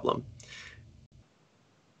this problem.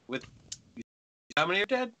 With how many are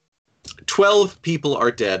dead? 12 people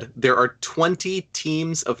are dead. There are 20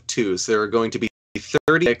 teams of two, so there are going to be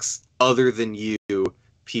 36 other than you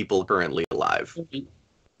people currently alive.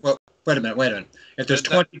 Well, wait a minute. If there's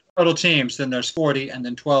 20 total teams, then there's 40, and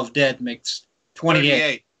then 12 dead makes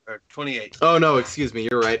 28. 28. Oh, no, excuse me.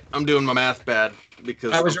 You're right. I'm doing my math bad.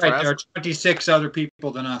 Because I was right. There are 26 other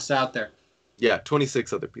people than us out there. Yeah,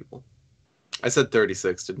 26 other people. I said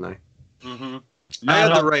 36, didn't I? Mm-hmm. I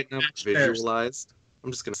had the right number visualized.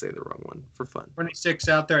 I'm just going to say the wrong one for fun. 26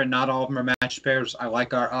 out there, and not all of them are matched pairs. I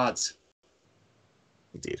like our odds.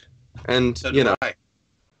 Indeed. And, So you know, I.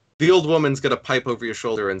 the old woman's going to pipe over your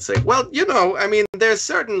shoulder and say, well, you know, I mean, there's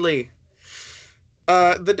certainly...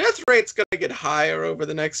 the death rate's going to get higher over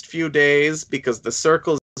the next few days because the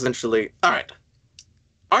circle's essentially... All right.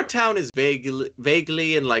 Our town is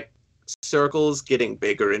vaguely in, like, circles getting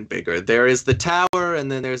bigger and bigger. There is the tower,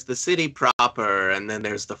 and then there's the city proper, and then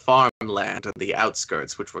there's the farmland and the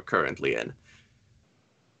outskirts, which we're currently in.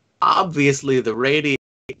 Obviously,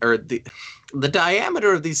 the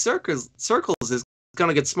diameter of these circles is going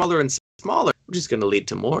to get smaller and smaller, which is going to lead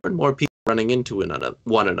to more and more people running into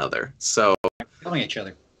one another. So, Killing each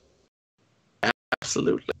other.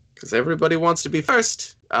 Absolutely. Because everybody wants to be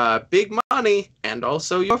first. Big money, and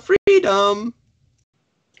also your freedom.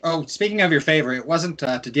 Oh, speaking of your favor, it wasn't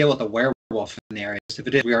to deal with a werewolf in the area. If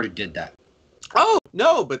it is, we already did that. Oh,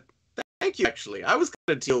 no, but thank you, actually. I was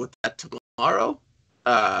going to deal with that tomorrow.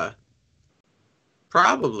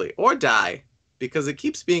 Probably. Or die, because it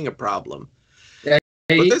keeps being a problem. Yeah,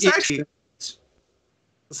 But this actually...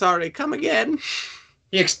 Sorry, come again.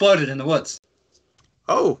 He exploded in the woods.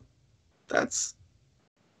 Oh, that's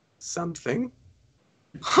something.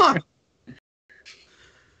 Huh.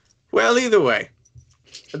 Well, either way,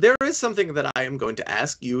 there is something that I am going to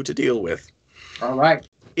ask you to deal with. All right.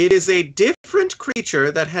 It is a different creature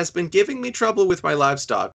that has been giving me trouble with my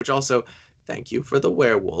livestock, which also, thank you for the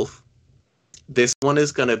werewolf. This one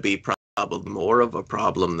is going to be probably more of a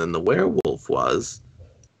problem than the werewolf was.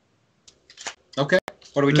 Okay.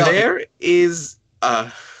 What are we talking? There is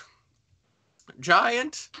a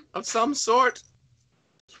giant of some sort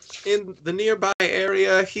in the nearby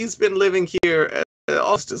area. He's been living here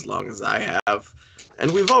almost as long as I have,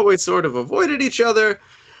 and we've always sort of avoided each other,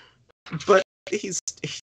 but he's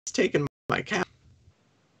taken my cow.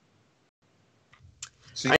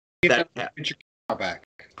 So I you need that get your cow back.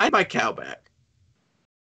 I need my cow back.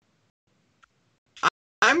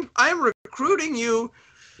 I'm recruiting you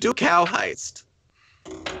to do cow heist.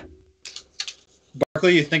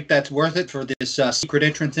 Barkley, you think that's worth it for this secret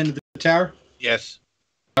entrance into the tower? Yes.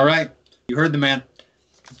 All right. You heard the man.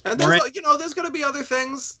 And there's, there's going to be other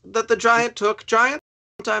things that the giant took. Giants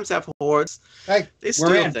sometimes have hordes. Hey, they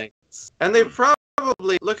steal things. And they're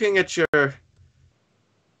probably looking at your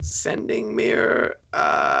sending mirror.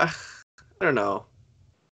 I don't know.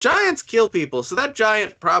 Giants kill people, so that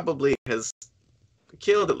giant probably has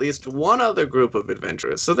killed at least one other group of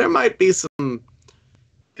adventurers. So there might be some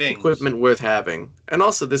equipment worth having. And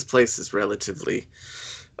also this place is relatively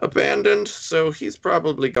abandoned, so he's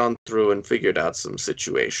probably gone through and figured out some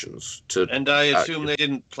situations to... And I assume they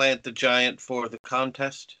didn't plant the giant for the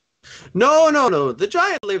contest? No. The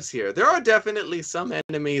giant lives here. There are definitely some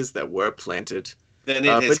enemies that were planted. Then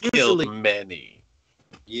it has killed many.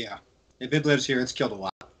 Yeah. If it lives here, it's killed a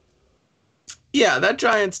lot. Yeah, that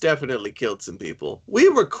giant's definitely killed some people. We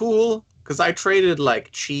were cool, because I traded,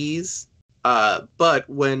 cheese. But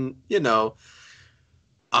when,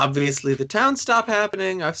 obviously the town stopped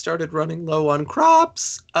happening, I've started running low on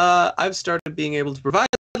crops. I've started being able to provide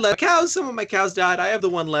cows. Some of my cows died. I have the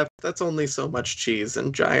one left. That's only so much cheese,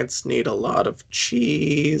 and giants need a lot of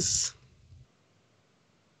cheese.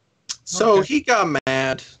 So he got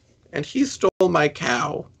mad, and he stole my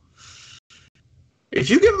cow. If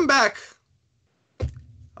you give him back,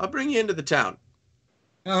 I'll bring you into the town.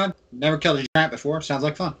 Never killed a giant before. Sounds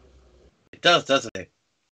like fun. It does, doesn't it?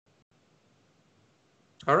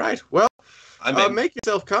 All right. Well, make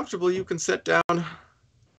yourself comfortable. You can sit down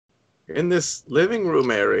in this living room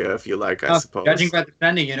area if you like, I suppose. Judging by the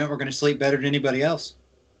spending unit, we're going to sleep better than anybody else.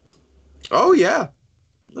 Oh, yeah.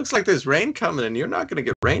 Looks like there's rain coming, and you're not going to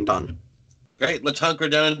get rained on. Great. Let's hunker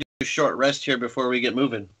down and do a short rest here before we get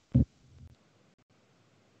moving.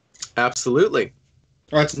 Absolutely.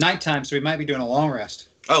 Well, it's nighttime, so we might be doing a long rest.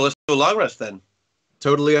 Oh, let's do a long rest then.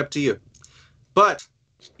 Totally up to you. But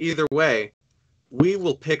either way, we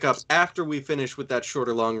will pick up after we finish with that short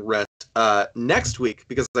or long rest next week,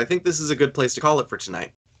 because I think this is a good place to call it for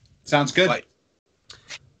tonight. Sounds good. Right.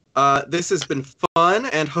 This has been fun,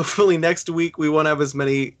 and hopefully next week we won't have as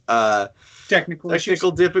many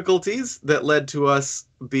technical difficulties that led to us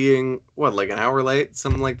being, an hour late?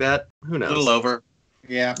 Something like that? Who knows? A little over.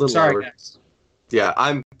 Yeah, sorry, guys. Yeah,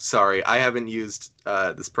 I'm sorry. I haven't used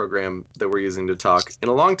this program that we're using to talk in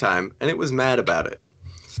a long time, and it was mad about it.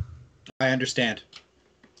 I understand.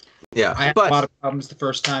 Yeah, I had a lot of problems the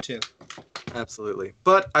first time, too. Absolutely.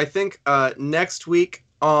 But I think next week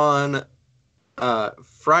on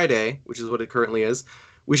Friday, which is what it currently is,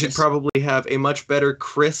 we should probably have a much better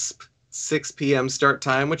crisp 6 p.m. start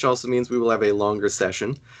time, which also means we will have a longer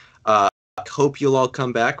session. Hope you'll all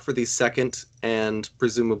come back for the second and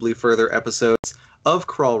presumably further episodes of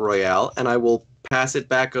Crawl Royale, and I will pass it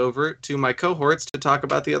back over to my cohorts to talk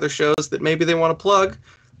about the other shows that maybe they want to plug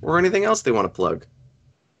or anything else they want to plug.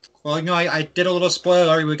 Well, I did a little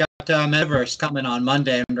spoiler. We got Metaverse coming on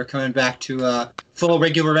Monday, and we're coming back to full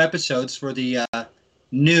regular episodes for the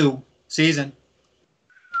new season.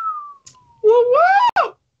 Woo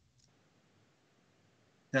woo!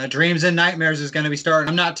 Dreams and Nightmares is going to be starting.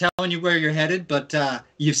 I'm not telling you where you're headed, but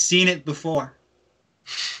you've seen it before.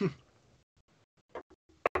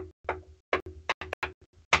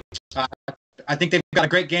 I think they've got a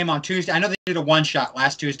great game on Tuesday. I know they did a one-shot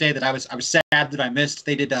last Tuesday that I was sad that I missed.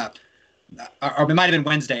 They did, or it might have been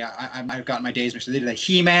Wednesday. I might have gotten my days mixed. They did a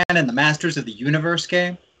He-Man and the Masters of the Universe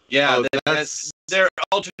game. Yeah, they're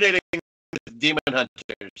alternating with Demon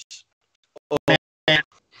Hunters. Oh.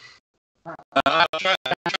 I'm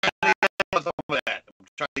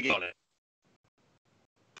trying to get on it.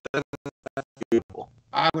 That's beautiful.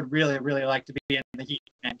 I would really, really like to be in the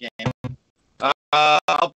Heat-Man game.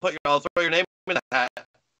 I'll throw your name in the hat.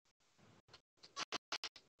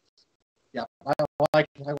 Yeah, I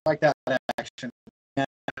like that action. Yeah.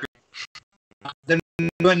 Then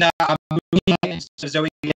when movie Zoe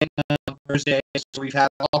on Thursday, so we've had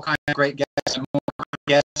all kinds of great guests and more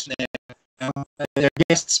guests. And, they're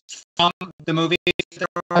guests from the movie they're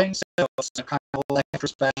writing, so it's kind of a extra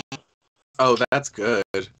special. Oh, that's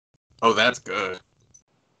good. Oh, that's good.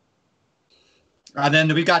 And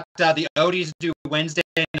then we got the Odies due Wednesday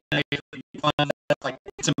night. Like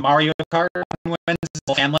some Mario Kart on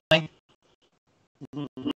Wednesday. Family.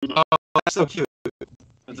 Oh, that's so cute.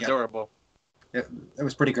 It's adorable. It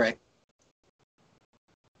was pretty great.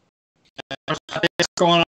 It's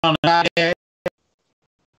going on Friday.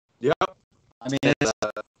 Yep. I mean,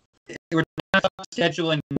 we're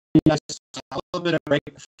scheduling a little bit of break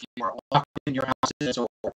if you are locked in your houses or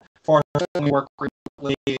for work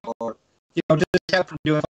remotely or just have from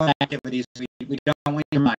doing fun activities. We don't want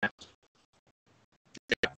your mind.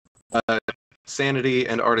 Sanity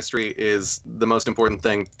and artistry is the most important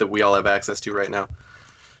thing that we all have access to right now.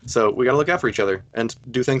 So we gotta look out for each other and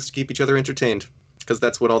do things to keep each other entertained, because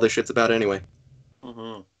that's what all this shit's about anyway.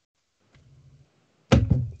 Mm-hmm.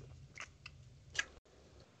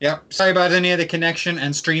 Yeah, sorry about any of the connection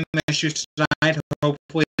and stream issues tonight.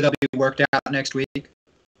 Hopefully they'll be worked out next week.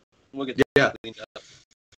 We'll get cleaned up.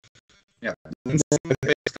 Yeah.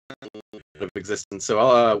 Of existence, so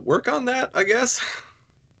I'll work on that, I guess.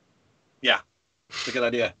 Yeah, it's a good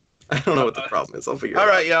idea. I don't know what the problem is. I'll figure it out.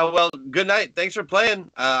 All right, yeah. Well, good night. Thanks for playing.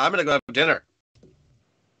 I'm gonna go have dinner.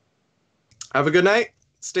 Have a good night.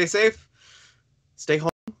 Stay safe. Stay home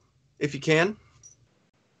if you can.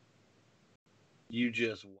 You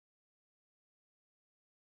just